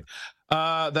enjoy.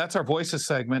 That's our Voices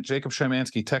segment. Jacob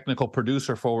Shymanski, technical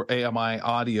producer for AMI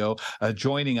Audio,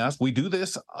 joining us. We do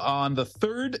this on the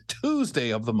third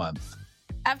Tuesday of the month.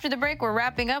 After the break, we're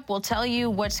wrapping up. We'll tell you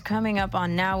what's coming up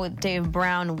on Now with Dave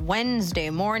Brown Wednesday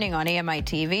morning on AMI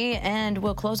TV, and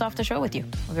we'll close off the show with you.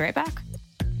 We'll be right back.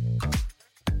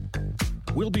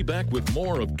 We'll be back with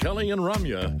more of Kelly and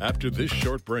Ramya after this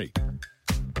short break.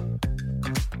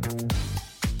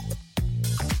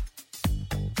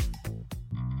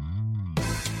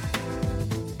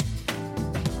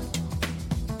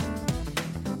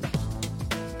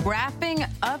 Wrapping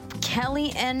up,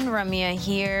 Kelly and Ramya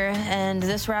here, and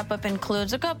this wrap-up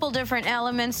includes a couple different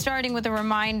elements, starting with a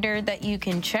reminder that you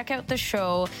can check out the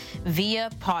show via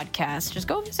podcast. Just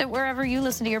go visit wherever you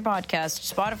listen to your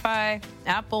podcast, Spotify,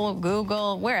 Apple,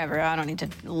 Google, wherever. I don't need to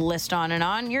list on and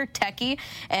on. You're techie,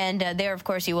 and there, of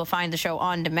course, you will find the show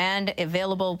on demand,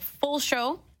 available full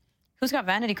show. Who's got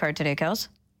vanity card today, Kels?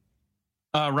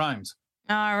 Rhymes.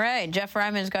 All right. Jeff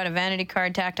Ryman's got a vanity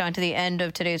card tacked onto the end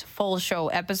of today's full show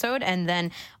episode. And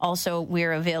then also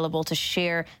we're available to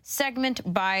share segment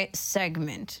by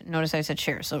segment. Notice I said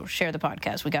share, so share the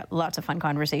podcast. We got lots of fun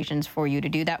conversations for you to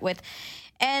do that with.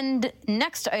 And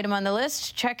next item on the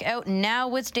list, check out Now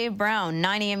with Dave Brown,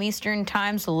 9 a.m. Eastern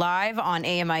Times, live on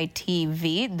AMI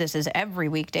TV. This is every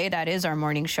weekday. That is our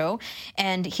morning show.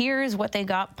 And here's what they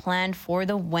got planned for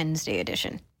the Wednesday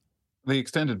edition. The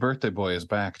extended birthday boy is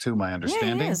back too, my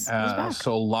understanding. Yeah, he is. He's back.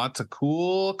 So lots of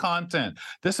cool content.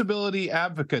 Disability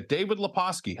advocate David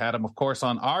Leposki had him, of course,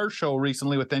 on our show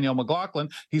recently with Danielle McLaughlin.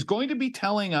 He's going to be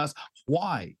telling us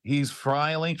why he's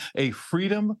filing a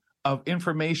Freedom of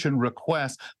information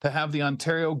requests to have the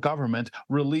Ontario government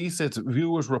release its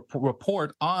viewers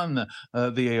report on the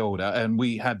AOTA. And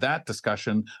we had that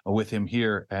discussion with him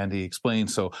here, and he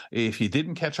explained. So if you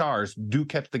didn't catch ours, do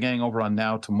catch the gang over on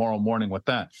Now tomorrow morning with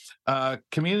that.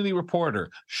 Community reporter,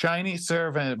 Shiny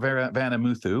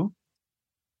Saravanamuthu.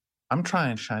 I'm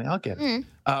trying, Shiny. I'll get it.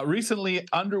 Recently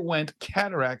underwent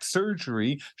cataract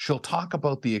surgery. She'll talk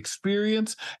about the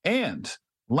experience. And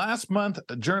last month,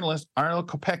 journalist Arnold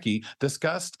Kopecky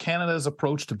discussed Canada's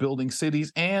approach to building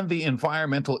cities and the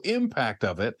environmental impact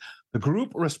of it. The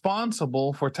group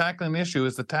responsible for tackling the issue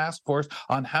is the Task Force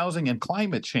on Housing and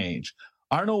Climate Change.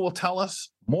 Arnold will tell us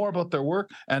more about their work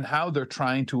and how they're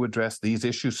trying to address these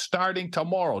issues starting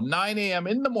tomorrow, 9 a.m.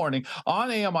 in the morning on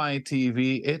AMI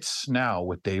TV. It's Now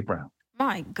with Dave Brown.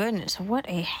 My goodness, what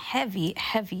a heavy,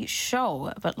 heavy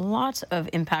show, but lots of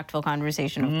impactful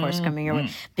conversation, of course, coming your way.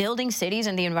 Building cities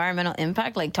and the environmental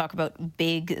impact, like talk about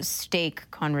big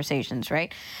stake conversations,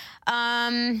 right?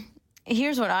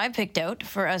 Here's what I picked out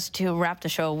for us to wrap the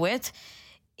show with.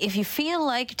 If you feel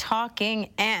like talking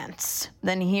ants,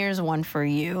 then here's one for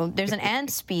you. There's an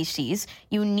ant species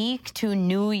unique to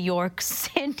New York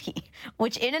City,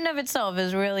 which in and of itself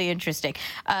is really interesting.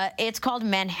 It's called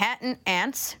Manhattan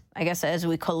ants, I guess as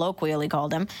we colloquially call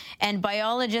them, and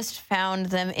biologists found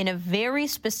them in a very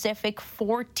specific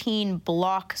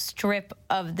 14-block strip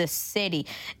of the city.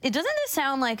 Doesn't this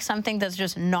sound like something that's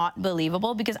just not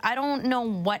believable? Because I don't know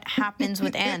what happens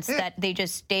with ants that they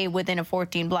just stay within a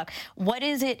 14 block. What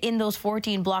is it in those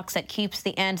 14 blocks that keeps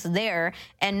the ants there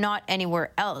and not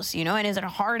anywhere else, you know? And is it a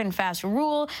hard and fast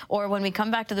rule? Or when we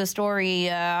come back to the story,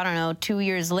 I don't know, 2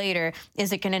 years later,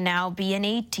 is it going to now be an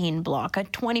 18 block, a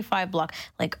 25 block?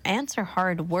 Like, ants are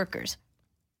hard workers.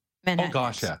 Manhattan. Oh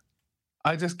gosh, yeah.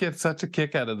 I just get such a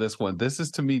kick out of this one. This is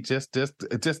to me just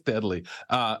deadly,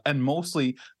 and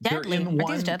mostly deadly. They're in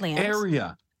one deadly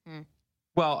area.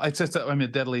 Well, it's just, I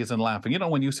mean, deadly isn't laughing. You know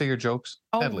when you say your jokes?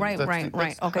 Oh, deadly. right. Okay,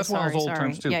 that's one of those old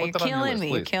terms too. Yeah, Put you're killing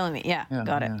me. You're killing me. Yeah,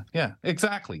 got it. Yeah,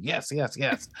 exactly. Yes.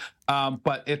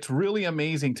 But it's really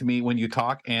amazing to me when you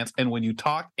talk ants and when you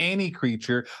talk any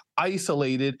creature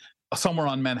isolated somewhere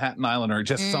on Manhattan Island or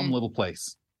just some little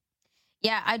place.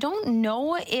 Yeah, I don't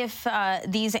know if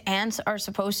these ants are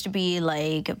supposed to be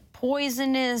like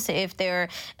poisonous, if they're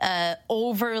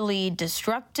overly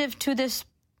disruptive to this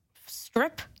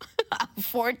strip, a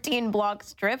 14-block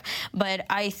strip. But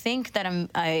I think that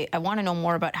I want to know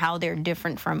more about how they're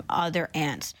different from other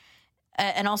ants.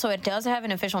 And also, it does have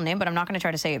an official name, but I'm not going to try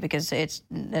to say it because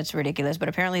that's ridiculous. But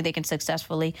apparently, they can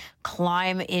successfully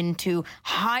climb into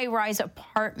high-rise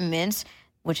apartments,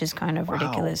 which is kind of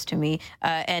ridiculous to me.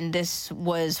 And this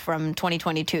was from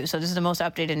 2022. So this is the most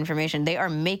updated information. They are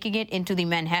making it into the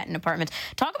Manhattan apartments.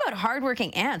 Talk about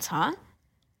hardworking ants, huh?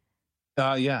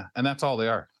 Yeah, and that's all they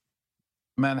are.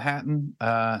 Manhattan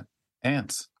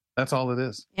ants. That's all it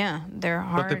is. Yeah, they're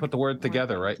hard. But they put the word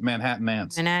together, right? Manhattan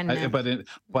ants.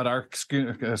 But our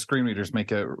screen readers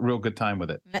make a real good time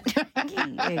with it.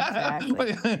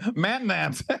 Exactly. Manhattan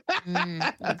ants.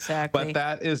 Exactly. But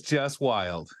that is just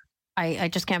wild. I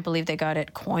just can't believe they got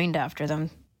it coined after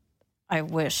them. I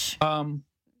wish.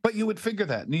 But you would figure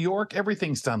that. New York,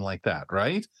 everything's done like that,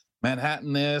 right?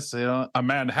 Manhattan this, a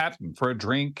Manhattan for a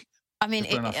drink. I mean,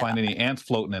 they're not finding any ants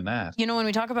floating in that. You know, when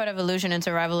we talk about evolution and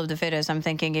survival of the fittest, I'm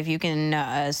thinking if you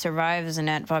can survive as an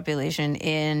ant population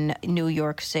in New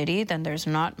York City, then there's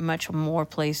not much more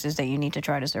places that you need to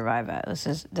try to survive at. This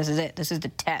is it. This is the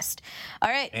test. All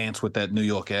right. Ants with that New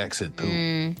York accent,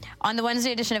 too. On the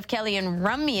Wednesday edition of Kelly and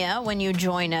Ramya, when you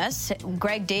join us,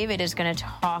 Greg David is going to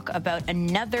talk about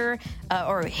another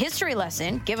or history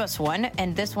lesson. Give us one.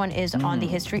 And this one is on the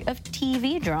history of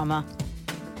TV drama.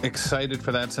 Excited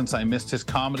for that since I missed his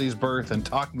comedy's birth and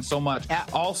talking so much. Yeah.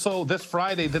 Also, this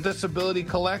Friday, the Disability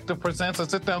Collective presents a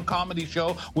sit-down comedy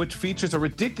show which features a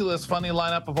ridiculous, funny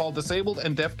lineup of all disabled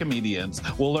and deaf comedians.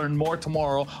 We'll learn more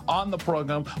tomorrow on the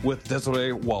program with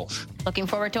Desiree Walsh. Looking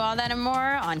forward to all that and more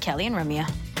on Kelly and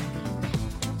Ramya.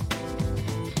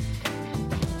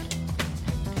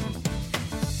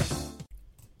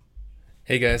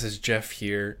 Hey guys, it's Jeff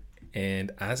here,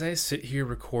 and as I sit here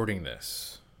recording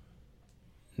this,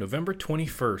 November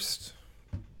 21st.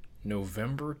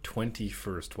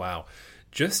 Wow.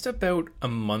 Just about a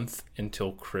month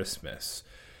until Christmas.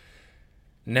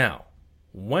 Now,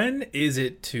 when is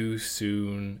it too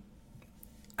soon?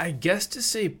 I guess to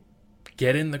say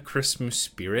get in the Christmas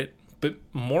spirit, but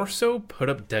more so put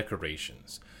up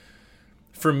decorations.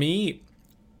 For me,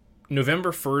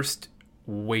 November 1st,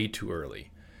 way too early.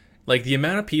 Like the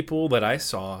amount of people that I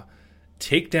saw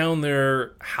take down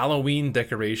their Halloween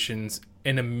decorations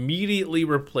and immediately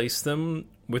replace them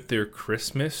with their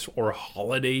Christmas or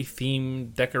holiday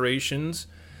themed decorations.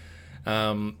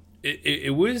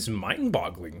 It was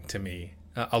mind-boggling to me.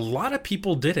 A lot of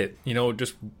people did it,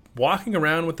 just walking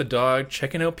around with the dog,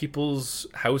 checking out people's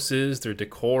houses, their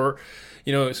decor.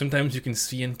 Sometimes you can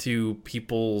see into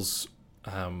people's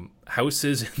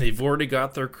houses and they've already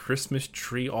got their Christmas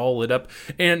tree all lit up.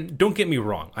 And don't get me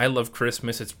wrong, I love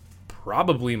Christmas. It's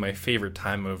probably my favorite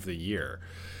time of the year.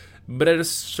 But at a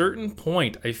certain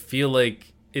point, I feel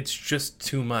like it's just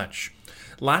too much.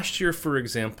 Last year, for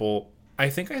example, I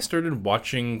think I started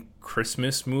watching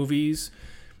Christmas movies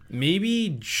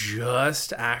maybe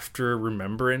just after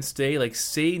Remembrance Day, like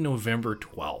say November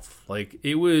 12th. Like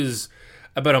it was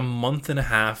about a month and a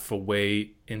half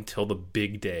away until the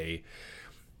big day.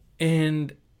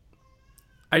 And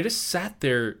I just sat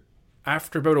there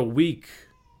after about a week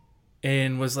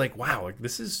and was like, wow, like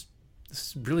this is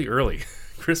really early.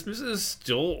 Christmas is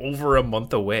still over a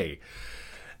month away.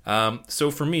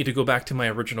 So for me, to go back to my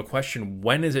original question,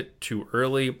 when is it too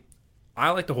early? I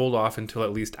like to hold off until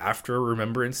at least after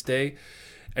Remembrance Day.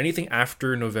 Anything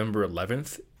after November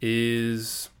 11th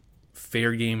is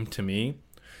fair game to me.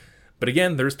 But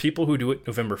again, there's people who do it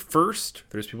November 1st.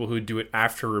 There's people who do it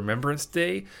after Remembrance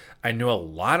Day. I know a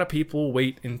lot of people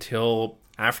wait until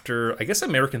after, I guess,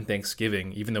 American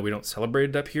Thanksgiving, even though we don't celebrate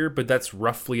it up here, but that's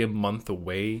roughly a month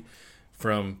away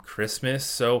from Christmas.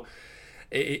 So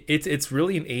it's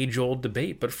really an age-old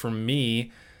debate. But for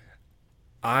me,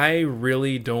 I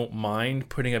really don't mind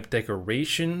putting up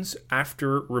decorations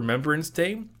after Remembrance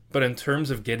Day. But in terms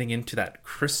of getting into that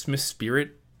Christmas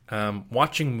spirit,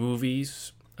 watching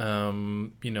movies,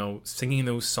 singing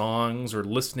those songs or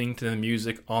listening to the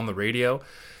music on the radio,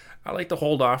 I like to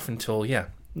hold off until,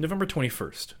 November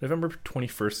 21st. November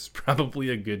 21st is probably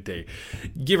a good day,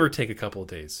 give or take a couple of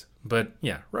days. But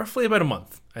roughly about a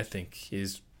month, I think,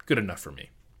 is good enough for me.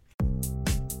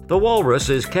 The Walrus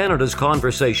is Canada's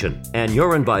conversation, and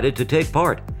you're invited to take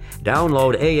part.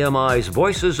 Download AMI's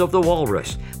Voices of the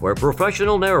Walrus, where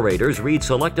professional narrators read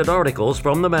selected articles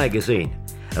from the magazine.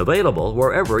 Available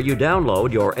wherever you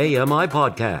download your AMI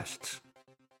podcasts.